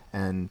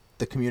 And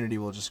the community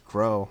will just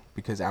grow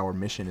because our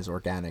mission is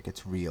organic,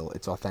 it's real,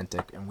 it's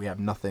authentic, and we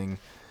have nothing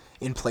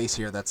in place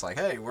here that's like,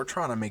 hey, we're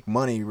trying to make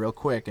money real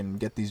quick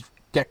and get this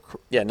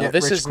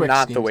is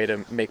not the way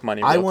to make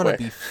money real quick.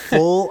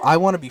 I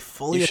want to be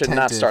fully you should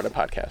attentive. not start a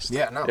podcast.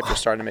 Yeah, no. If you're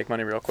starting to make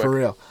money real quick. For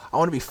real. I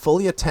want to be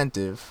fully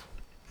attentive,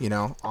 you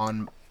know,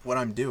 on what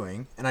I'm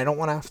doing, and I don't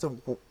want to have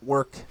to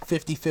work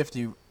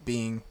 50-50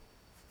 being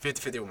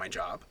 50-50 with my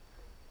job,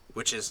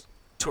 which is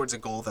towards a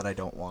goal that I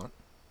don't want.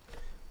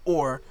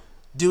 Or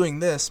doing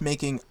this,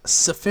 making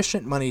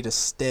sufficient money to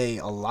stay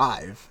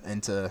alive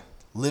and to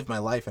live my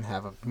life and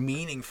have a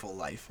meaningful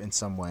life in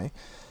some way.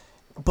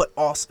 But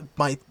also,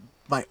 my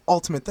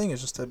ultimate thing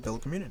is just to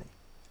build community.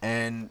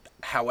 And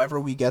however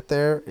we get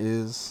there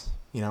is,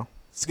 you know,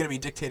 it's going to be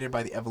dictated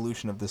by the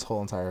evolution of this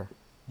whole entire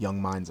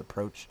Young Minds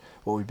approach,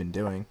 what we've been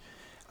doing.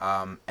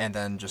 And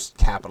then just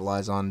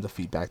capitalize on the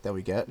feedback that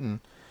we get. And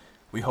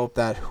we hope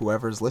that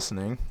whoever's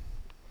listening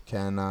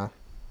can...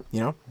 you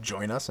know,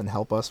 join us and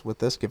help us with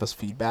this, give us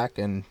feedback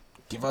and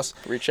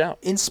reach out,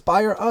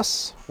 inspire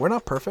us. We're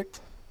not perfect.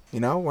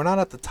 You know, we're not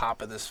at the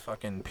top of this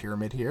fucking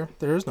pyramid here.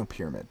 There is no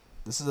pyramid.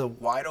 This is a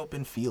wide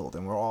open field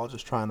and we're all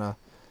just trying to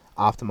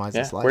optimize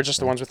this life. We're just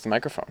the ones with the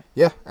microphone.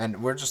 Yeah.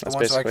 And we're just the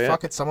ones like,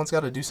 fuck it. it. Someone's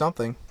got to do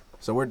something.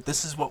 So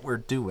this is what we're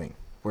doing.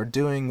 We're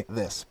doing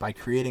this by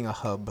creating a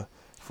hub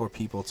for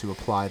people to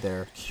apply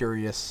their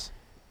curious,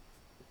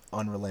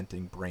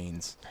 unrelenting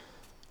brains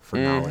for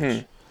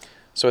knowledge.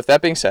 So with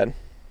that being said,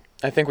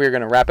 I think we're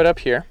going to wrap it up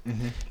here.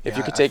 If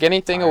you could take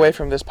anything away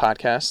from this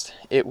podcast,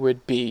 it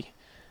would be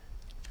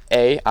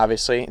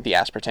obviously the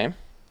aspartame.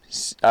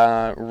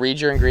 Read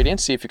your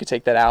ingredients, see if you could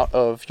take that out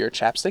of your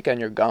chapstick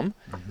and your gum.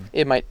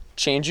 It might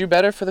change you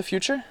better for the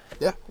future.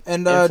 Yeah,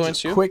 and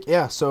influence you. Quick,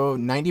 yeah. So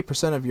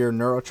 90% of your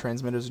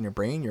neurotransmitters in your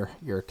brain,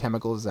 your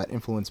chemicals that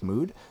influence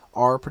mood,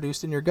 are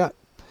produced in your gut.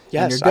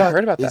 Yes, and your gut I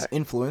heard about is that.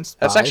 Influenced.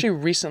 That's by, actually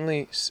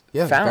recently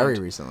found. Very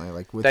recently,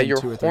 like within that your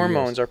 2 or 3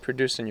 hormones years. are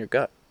produced in your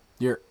gut.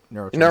 Your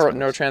neurotransmitters.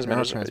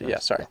 Neurotransmitters. Yeah,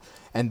 sorry. Yeah.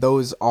 And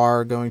those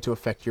are going to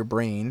affect your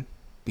brain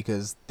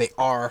because they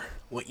are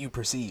what you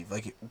perceive.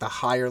 Like the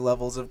higher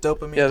levels of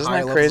dopamine,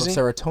 higher levels of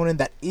serotonin,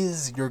 that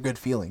is your good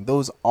feeling.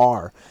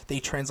 They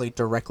translate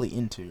directly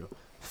into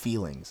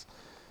feelings.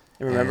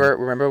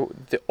 Remember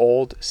the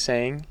old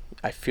saying,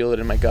 I feel it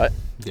in my gut?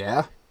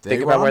 Yeah.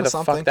 Think about where the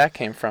fuck that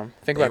came from.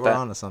 Think about that. They were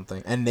onto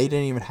something. And they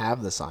didn't even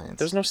have the science.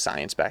 There was no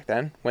science back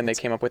then when they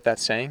came up with that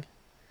saying.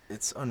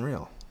 It's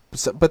unreal.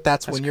 But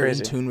that's when you're in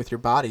tune with your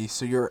body.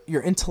 So you're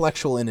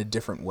intellectual in a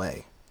different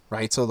way,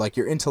 right? So like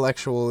you're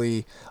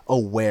intellectually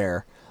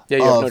aware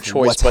you have of no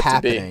choice what's but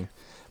happening. To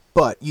be.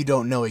 But you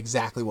don't know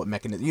exactly what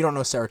mechanism. You don't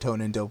know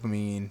serotonin,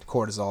 dopamine,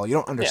 cortisol. You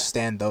don't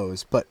understand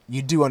those. But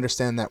you do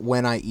understand that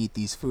when I eat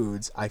these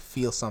foods, I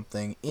feel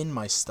something in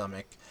my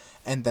stomach.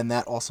 And then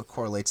that also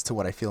correlates to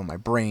what I feel in my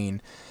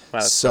brain.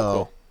 Wow, that's so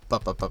cool.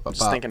 I'm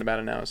just thinking about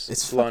it now.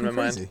 It's blowing my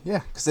crazy. mind.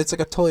 Yeah, because it's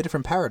like a totally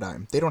different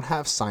paradigm. They don't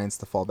have science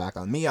to fall back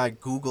on. Me, I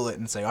Google it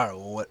and say, all right,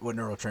 well, what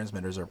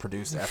neurotransmitters are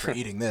produced after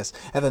eating this?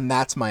 And then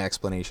that's my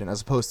explanation,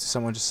 as opposed to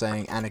someone just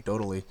saying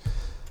anecdotally,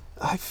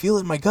 I feel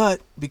it in my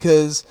gut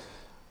because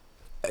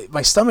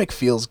my stomach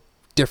feels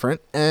different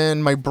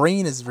and my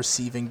brain is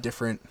receiving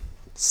different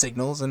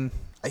signals, and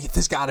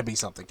there's got to be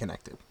something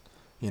connected,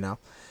 you know.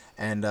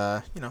 And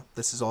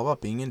this is all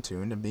about being in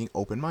tune and being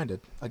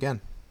open-minded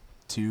again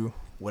to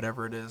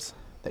whatever it is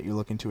that you're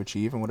looking to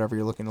achieve and whatever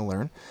you're looking to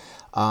learn.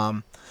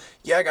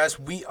 Yeah, guys,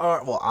 we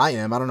are. Well, I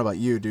am. I don't know about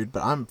you, dude,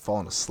 but I'm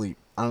falling asleep.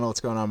 I don't know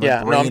what's going on.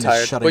 My brain I'm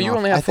tired. is shutting Well, you off.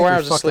 only have I think 4 we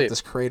hours of fucked up sleep.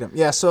 this kratom.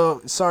 Yeah,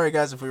 so sorry,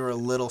 guys, if we were a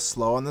little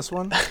slow on this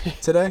one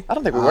today. I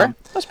don't think we were.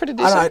 That's pretty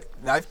decent.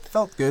 I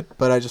felt good,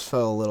 but I just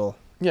felt a little.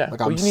 Yeah. Like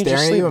well, I'm you need your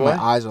staring at sleep, you, and boy.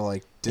 my eyes are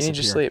like You need your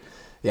disappearing. sleep.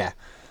 Yeah.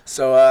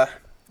 So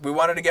we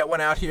wanted to get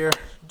one out here.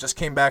 Just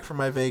came back from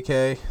my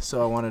vacay,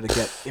 so I wanted to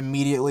get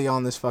immediately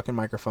on this fucking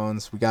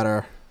microphones. We got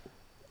our.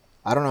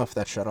 I don't know if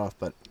that shut off,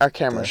 but Our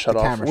camera shut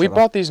off. camera We shut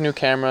bought off. these new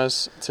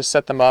cameras to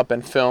set them up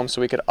and film so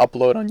we could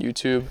upload on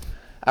YouTube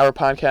our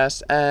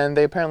podcast, and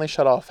they apparently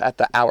shut off at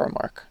the hour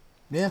mark.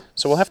 Yeah.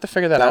 So we'll have to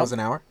figure that That out. was an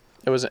hour.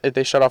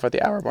 They shut off at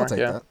the hour I'll mark. take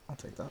Yeah. that. I'll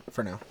take that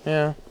for now.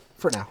 Yeah.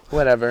 For now.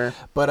 Whatever.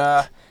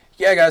 But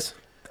yeah, guys.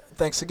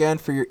 Thanks again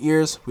for your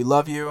ears. We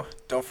love you.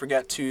 Don't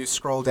forget to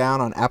scroll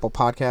down on Apple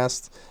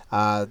Podcasts.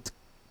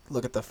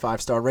 Look at the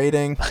 5-star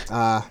rating.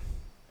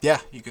 Yeah,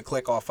 you could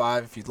click all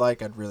 5 if you'd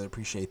like. I'd really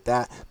appreciate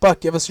that.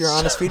 But give us your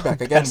honest feedback.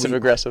 Again, Passive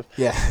aggressive.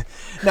 Yeah.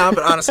 No,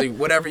 but honestly,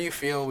 whatever you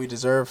feel we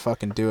deserve,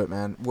 fucking do it,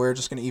 man. We're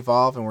just going to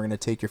evolve, and we're going to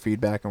take your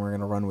feedback, and we're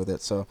going to run with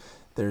it. So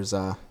there's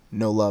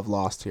no love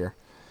lost here.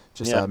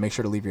 Just make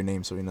sure to leave your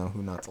name so we know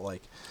who not to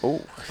like.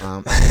 Oh.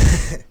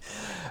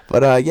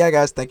 But yeah,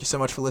 guys, thank you so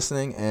much for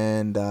listening,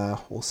 and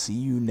we'll see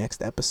you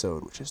next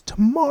episode, which is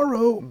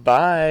tomorrow.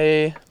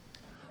 Bye.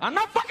 I'm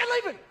not fucking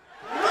leaving.